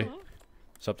make them do?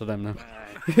 It's up to them now.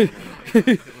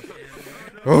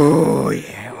 Oh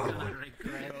yeah.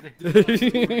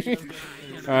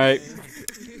 Alright.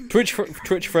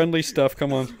 Twitch friendly stuff,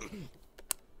 come on.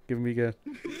 Give me go.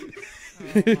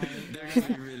 They're gonna be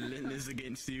relentless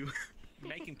against you.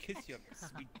 Make him kiss your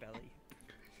sweet belly.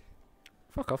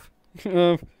 Fuck off.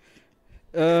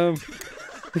 Let's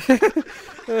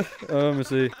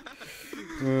see.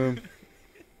 Oh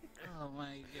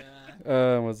my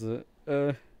god. Was it?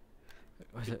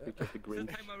 Was it? Is the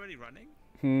time already running?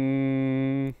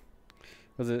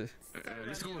 Was it?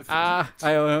 Let's go with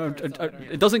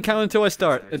it doesn't count until I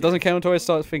start. It doesn't count until I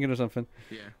start thinking of something.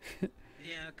 Yeah.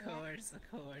 Yeah, of course, of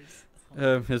course.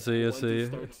 Let's see.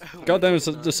 God damn it,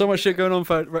 there's so much shit going on.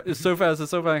 It's so fast,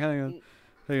 hang on.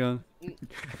 I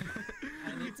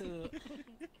need to...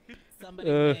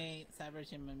 Somebody made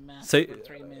CyberChimp and Master say, for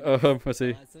 3 minutes. Let's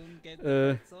see.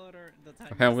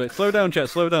 Hang on, slow down, chat,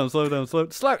 slow down. I can't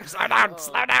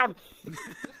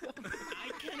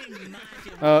imagine.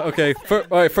 Okay,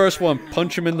 alright, first one,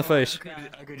 punch him in the face.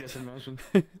 I could just imagine.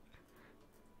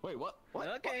 Wait, what?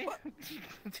 Okay.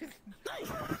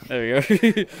 There we go.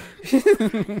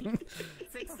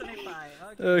 625.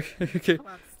 Okay.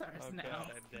 Clock starts now.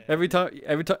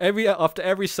 After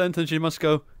every sentence, you must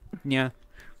go, yeah.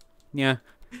 Thank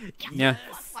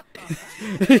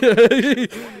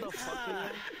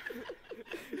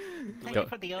you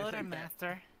for the order,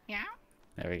 master. Yeah.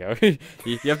 There we go.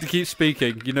 you have to keep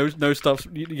speaking. You can't stop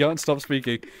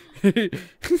speaking. What are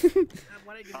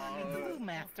you gonna do,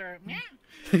 master? Yeah.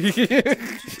 This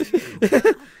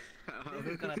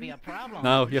is gonna be a problem.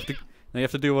 Now you have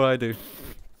to do what I do.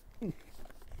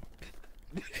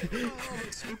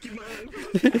 Spooky man.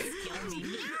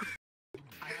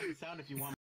 I have the sound if you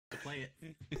want to play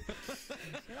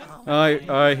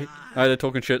it. They're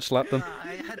talking shit. Slap them.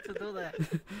 I had to do that.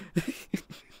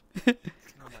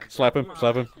 Slap him.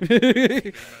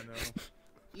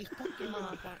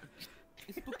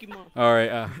 All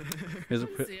right.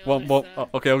 One more.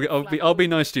 Okay, I'll be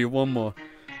nice to you. One more.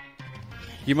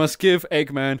 You must give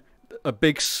Eggman a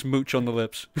big smooch on the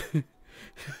lips.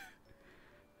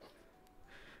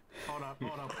 Hold up. I'm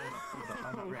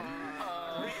not ready.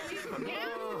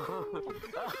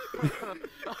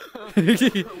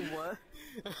 What?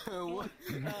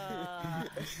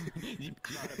 You're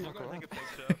gonna take a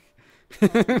picture.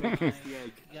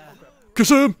 Kiss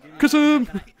him! Kiss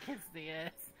the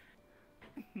ass.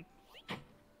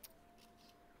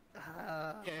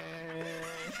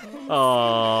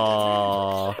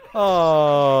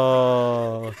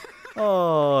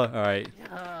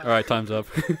 Alright, time's up.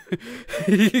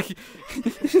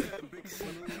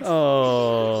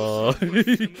 Oh.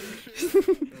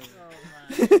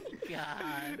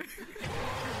 God.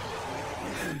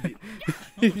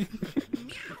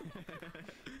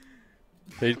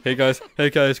 Hey guys,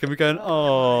 can we go and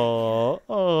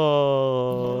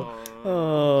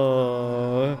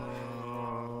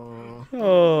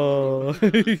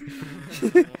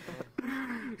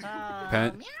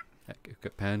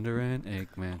Panda and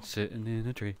Eggman sitting in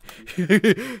a tree.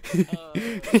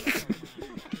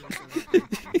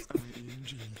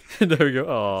 There we go.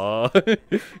 Aww.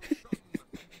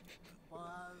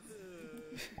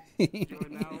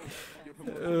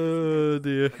 Oh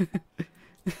dear.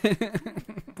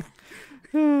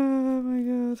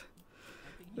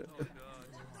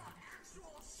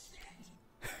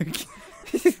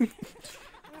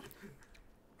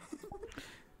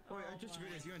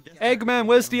 Eggman,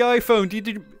 where's the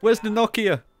iPhone? Where's the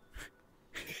Nokia?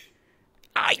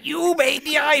 Ah, you made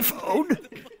the iPhone.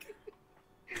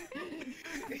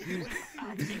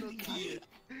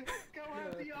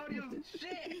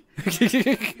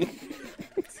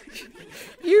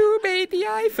 You made the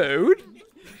iPhone?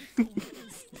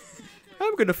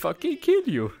 I'm gonna fucking kill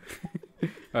you.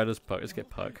 Alright, let's get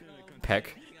Puck.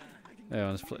 Peck. Yeah,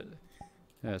 let's play.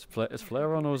 Yeah, is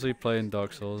Flair on or is he playing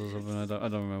Dark Souls or something? I don't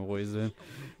remember what he's doing.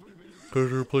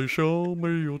 Could you please show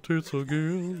me your tits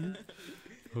again?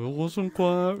 I wasn't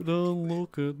quite done,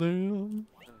 look at them.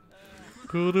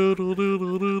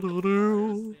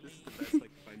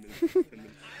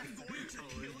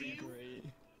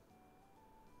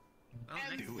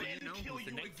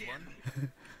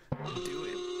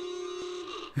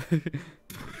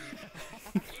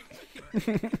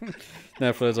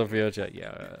 Netflix on VRChat.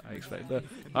 Yeah, I expect that.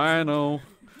 I know.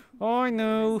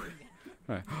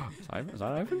 Right. Is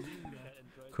that Ivan?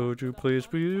 Could you please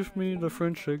give me the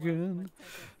French again?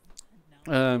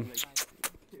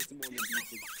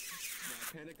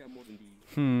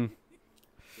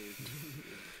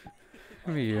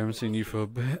 Maybe I haven't seen you for a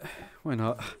bit. Why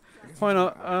not?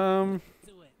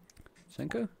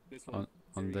 Senko? On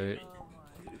the...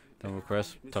 Don't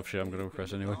request. Tough shit, I'm gonna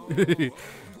request anyway.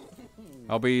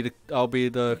 I'll be the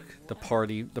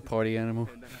party animal.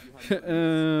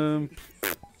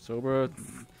 Sober.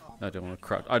 I don't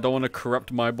want to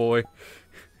corrupt my boy.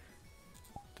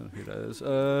 Don't know who that is.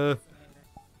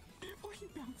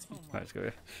 Right, let's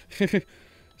go here.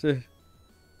 So,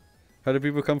 how do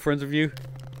people become friends with you?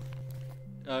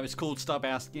 It's called Stop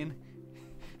Asking.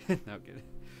 No, I'm kidding.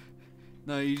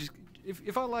 No, you just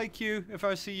if I like you, if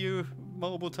I see you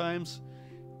multiple times,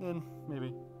 then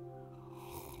maybe.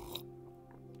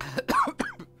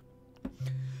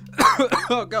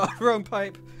 Oh god, wrong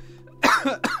pipe.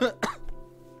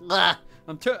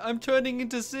 I'm turning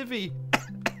into Civvy.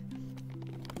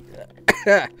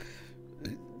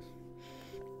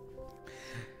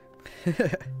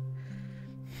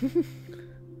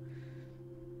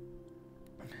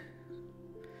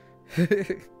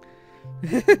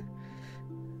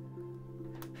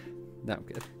 No, I'm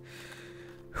good.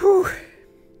 Whew.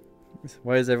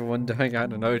 Why is everyone dying? I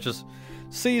don't know. Just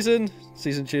season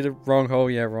cheated. Wrong hole.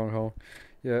 Yeah, wrong hole.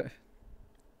 Yeah.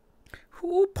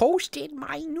 Who posted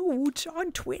my nudes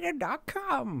on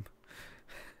Twitter.com?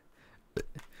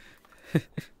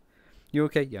 You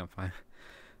okay? Yeah, I'm fine.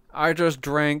 I just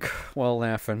drank while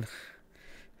laughing.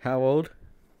 How old?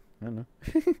 I don't know.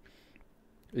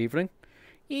 Evening?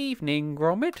 Evening,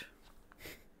 Gromit.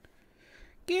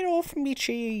 Get off me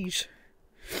cheese.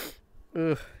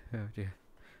 Ugh. Oh dear.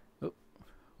 Oh.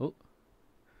 Oh.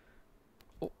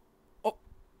 Oh. Oh.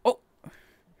 Oh.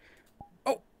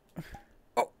 Oh.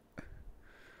 Oh.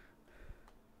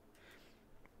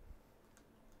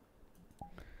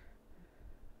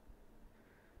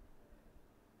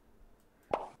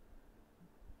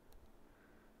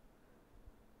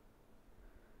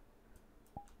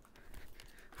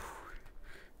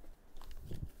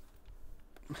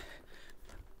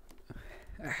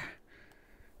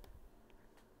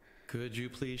 Could you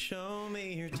please show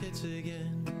me your tits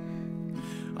again?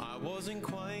 I wasn't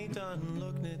quite done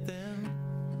looking at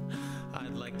them.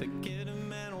 I'd like to get a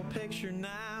mental picture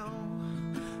now,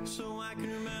 so I can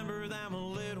remember them a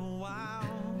little while.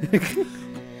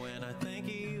 When I think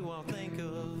of you, I'll think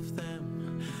of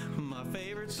them. My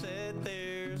favorite set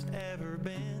there's ever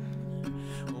been.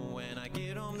 When I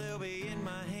get home, they'll be in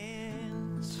my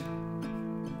hands.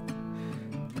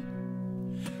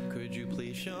 Could you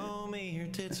please show me your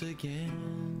tits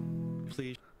again?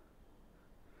 Please.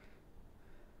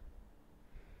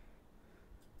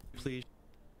 Please.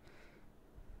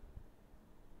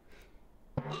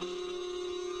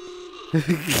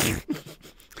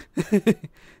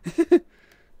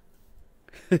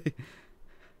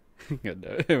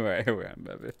 Right,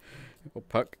 baby. Oh,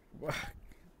 Puck.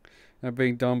 I'm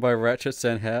being done by Ratchet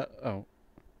Sent hat. Oh.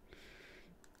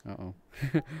 Uh-oh.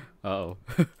 Uh-oh.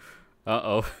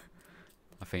 Uh-oh.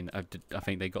 I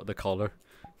think they got the collar.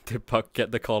 Did Puck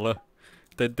get the collar?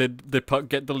 Did Puck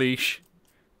get the leash?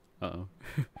 Uh-oh.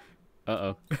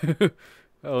 Uh-oh.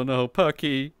 Oh no,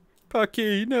 Pucky.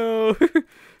 Pucky, no.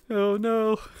 Oh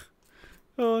no.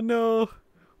 Oh no.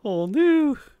 Oh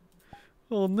no.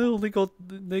 Oh no, they got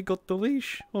the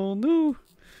leash. Oh no.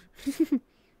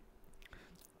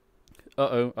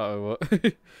 Uh-oh, uh-oh,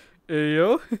 what?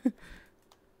 Yo.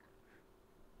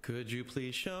 Could you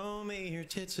please show me your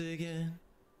tits again?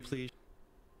 Please.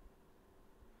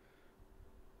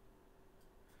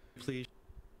 Please.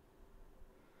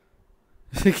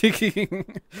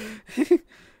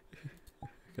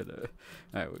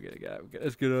 Alright, we're gonna get out.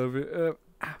 Let's get over it.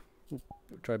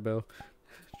 Try Bell.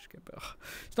 Just get Bell.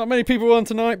 It's not many people on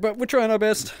tonight, but we're trying our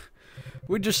best.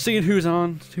 We're just seeing who's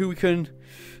on, who we can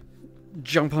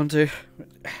jump onto.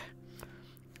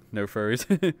 No furries.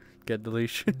 Get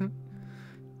deletion.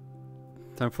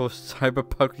 Time for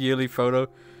CyberPuck yearly photo.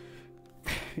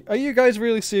 Are you guys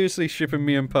really seriously shipping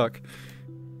me and Puck?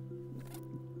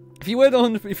 If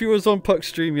you was on Puck's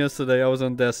stream yesterday, I was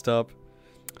on desktop.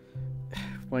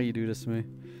 Why you do this to me?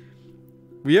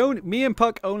 Me and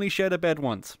Puck only shared a bed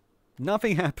once.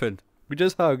 Nothing happened. We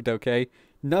just hugged, okay?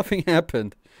 Nothing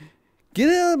happened. Get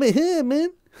out of my hair,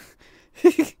 man!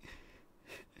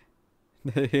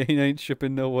 He ain't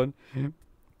shipping no one.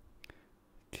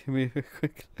 Give me a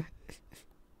quick...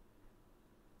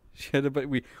 Shared a bed.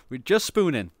 We just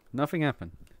spooning. Nothing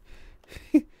happened.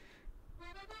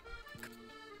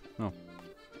 Oh.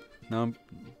 Now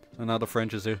another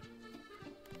French is here.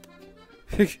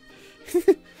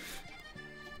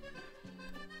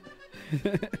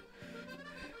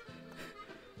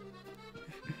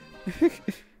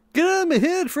 Get out of my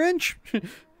head, French! What's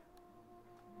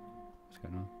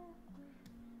going on?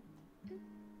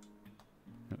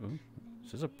 Uh-oh.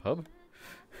 Is this a pub?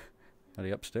 Are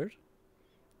they upstairs?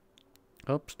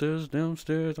 Upstairs,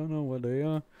 downstairs, I don't know what they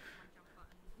are.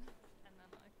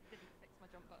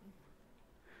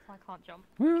 I can't jump.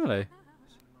 Where are they?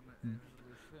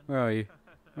 Where are you?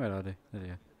 Where are they? There they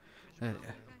are. There they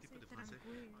are.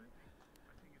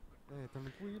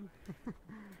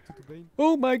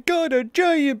 Oh my god, a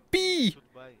giant bee!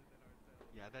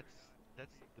 Yeah, that's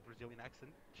the Brazilian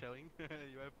accent showing.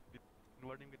 You have been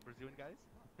learning with Brazilian guys?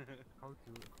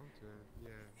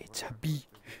 Yeah. It's a bee.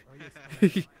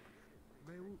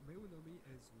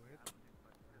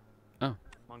 Oh.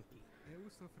 Monkey.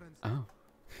 Oh.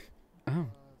 Oh.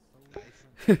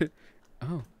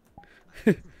 Oh.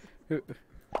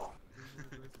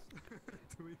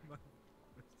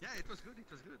 Yeah, it was good. It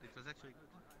was good. It was actually good.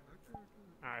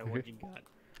 Alright, what you got?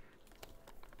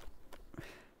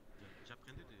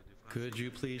 Could you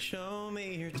please show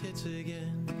me your tits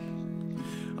again?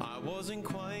 I wasn't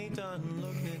quite done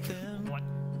looking at them. What?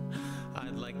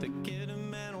 I'd like to get a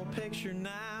mental picture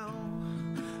now,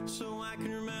 so I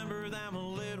can remember them a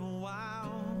little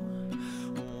while.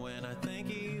 When I think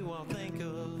of you, I'll think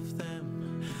of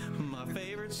them. My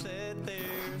favorite set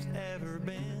there's ever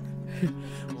been.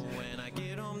 When I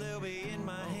get home, they'll be in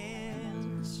my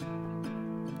hands.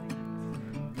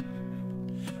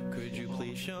 Could you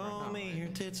please show me your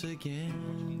tits again?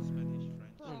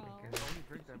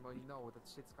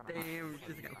 Damn,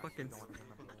 just got fucking.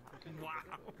 Wow.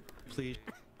 Please.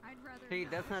 Hey,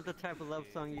 that's not the type of love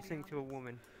song you sing to a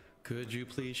woman. Could you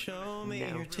please show me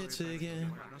your tits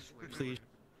again? Please.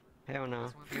 Hell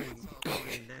no.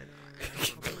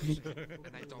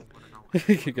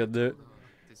 You can do it.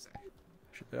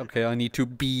 Okay, I need to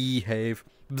behave.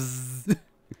 Bzz.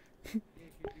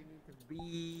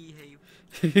 Behave.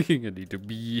 I need to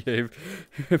behave.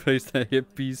 Place that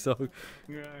hippie song.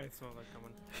 Yeah, I saw that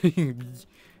coming.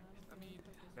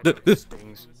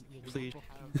 Please.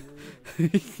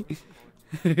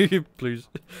 Please.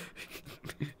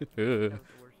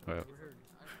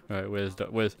 Alright, where's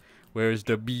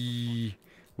the bee?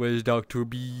 Where's Dr.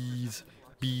 Bees?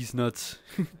 Bees nuts.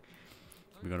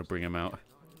 We're gonna bring him out.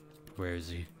 Where is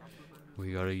he?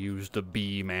 We gotta use the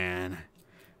bee man.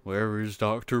 Where is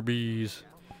Dr. Bees?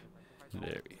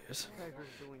 There he is.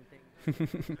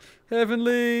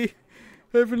 Heavenly!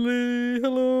 Heavenly!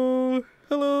 Hello!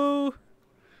 Hello!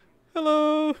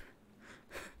 Hello!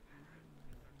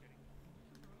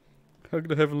 Hug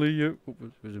the Heavenly you. What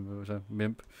was that?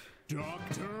 Mimp.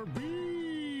 Dr.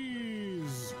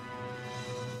 Bees!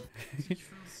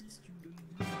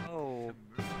 Oh.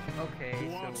 Okay,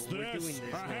 What's so we're doing this? this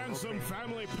A now. handsome Okay.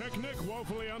 family picnic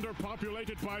woefully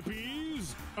underpopulated by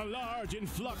bees? A large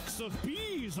influx of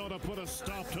bees ought to put a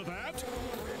stop to that.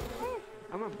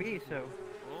 I'm a bee, so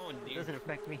it doesn't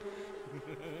affect me.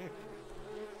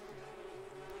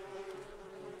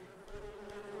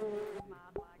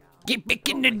 Get back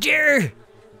in the jar!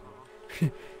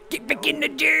 Get back in the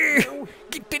jar!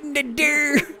 Get in the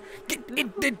jar! Get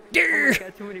in the jar! I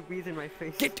got too many bees in my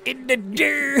face. Get in the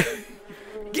jar!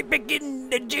 Get back in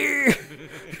the jar!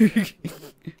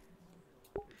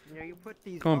 You know, you put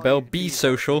these. Come on, all Belle, these be bees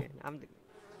social. out there, I'm the...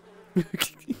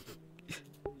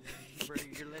 Bro,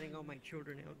 you're letting all my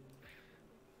children out.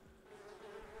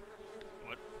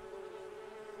 What?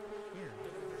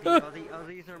 Yeah. All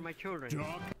these are my children.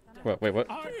 What? Wait, what?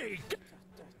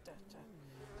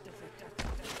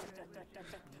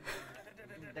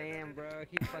 Damn, bro,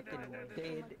 he fucking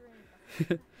dead.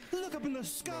 Look up in the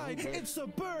sky, it's a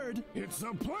bird! It's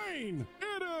a plane!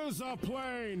 It is a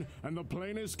plane! And the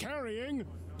plane is carrying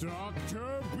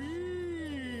Dr.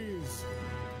 Bees!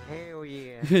 Hell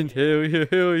yeah. Hell yeah,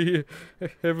 hell yeah.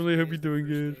 Heavenly, hope you're doing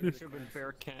good.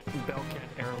 Bellcat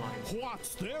Airlines.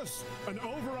 What's this? An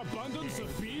overabundance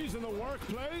of bees in the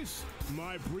workplace?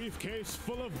 My briefcase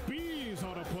full of bees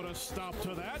ought to put a stop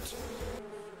to that.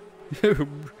 So,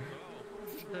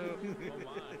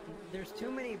 there's too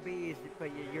many bees,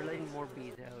 but you're letting more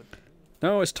bees out.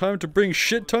 Now it's time to bring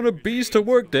shit ton of bees to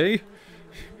work day.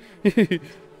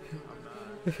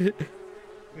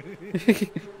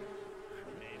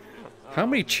 How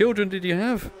many children did you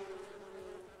have?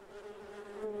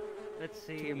 Let's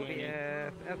see,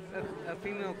 a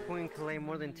female queen can lay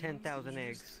more than 10,000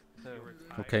 eggs. So.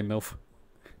 Okay, MILF.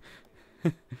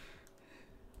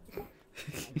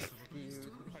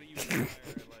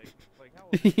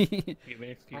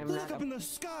 Look up in the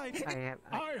sky.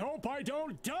 I hope I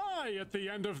don't die at the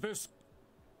end of this.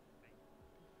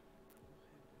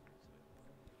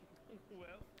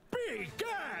 Bee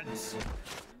gads!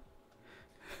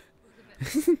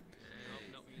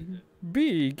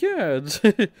 Bee gads!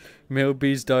 Male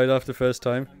bees died after first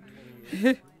time.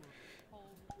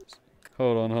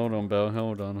 Hold on, Belle.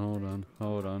 Hold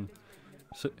on.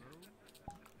 So,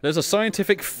 there's a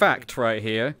scientific fact right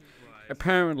here.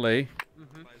 Apparently,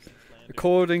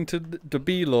 according to the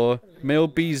bee law, male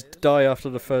bees die after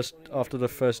the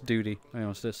first duty. Hang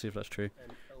on, let's see if that's true.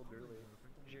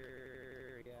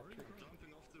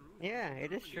 Yeah,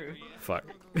 it is true. Fuck.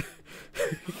 The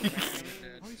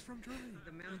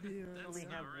male bees only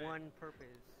have one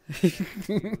purpose.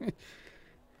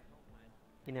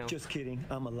 You know. Just kidding,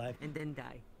 I'm alive. And then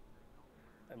die.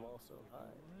 I'm also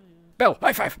high. Belle,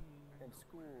 high five! And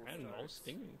school. And most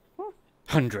stinging.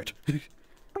 100. A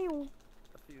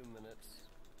few minutes.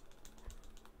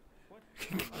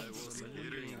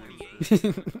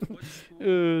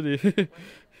 Oh dear.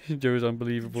 Joe's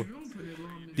unbelievable.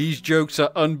 These jokes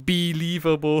are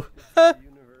unbelievable.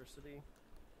 University.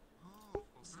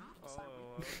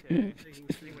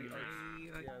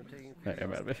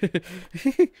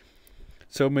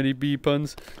 So many bee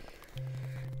puns.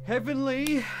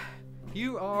 Heavenly,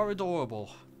 you are adorable.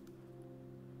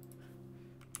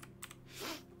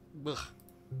 Ugh.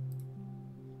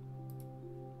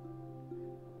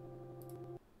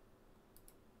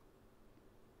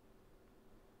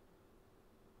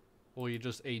 Or you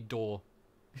just adore.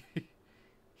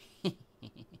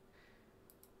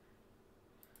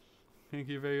 Thank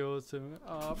you very awesome.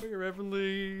 Ah, big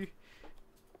Heavenly.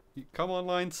 You come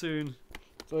online soon,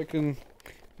 so I can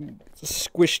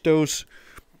squish those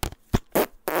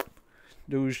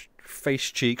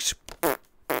face cheeks.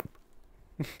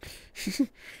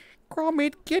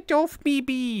 Gromit, get off me,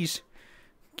 bees!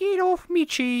 Get off me,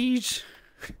 cheese!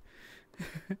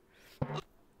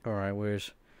 Alright,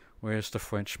 where's the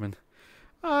Frenchman?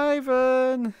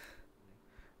 Ivan!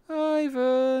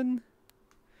 Ivan!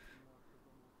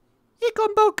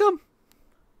 Ikom bokum!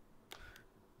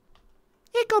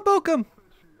 Ikom bokum!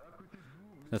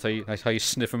 That's how you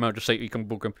sniff him out, just say Ikom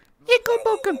bokum. Ikom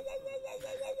bokum!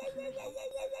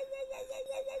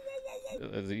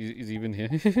 Is he even here?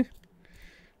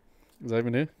 Is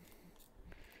Ivan here?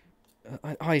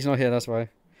 He's not here, that's why.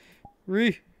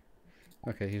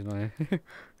 Okay, he's not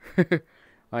here.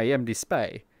 I am the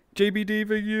spy. JBD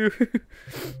for you.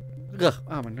 Ugh,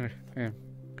 oh my god. Yeah.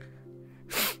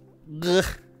 Ugh.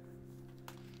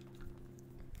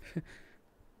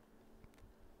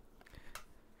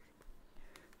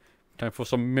 Time for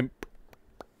some mimp.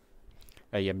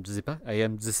 I am Zipper. I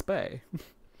am the spy.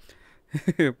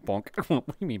 Bonk. What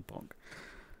do you mean bonk?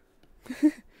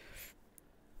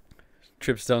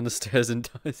 Trips down the stairs and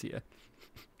dies, yeah.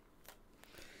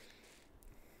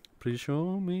 Please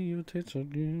show me your tits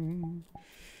again.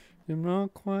 I'm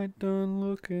not quite done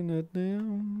looking at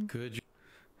them. Could you?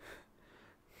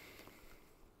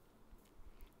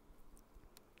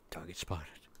 Target spotted.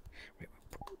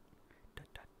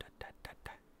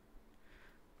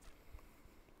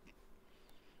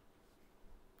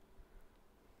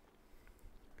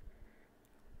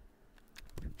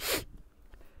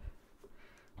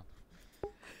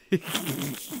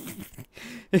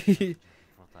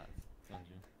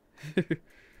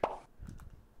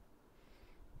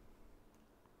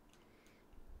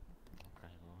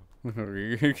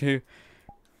 Okay.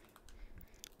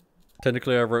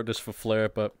 Technically, I wrote this for Flair,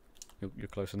 but you're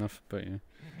close enough. But yeah.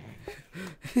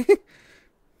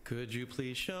 Could you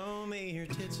please show me your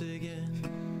tits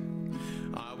again?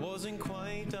 I wasn't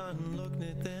quite done looking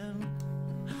at them.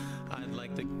 I'd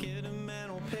like to get a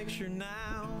mental picture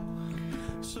now,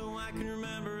 so I can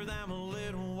remember them a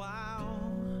little while.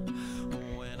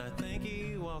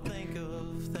 I'll think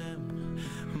of them.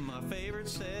 My favorite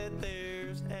set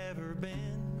there's ever been.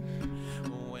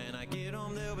 When I get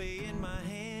home, they'll be in my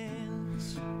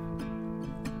hands.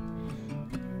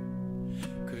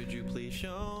 Could you please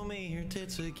show me your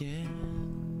tits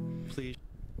again? Please.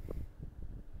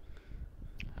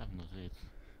 I have no tits.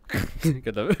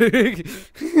 Good enough.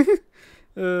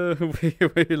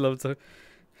 We love to.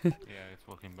 Yeah, it's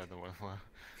working better with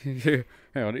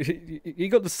Hang on, you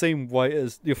got the same weight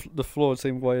as the floor,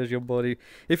 same weight as your body.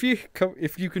 If you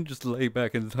can just lay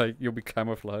back and like you'll be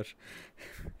camouflage.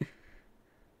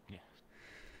 Yeah.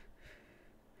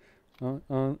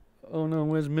 Oh no,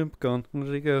 where's Mimp gone? Where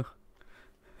did he go?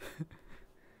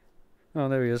 Oh,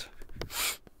 there he is.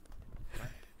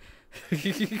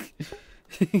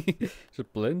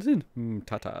 Just blends in.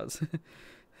 Tatas.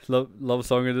 Love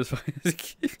song in this.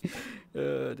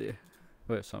 Oh dear.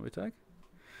 Wait, zombie tag.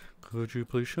 Could you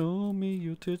please show me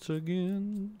your tits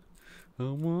again? I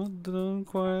want them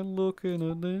quiet looking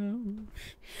at them.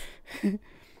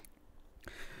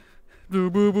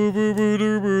 But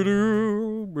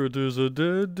there's a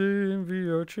dead day in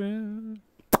VRChat.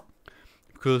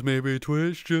 Because maybe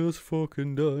Twitch just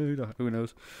fucking died. Who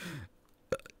knows?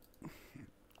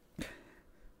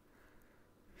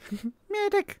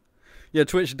 Medic! Yeah,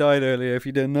 Twitch died earlier if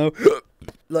you didn't know.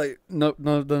 Like, no,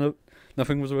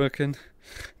 nothing was working.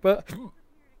 But,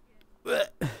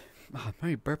 I'm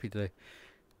very burpy today.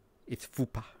 It's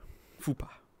Fupa.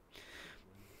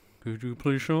 Could you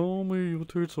please show me your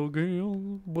tits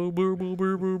again?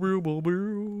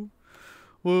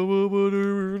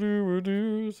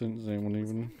 Since anyone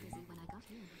even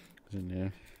is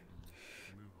in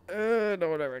there. No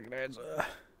one I recognize.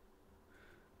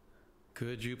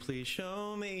 Could you please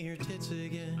show me your tits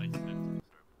again?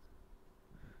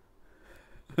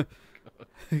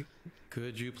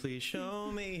 Could you please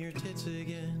show me your tits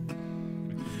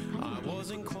again? I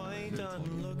wasn't quite done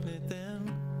looking at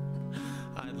them.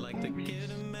 I'd like to get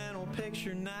a mental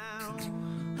picture now,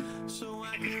 so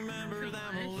I can remember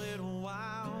them a little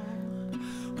while.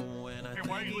 When I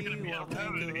think of you, I'll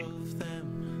think of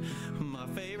them. My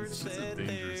favorite set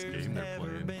there's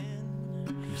ever been.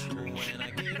 When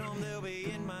I get home, they'll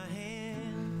be in my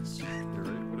hands.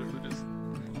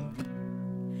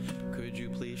 Could you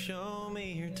please show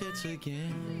me your tits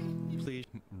again? Please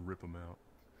rip them out.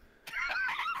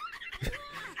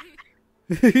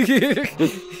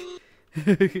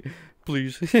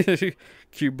 Please.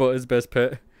 Cute bot is best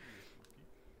pet.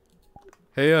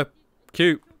 Hey,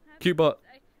 cute bot.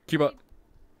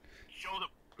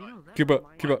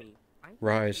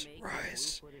 Rise.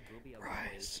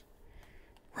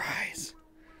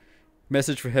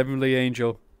 Message for Heavenly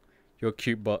Angel. You're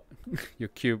cute bot. You're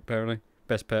cute apparently.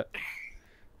 Best pet.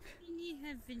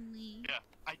 Heavenly. Yeah,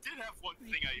 I did have one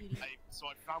thing. So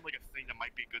I found like a thing that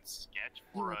might be a good sketch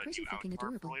for a new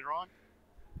avatar for later on.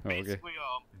 Oh, okay. Basically,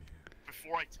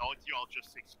 before I tell it to you, I'll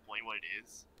just explain what it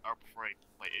is. Or before I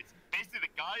play it. It's basically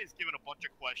the guy is given a bunch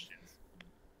of questions,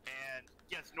 and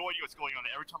he has no idea what's going on.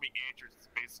 And every time he answers,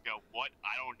 it's basically what?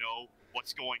 I don't know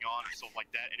what's going on or something like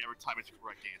that. And every time it's a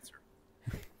correct answer.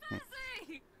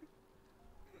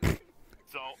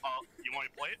 So, you want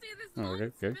to play it? Oh,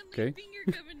 okay. Finger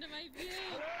coming to my view.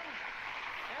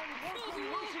 And welcome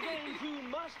once again to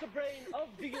Master Brain of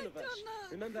the Universe.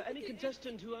 Remember, any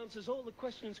contestant who answers all the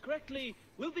questions correctly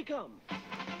will become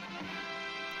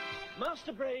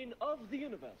Master Brain of the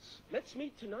Universe. Let's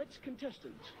meet tonight's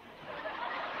contestant.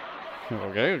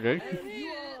 Okay. And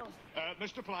you are...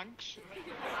 Mr. Planks.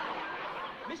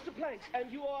 Mr. Planks, and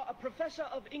you are a professor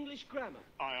of English grammar.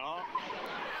 I are.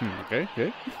 Okay.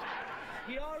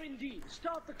 We are indeed.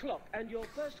 Start the clock. And your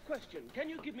first question. Can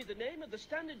you give me the name of the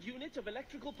standard unit of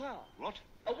electrical power? What?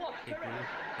 A what? Correct.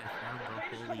 The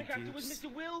famous comic actor was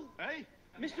Mr. Will. Hey?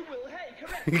 Mr. Will Hay,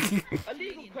 correct. A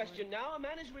legal question now. A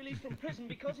man is released from prison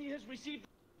because he has received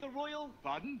the royal...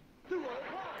 Pardon? The royal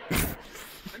prize.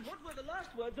 And what were the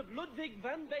last words of Ludwig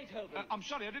van Beethoven? I'm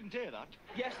sorry, I didn't hear that.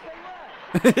 Yes, they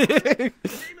were.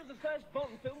 The name of the first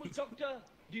Bond film was Dr.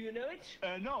 Do you know it?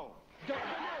 No. Dr.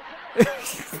 No. I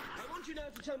want you now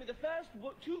to tell me the first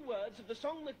two words of the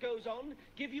song that goes on,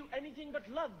 Give You Anything But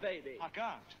Love, Baby. I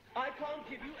can't. I can't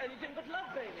give you anything but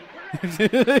love, baby.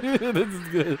 Correct. This is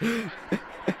good.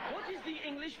 What is the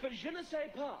English for je ne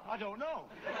sais pas? I don't know.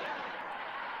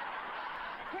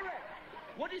 Correct.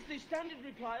 What is the standard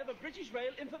reply of a British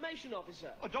Rail information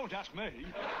officer? Oh, don't ask me.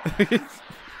 Yes, it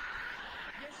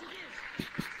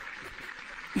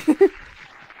is.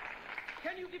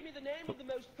 Can you give me the name of the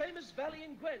most famous valley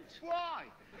in Gwent? Why?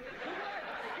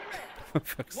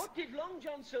 Correct. What did Long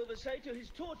John Silver say to his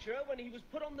torturer when he was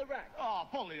put on the rack? Oh,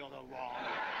 pull the other one.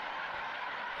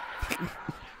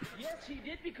 Yes, he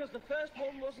did, because the first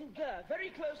one wasn't there. Very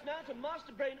close now to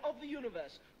master brain of the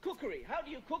universe. Cookery. How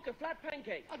do you cook a flat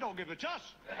pancake? I don't give a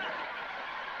toss.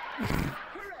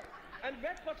 Correct. And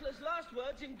Rhett Butler's last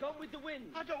words in Gone with the Wind.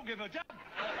 I don't give a damn.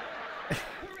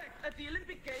 Correct. At the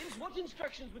Olympic Games, what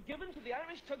instructions were given to the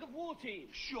Irish tug-of-war team?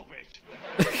 Shove it.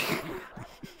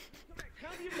 How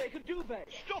do you make a duvet?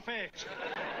 Stuff it.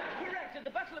 Correct. At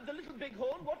the Battle of the Little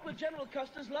Bighorn, what were General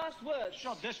Custer's last words?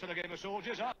 Shot this for the game of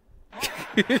soldiers, huh?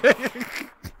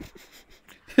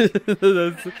 That's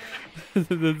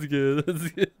good.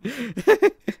 That's good.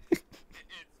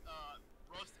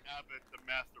 Roast Abbott, the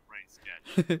Master Brain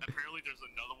sketch. Apparently there's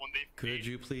another one they've Could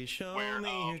you please show where,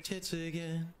 me your tits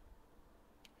again?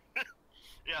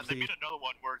 Yeah, they made another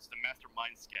one where it's the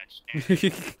Mastermind sketch. And it's the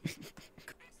kind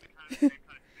of same kind of thing,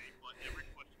 but every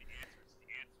question he answers,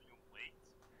 he answers you late.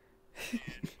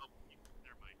 And,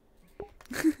 never mind.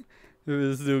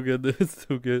 It's still good. It's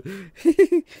still good.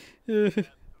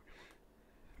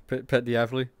 Pet the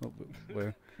athlete. Oh,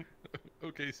 where?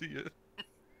 Okay, see ya.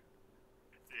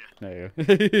 There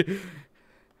you go.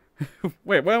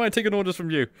 Wait, why am I taking orders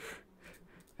from you?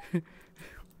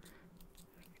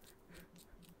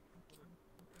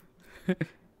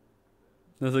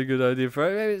 That's a good idea for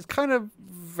it. It's kind of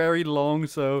very long,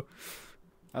 so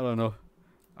I don't know.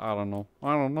 I don't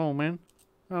know, man.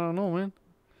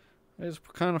 It's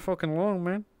kind of fucking long,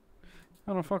 man.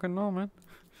 I don't fucking know, man.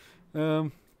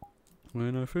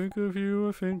 When I think of you,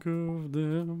 I think of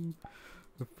them.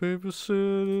 The paper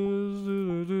sitters,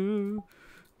 do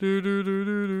do do do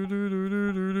do do do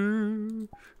do do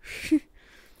do.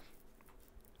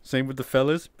 Same with the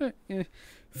fellas, but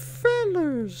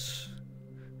fellas.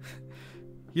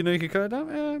 You know you can cut it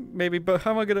down, maybe. But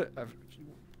how am I gonna? I'm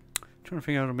trying to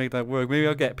figure out how to make that work. Maybe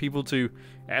I'll get people to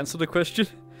answer the question,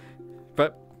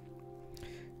 but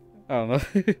I don't know.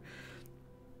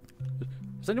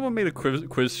 Has anyone made a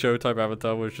quiz show type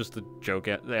avatar where it's just a joke?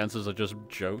 The answers are just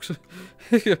jokes.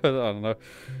 I don't know.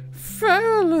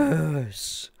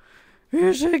 Fellas,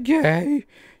 is it gay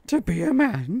to be a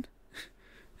man?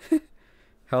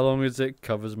 How long is it?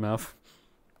 Covers mouth.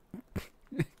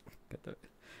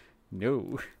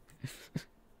 No.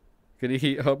 Can you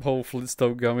heat up whole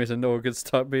Flintstone gummies and no one can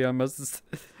stop me? I must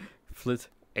Flint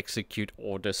execute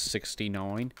order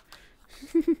 69.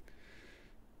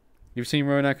 You've seen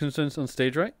Rowan Atkinson on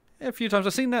stage, right? Yeah, a few times.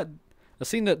 I've seen that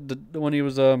the when he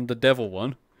was the devil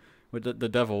one, with the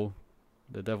devil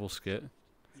skit.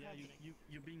 Yeah,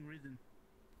 you're being ridden.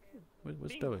 Where's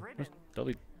Dolly?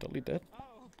 Where's Dolly dead?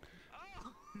 Hello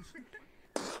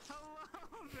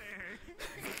there.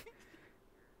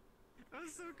 I'm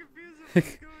so confused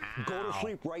what's going on. Go to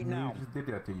sleep right now. Just did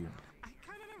that to you. I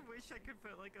kind of wish I could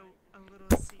put like a little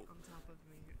seat on top of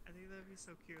me. I think that'd be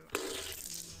so cute. And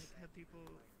then like have people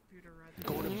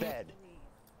Go to bed.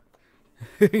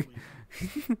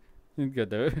 Good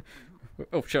though.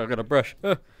 Oh shit! I got a brush.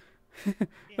 Yeah,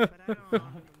 but I don't have the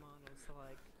model, so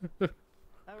like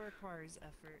that requires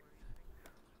effort.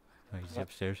 Oh, he's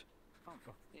upstairs. That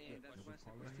was the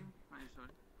question. I'm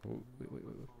sorry. Oh, wait.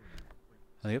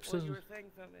 Are they upstairs? Well, you were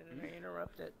saying something and I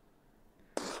interrupted.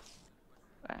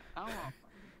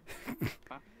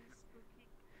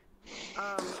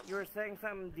 You were saying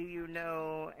something, do you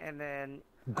know, and then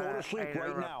Go to sleep I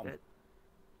right now. interrupted.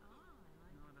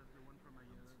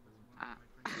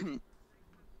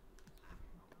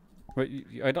 Wait,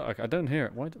 I don't hear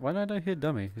it. Why don't I hear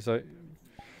Dummy? He's like,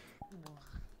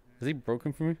 is he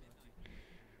broken for me?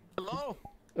 Hello.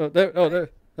 Oh, there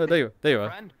you are.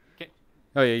 Friend?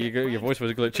 Oh yeah, your voice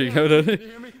was glitching out. Can you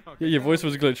hear me? Okay. Yeah, your voice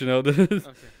was glitching out.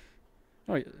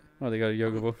 Okay. Oh, they got a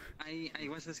yoga ball. I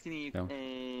was asking if No.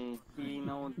 he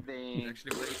knows the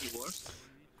actually where he was.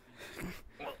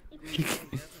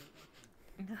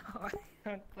 No,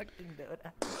 I'm collecting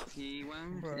data. He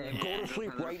wants Go to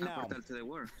sleep right now. portal to the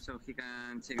world, so he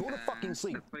can check Go to the fucking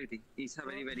sleep. quality. It's a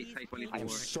very high quality I am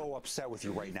work. so upset with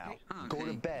you right now. Ah, Go to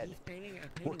okay. bed.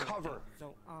 Recover.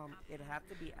 So it'd have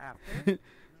to be after.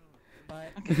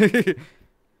 But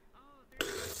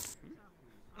just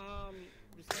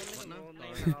send me the whole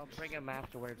name and I'll bring him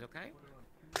afterwards, okay?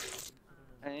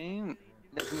 Let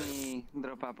me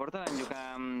drop a portal and you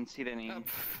can see the name.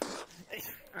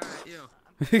 Alright, yo.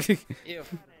 Ew.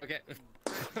 Okay.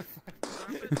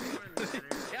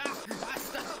 Yeah!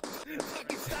 Stop!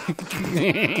 Fucking stop!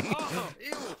 Oh,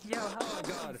 ew! Yo, Oh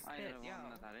god.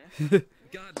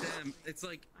 God damn, it's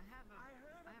like.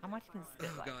 How much can spit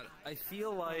Oh like? god, I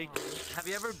feel like. Have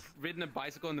you ever ridden a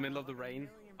bicycle in the middle of the rain?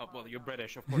 Oh, well, you're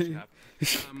British, of course you have.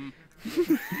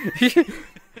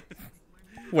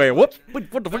 Wait, what?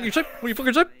 What the fuck you said? What you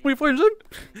fucking said? What you fucking said?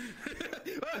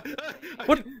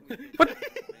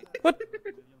 What?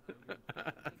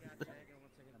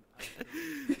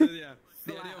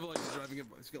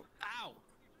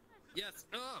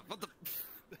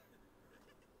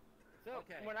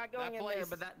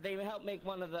 helped make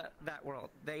one of that world.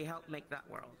 They helped make that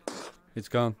world. It's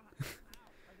gone.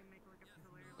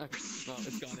 No, it's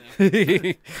gone now.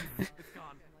 It's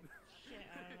gone.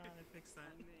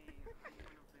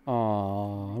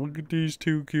 Aww, look at these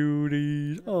two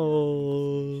cuties.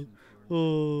 Oh,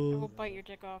 oh. We'll bite your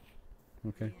dick off.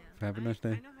 Okay, have a nice day.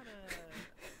 I know how to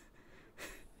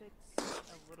fix a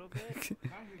little bit.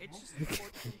 It's just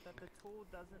unfortunate that the tool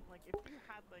doesn't, like, if you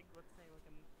had, like, let's say, like,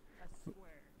 a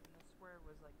square, and the square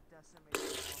was, like, decimated all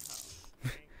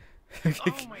health, right?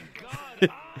 Oh my god!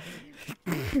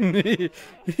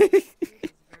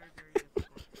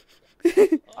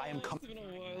 I am It's been a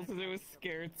while since I was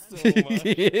scared so much.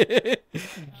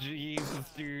 Jesus,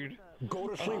 dude. Go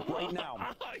to sleep right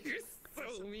now. You're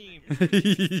so mean.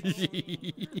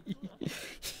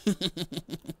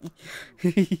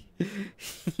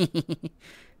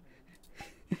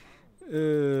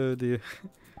 Oh dear.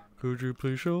 Could you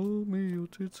please show me your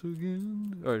tits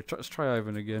again? Alright, let's try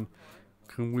Ivan again.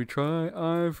 Can we try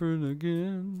Ivan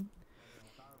again?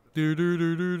 Do do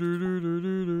do do do do do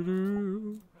do do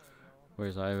do.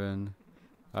 Where's Ivan?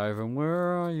 Ivan,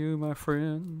 where are you, my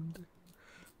friend?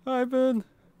 Ivan!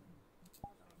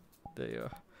 There you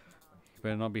are. You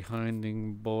better not be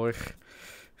hiding, boy.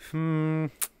 Blue?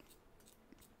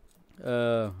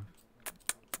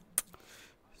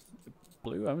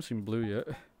 I haven't seen Blue yet.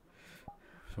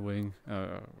 Swing.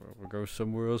 We'll go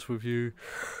somewhere else with you.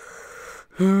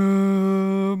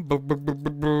 You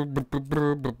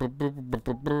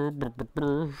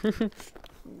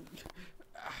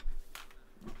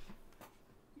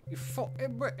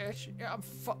fucking British. Yeah, I'm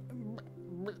fucking.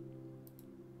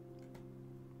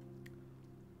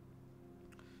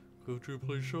 Could you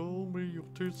please show me your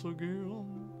tits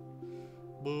again?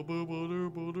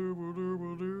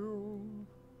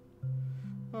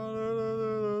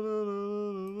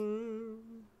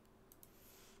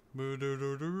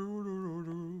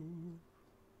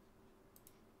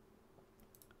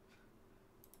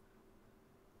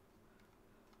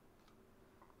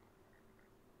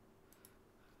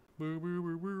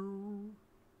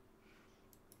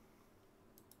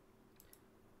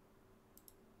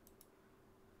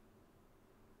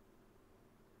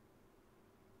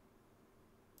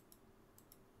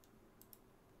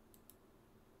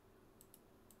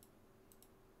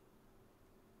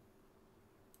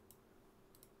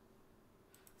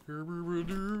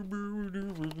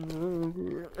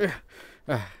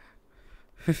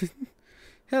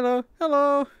 Hello,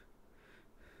 hello.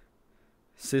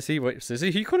 Sissy, wait,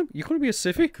 Sissy, you couldn't be a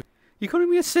siffy? You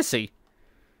couldn't be a sissy?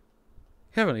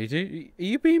 Heavenly, are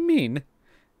you being mean?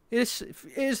 Are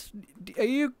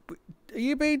you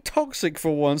being toxic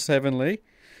for once, Heavenly?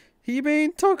 Are you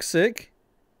being toxic?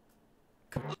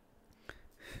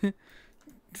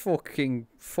 fucking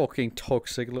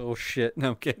toxic little shit. No,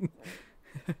 I'm kidding.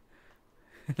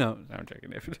 No, I'm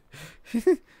joking.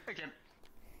 Okay.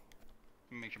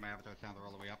 Make sure my avatar sounds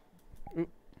all the way up. Ooh.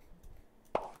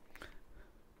 What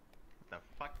the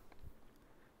fuck?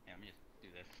 Yeah, let me just do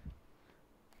this.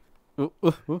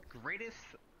 Ooh. Greatest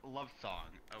love song,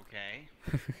 okay?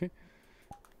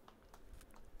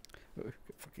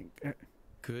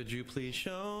 Could you please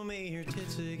show me your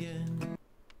tits again?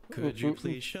 Could you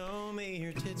please show me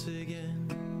your tits again?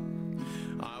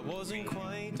 I wasn't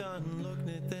quite done looking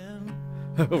at them.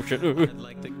 Oh shit. I'd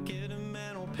like to get a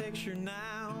mental picture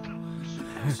now,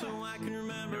 so I can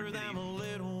remember them a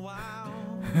little while.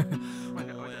 When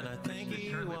I think of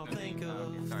you, I'll think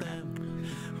of them.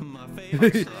 My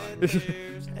favorite set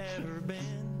there's ever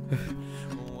been.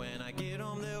 When I get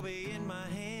home, they'll be in my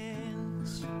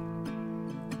hands.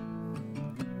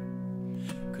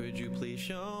 Could you please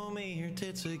show me your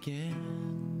tits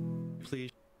again?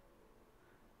 Please.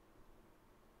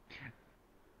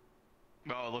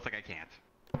 Well, it looks like I can't.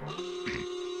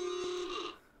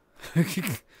 Actually,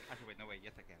 wait, no, wait,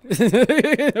 yes I can.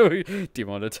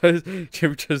 Demonetized.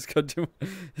 Jim just got There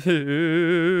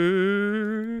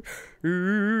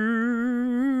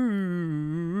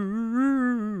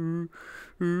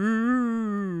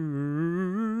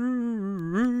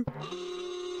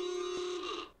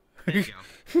you go.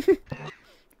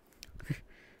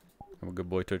 I'm a good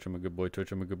boy, Twitch. I'm a good boy,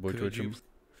 Twitch. I'm a good boy, Twitch.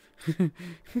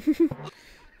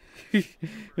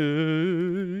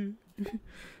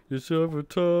 This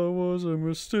avatar was a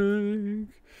mistake.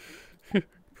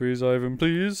 Please, Ivan,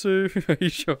 please save. Are you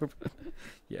sure?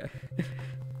 Yeah.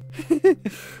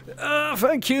 Oh,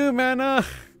 thank you, Mana.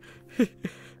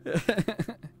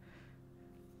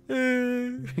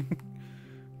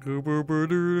 Don't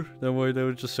worry, that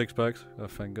was just 6 packs. Oh,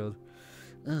 thank God.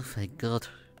 Oh, thank God.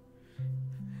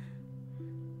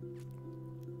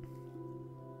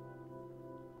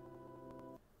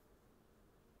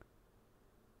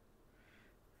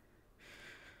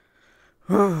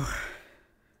 How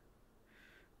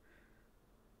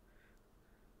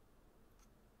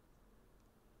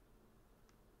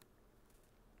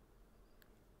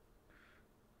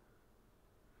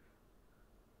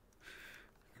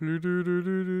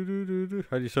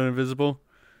do you turn invisible?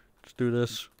 Just do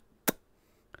this.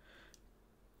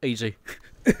 Easy.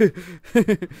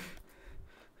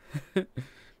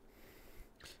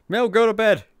 Mel, go to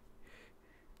bed.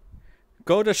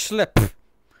 Go to sleep.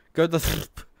 Go to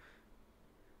sleep.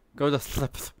 Go to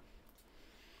sleep.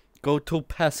 Go to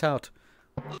pass out.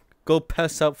 Go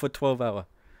pass out for 12 hours.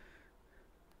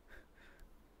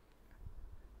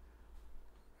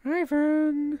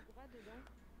 Ivan.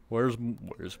 Where's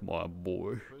my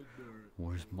boy?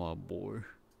 Where's my boy?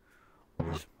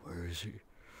 Where is he?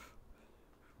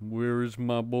 Where is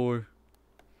my boy?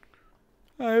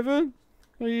 Ivan?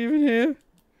 Are you even here?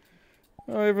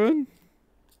 Ivan?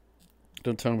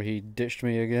 Don't tell me he ditched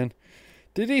me again.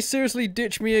 Did he seriously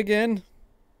ditch me again?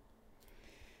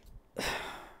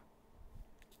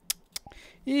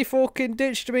 He fucking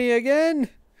ditched me again!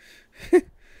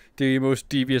 Do your most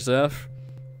devious F.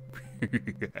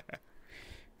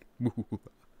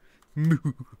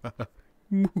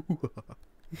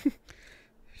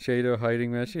 Shader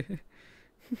hiding match.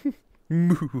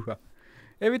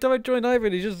 Every time I join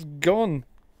Ivan, he's just gone.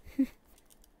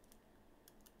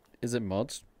 Is it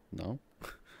mods? No.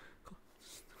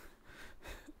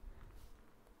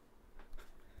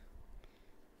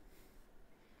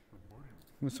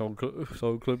 Someone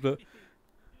clipped it.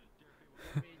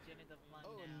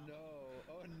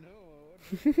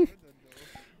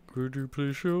 Could you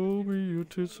please show me your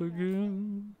tits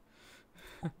again?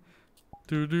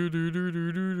 Do do do do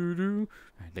do do do do.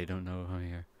 They don't know I'm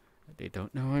here. They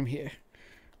don't know I'm here.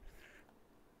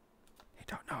 They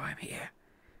don't know I'm here.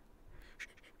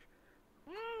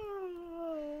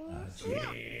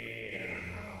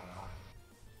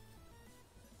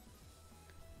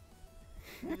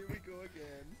 Here we go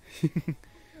again.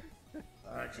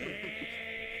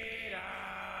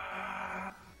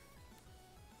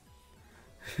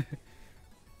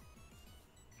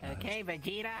 Okay,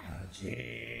 Vegeta.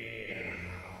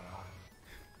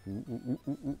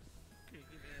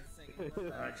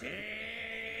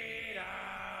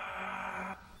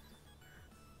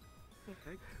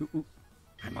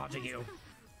 I'm haunting you.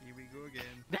 Here we go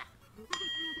again.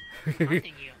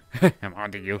 Haunting you. I'm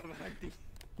haunting you.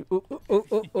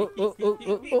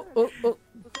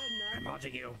 I'm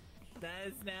haunting you. That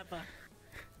is Nappa.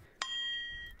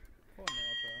 Poor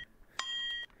Nappa.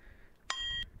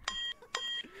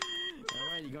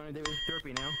 Alright, you going to do with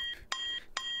Derpy now?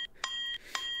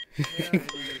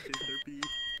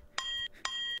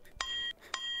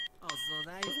 Oh, so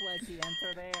that is why she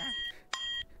entered there.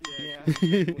 Yeah.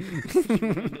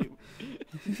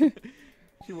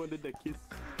 She wanted the kiss.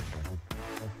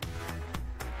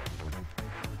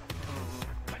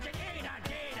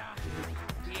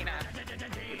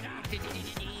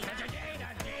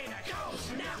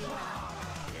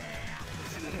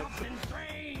 Something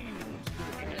strange.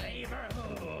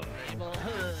 Neighborhood.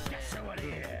 Guess who it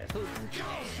is?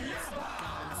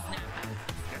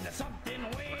 And there's something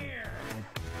weird.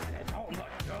 And it don't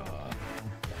look good.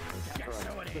 Guess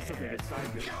who it is?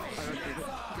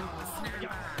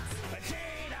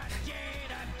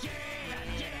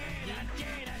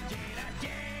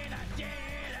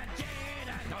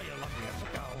 No, you're lucky as a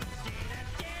go.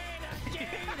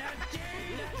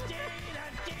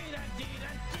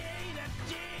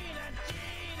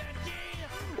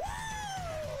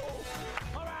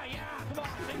 Alright, yeah, come on,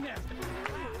 sing this.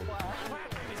 Clap,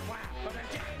 baby, clap. For the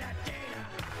Jada.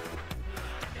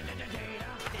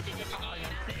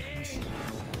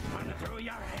 Running through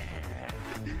your head.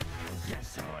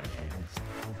 Guess who it is?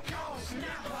 Go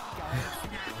Snapper!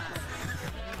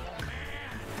 Oh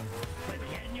man,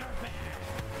 living in your bed.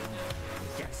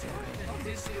 Guess who it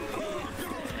is?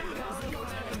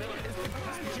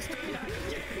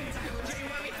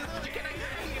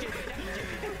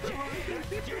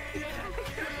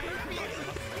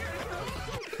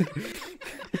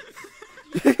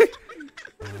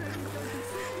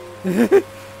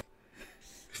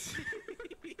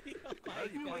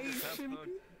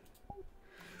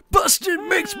 Bustin'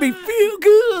 makes me feel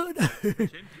good.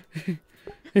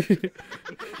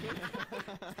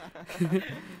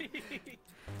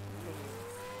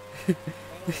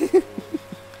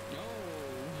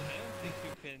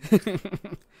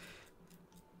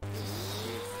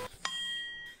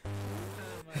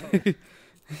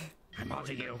 I'm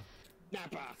haunting you.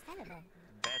 Nappa.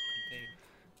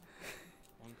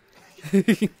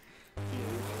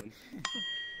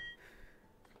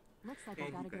 Looks like I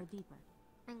gotta go deeper.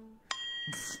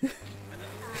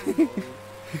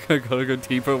 I gotta go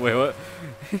deeper. Wait, what?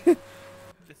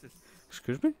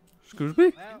 Excuse me? Excuse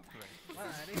me?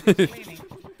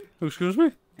 Excuse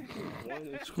me?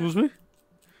 Excuse me?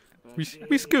 Me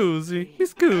excuse me?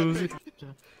 Excuse me?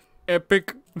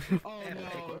 Epic. Oh no,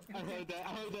 I heard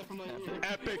that from my ear.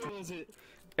 Epic. What was it?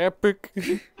 Epic.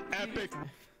 Epic.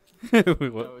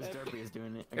 Wait, what? That was Derpy is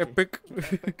doing it. Epic.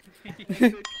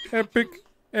 Epic.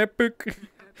 Epic.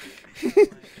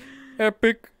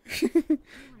 Epic.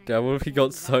 Damn, what if he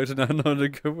got cited and not in a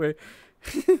good way?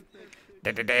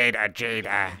 Jada.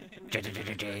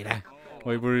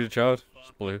 Wait, where is your child?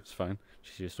 It's blue, it's fine.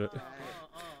 She's used to it.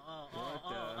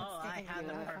 I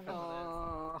haven't heard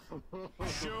of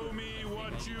this. Show me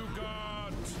what you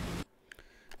got.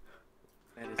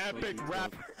 Epic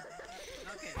rap.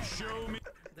 Show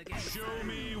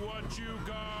me what you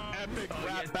got. Epic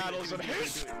rap battles of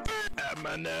hate.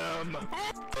 Eminem.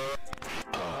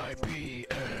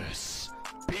 IPS.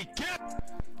 Begin.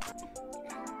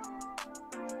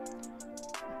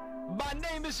 My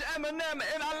name is Eminem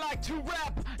and I like to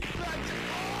rap.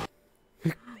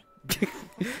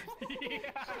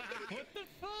 What the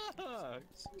fuck?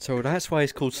 So that's why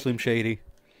it's called Slim Shady.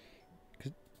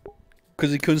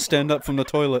 Because he couldn't stand up from the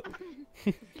toilet.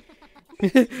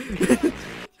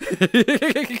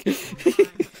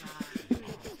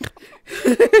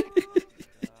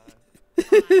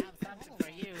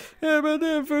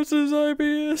 Eminem versus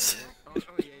IBS.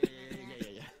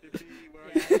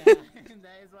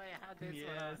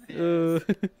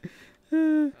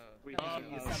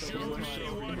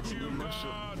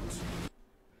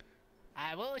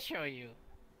 I will show you.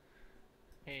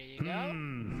 Here you go.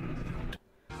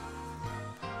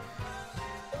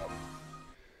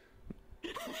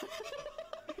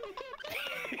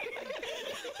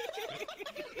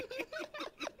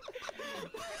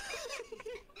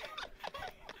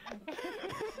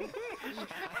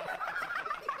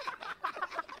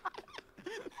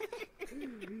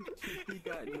 He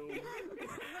got no.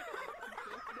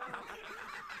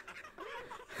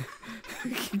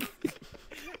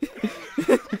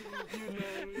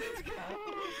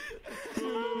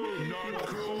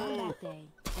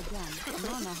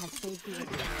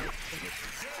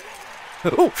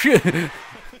 Oh shit!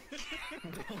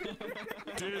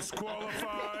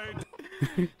 Disqualified.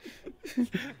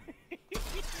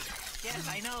 Yes,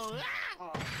 I know.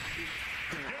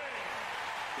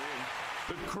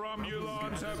 The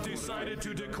Cromulons have decided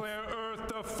to declare Earth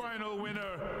the final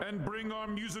winner and bring our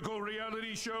musical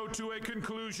reality show to a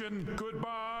conclusion.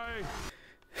 Goodbye.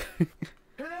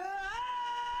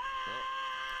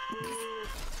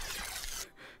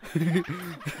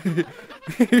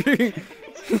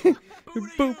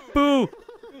 Boo boo!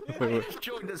 I just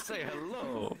joined to say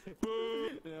hello. Boo!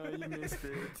 No, you missed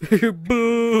it.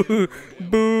 Boo!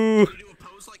 Boo! Do a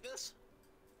pose like this?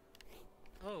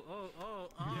 Oh.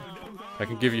 I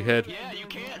can give you head. Yeah, you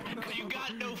can't, because you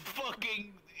got no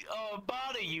fucking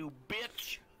body, you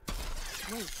bitch.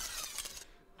 Wait.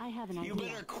 I have an idea. You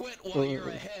better quit while you're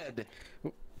ahead.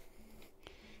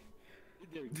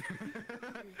 There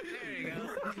you go.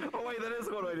 Oh wait, that is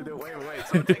one way to do it. Wait.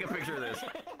 So take a picture of this.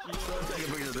 Someone take a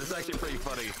picture of this. It's actually pretty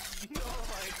funny. Oh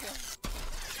my god.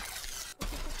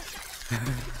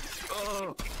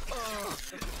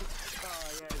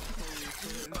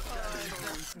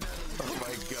 Oh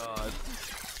my god.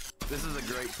 This is a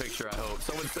great picture, I hope.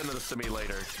 Someone send this to me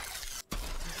later.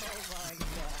 Oh my god.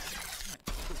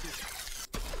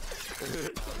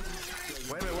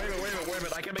 Wait a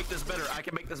minute. I can make this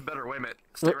better. Wait a minute.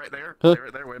 Stay right there. Wait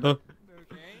a minute.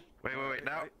 Wait.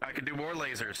 Now I can do more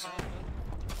lasers.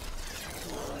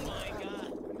 Oh my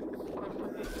god.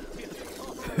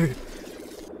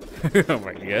 Oh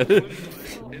my god.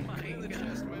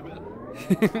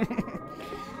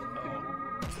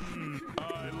 I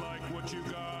like what you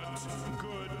got.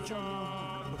 Good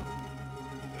job.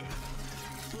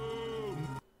 Oh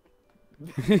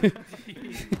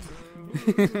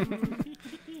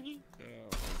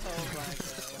my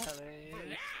god.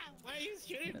 Why are you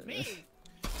shooting me?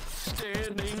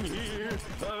 Standing here,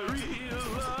 I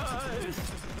realize.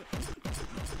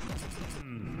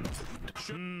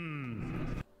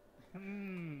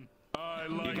 I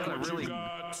like what you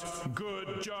got. Good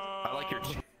job. I like your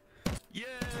chin.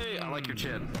 Yay! I like your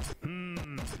chin.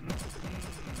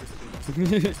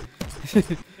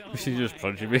 She just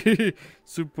punched me.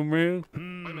 Superman. Wait a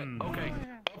minute. Okay.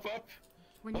 Up.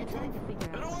 When you're trying to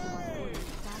figure out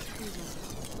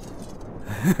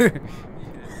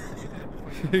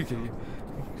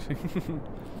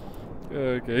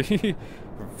Okay.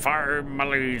 Fire my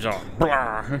laser.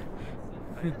 Blah.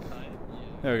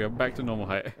 There we go. Back to normal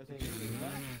height.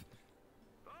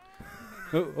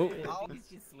 Oh. He's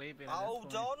just sleeping.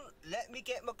 Hold on, let me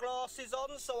get my glasses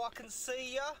on so I can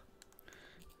see ya.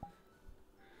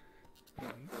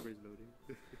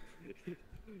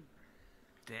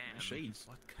 Damn. Jeez.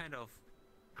 What kind of?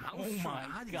 Oh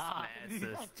my God.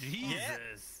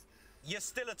 Jesus. You're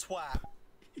still a twat.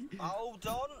 Hold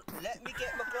on, let me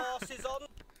get my glasses on.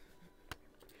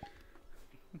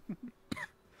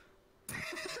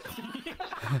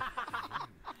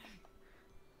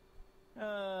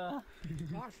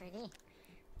 More 3D.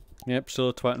 Yep, still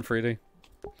a twat in 3D.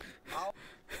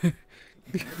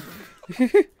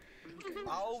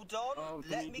 Hold on,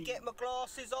 let me get my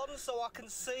glasses on so I can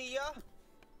see ya.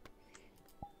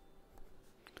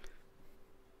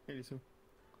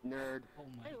 Nerd. Oh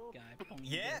my God.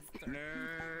 Yeah.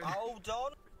 Nerd. Hold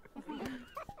on.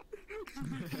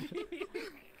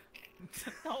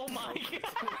 Oh my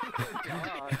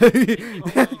God.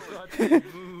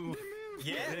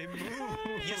 Yeah.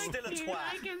 You're still a twat.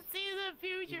 I can see the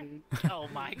future. Oh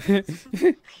my God.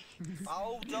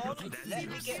 Hold on, let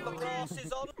me get my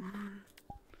glasses on.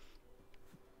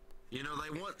 You know, they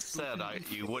once said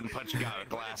you wouldn't punch a guy with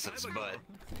glasses, but...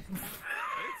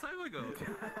 It's time ago.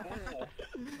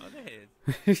 Oh, there it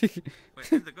is. Wait,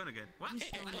 where's the gun again? What?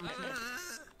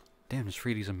 Damn, this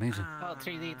 3D's amazing. Oh,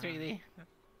 3D.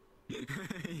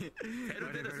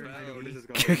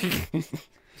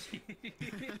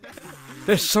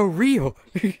 That's so real.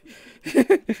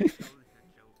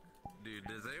 Dude,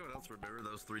 does anyone else remember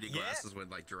those 3D glasses when,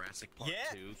 like, Jurassic Park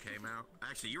 2 came out?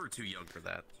 Actually, you were too young for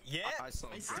that. Yeah. I saw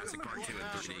Jurassic Park 2 in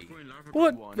 3D.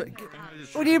 What? What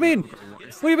do you mean?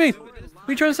 What do you mean? What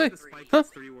are you trying to say? Huh?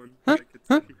 Huh?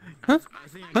 Huh? Huh? Huh?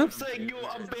 I'm saying you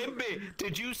a baby.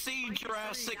 Did you see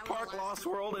Jurassic Park Lost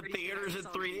World in theaters in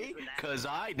 3D? Cause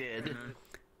I did.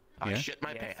 I Yeah. shit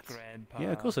my pants.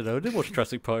 Yeah, of course I know. I did watch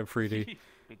Jurassic Park in 3D.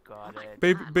 We got it.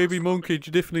 Baby monkey, you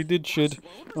definitely did shit.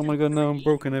 Oh my god, now I'm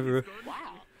broken everywhere.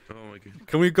 Oh my god.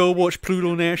 Can we go watch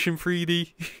Pluto Nash in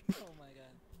 3D?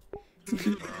 Oh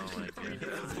my god.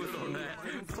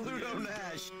 Pluto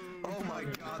Nash. Oh my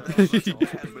god. That's such a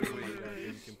bad movie.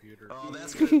 Oh,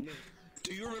 that's good.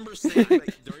 Do you remember seeing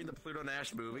like, during the Pluto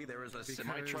Nash movie there was a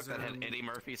semi truck that had Eddie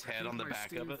Murphy's head on the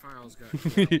back of it?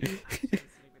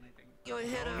 Your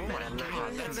head up, man, I love your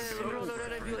head of it. Roll it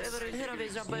up, you ever head of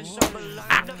it, jump a shop a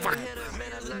line. Love your head up,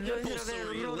 man, I love your head of it.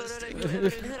 Roll it up, you ever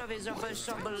head of it, jump a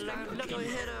shop a line. Love your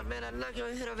head up, man, I love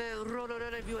your head of it. Roll it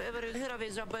up, you ever head of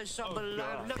it, jump a shop a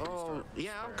line. Oh,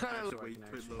 yeah, I'm kind of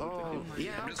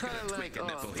like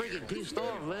freaking pissed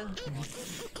off, man.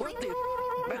 What the?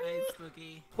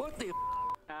 What the?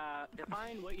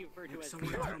 Define what you refer to as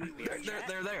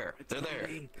They're there. They're there.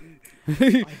 I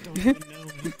don't even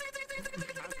know.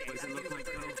 Does it look like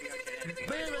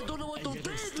Man, I don't know what to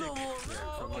think no more.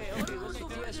 Okay.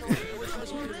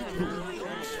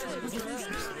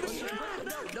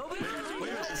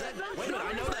 Wait a minute,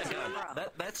 I know that gun.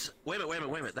 That's wait a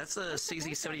minute. That's the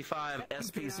CZ75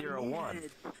 SP01.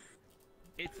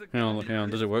 Hang on,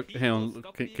 does it work? Hang on,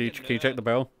 can you check the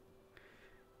barrel?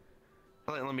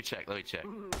 Let me check. Oh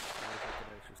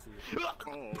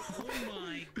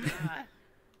my god.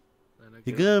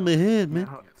 You got my head, man.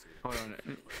 Hold on.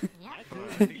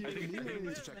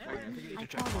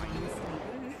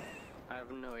 I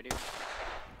have no idea.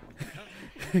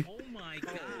 Oh my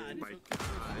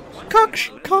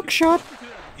god. Cock shot.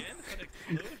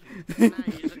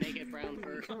 Use a naked brown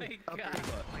fur. Oh my god.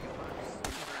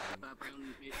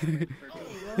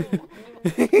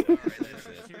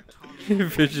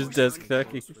 Fish's desk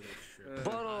tacky.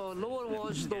 But no one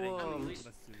wants the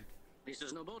This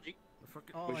is no bulgy.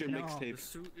 Oh What's your no. mixtape? The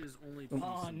suit is only PC.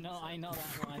 Oh no, I know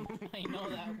that one. I know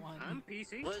that one. I'm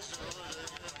PC.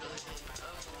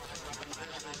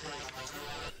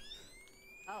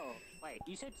 Oh, wait,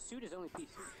 you said suit is only PC.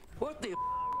 What the?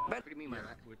 What do you mean by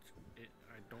that? Which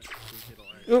I don't think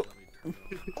it'll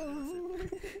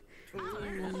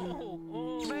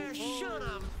Oh, man, shut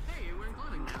up. Hey, we're in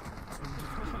clothing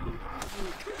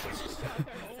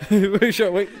now. Wait,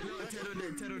 shut. Wait.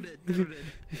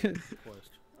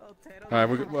 Alright,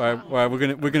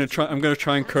 we're gonna try. I'm gonna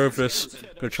try and curve this.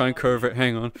 Gonna try and curve it.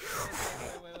 Hang on.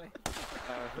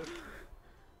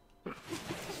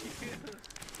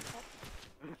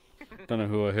 Don't know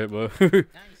who I hit, but.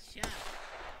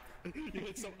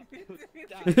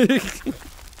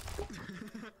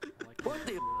 What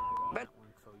the?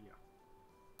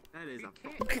 That is a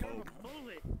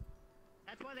bullet.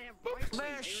 That's why they have right.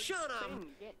 Man, shut up.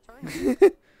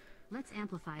 Let's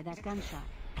amplify that gunshot.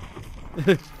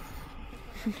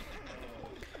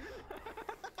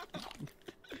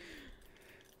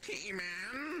 Hey,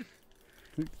 man.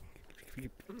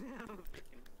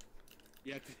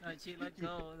 Yeah. She let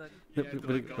go.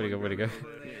 Where'd he go?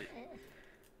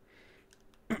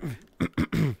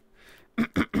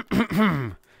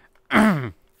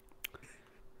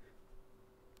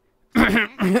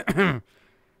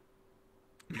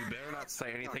 You better not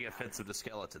say anything offensive to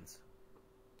skeletons.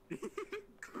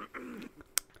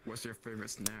 What's your favorite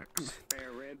snack?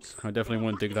 Spare ribs. I definitely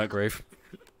won't dig that grave.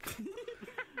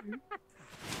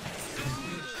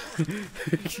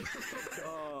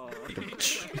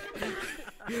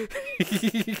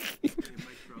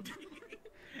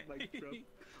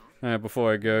 Alright,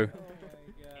 before I go,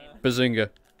 Bazinga.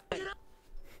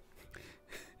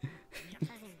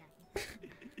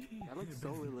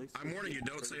 I'm warning you,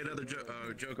 don't say another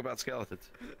joke about skeletons.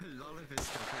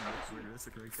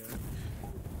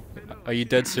 Are you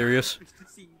dead serious?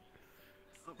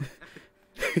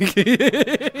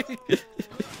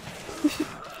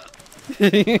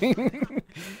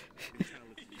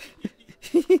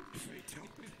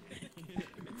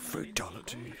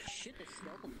 Fatality.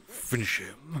 Finish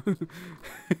him.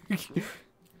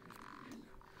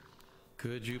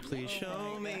 Could you please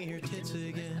show me your tits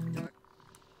again?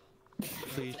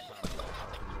 Please.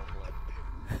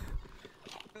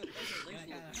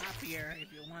 Happier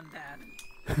if you want that.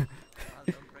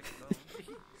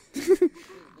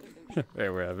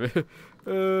 There we have it.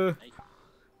 No,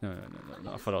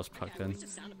 I thought I was plugged in.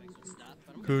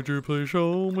 Could you please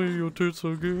show me your tits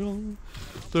again?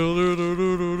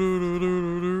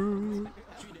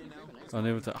 I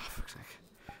never thought. Oh, fuck's sake.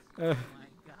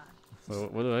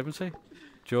 What did I even say?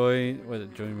 Join. What did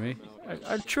it? Join me?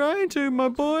 I'm trying to, my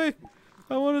boy.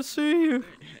 I want to see you.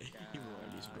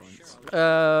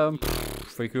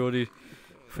 Think we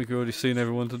already seen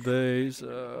everyone today.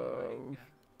 So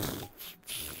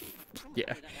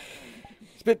yeah,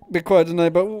 it's a bit quiet tonight,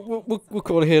 but we'll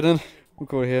call it here then. We'll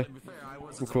call it here.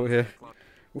 We'll call it here.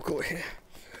 We'll call it here.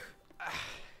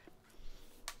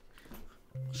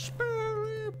 Spare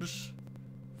ribs.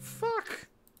 Fuck.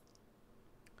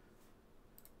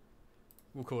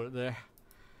 We'll call it there.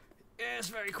 Yeah, it's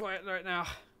very quiet right now.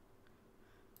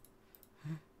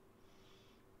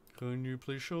 Can you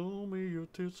please show me your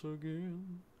tits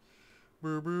again?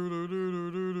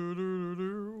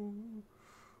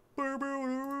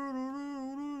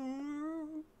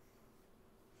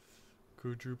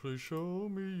 Could you please show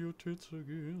me your tits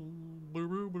again?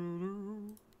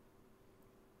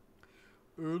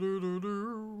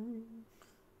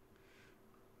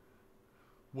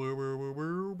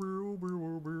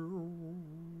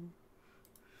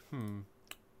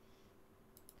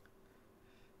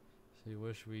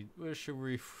 See,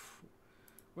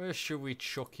 where should we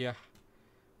chuck ya?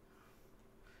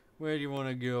 Where do you want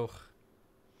to go?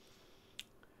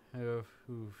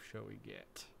 Who shall we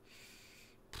get?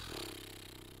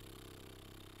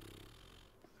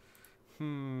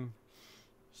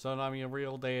 So I'm your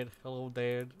real dad. Hello,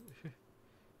 Dad.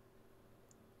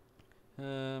 I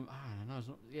don't know.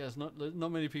 There's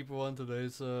not many people on today,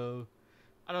 so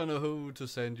I don't know who to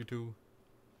send you to.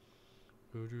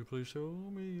 Could you please show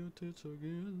me your tits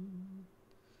again?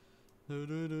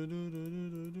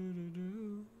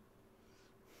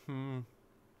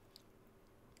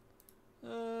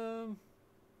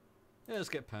 Yeah, let's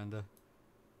get Panda.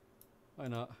 Why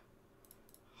not?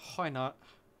 Why not?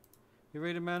 You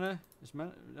reading Mana? Is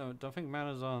Mana? No, I don't think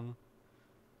Mana's on.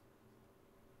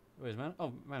 Wait, is Mana?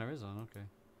 Oh, Mana is on. Okay.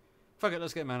 Fuck it.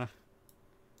 Let's get Mana.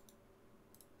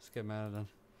 Let's get Mana then.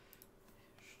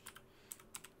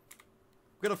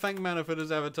 I'm gonna thank Mana for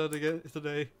this avatar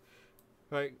today.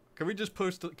 Right? Can we just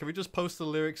post the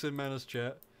lyrics in Mana's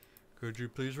chat? Could you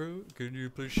please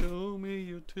show me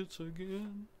your tits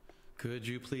again? Could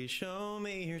you please show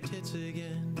me your tits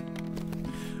again?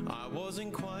 I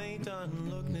wasn't quite done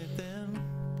looking at them.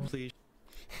 Please.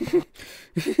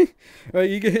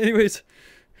 Right, anyways,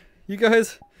 you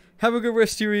guys have a good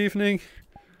rest of your evening.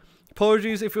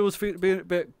 Apologies if it was being a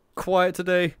bit quiet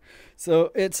today.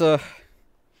 So it's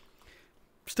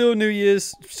still New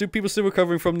Year's. People still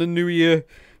recovering from the New Year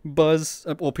buzz,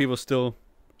 or people still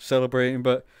celebrating.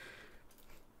 But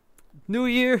New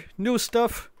Year, new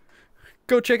stuff.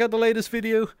 Go check out the latest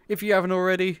video if you haven't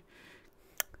already,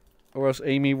 or else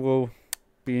Amy will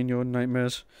be in your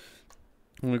nightmares.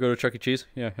 I'm gonna go to Chuck E. Cheese.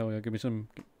 Yeah, hell yeah, give me some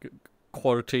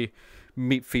quality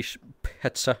meat fish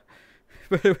pizza.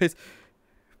 But anyways,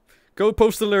 go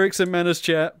post the lyrics in Mana's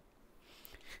chat.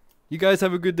 You guys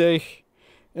have a good day,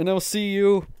 and I'll see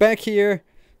you back here,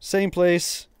 same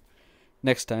place,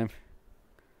 next time.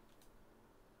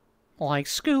 Like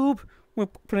Scoob, we're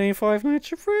playing Five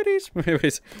Nights at Freddy's.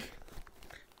 Anyways,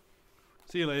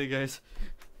 see you later, guys.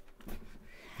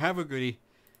 Have a goodie.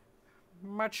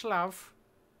 Much love.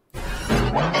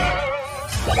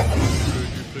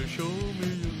 show me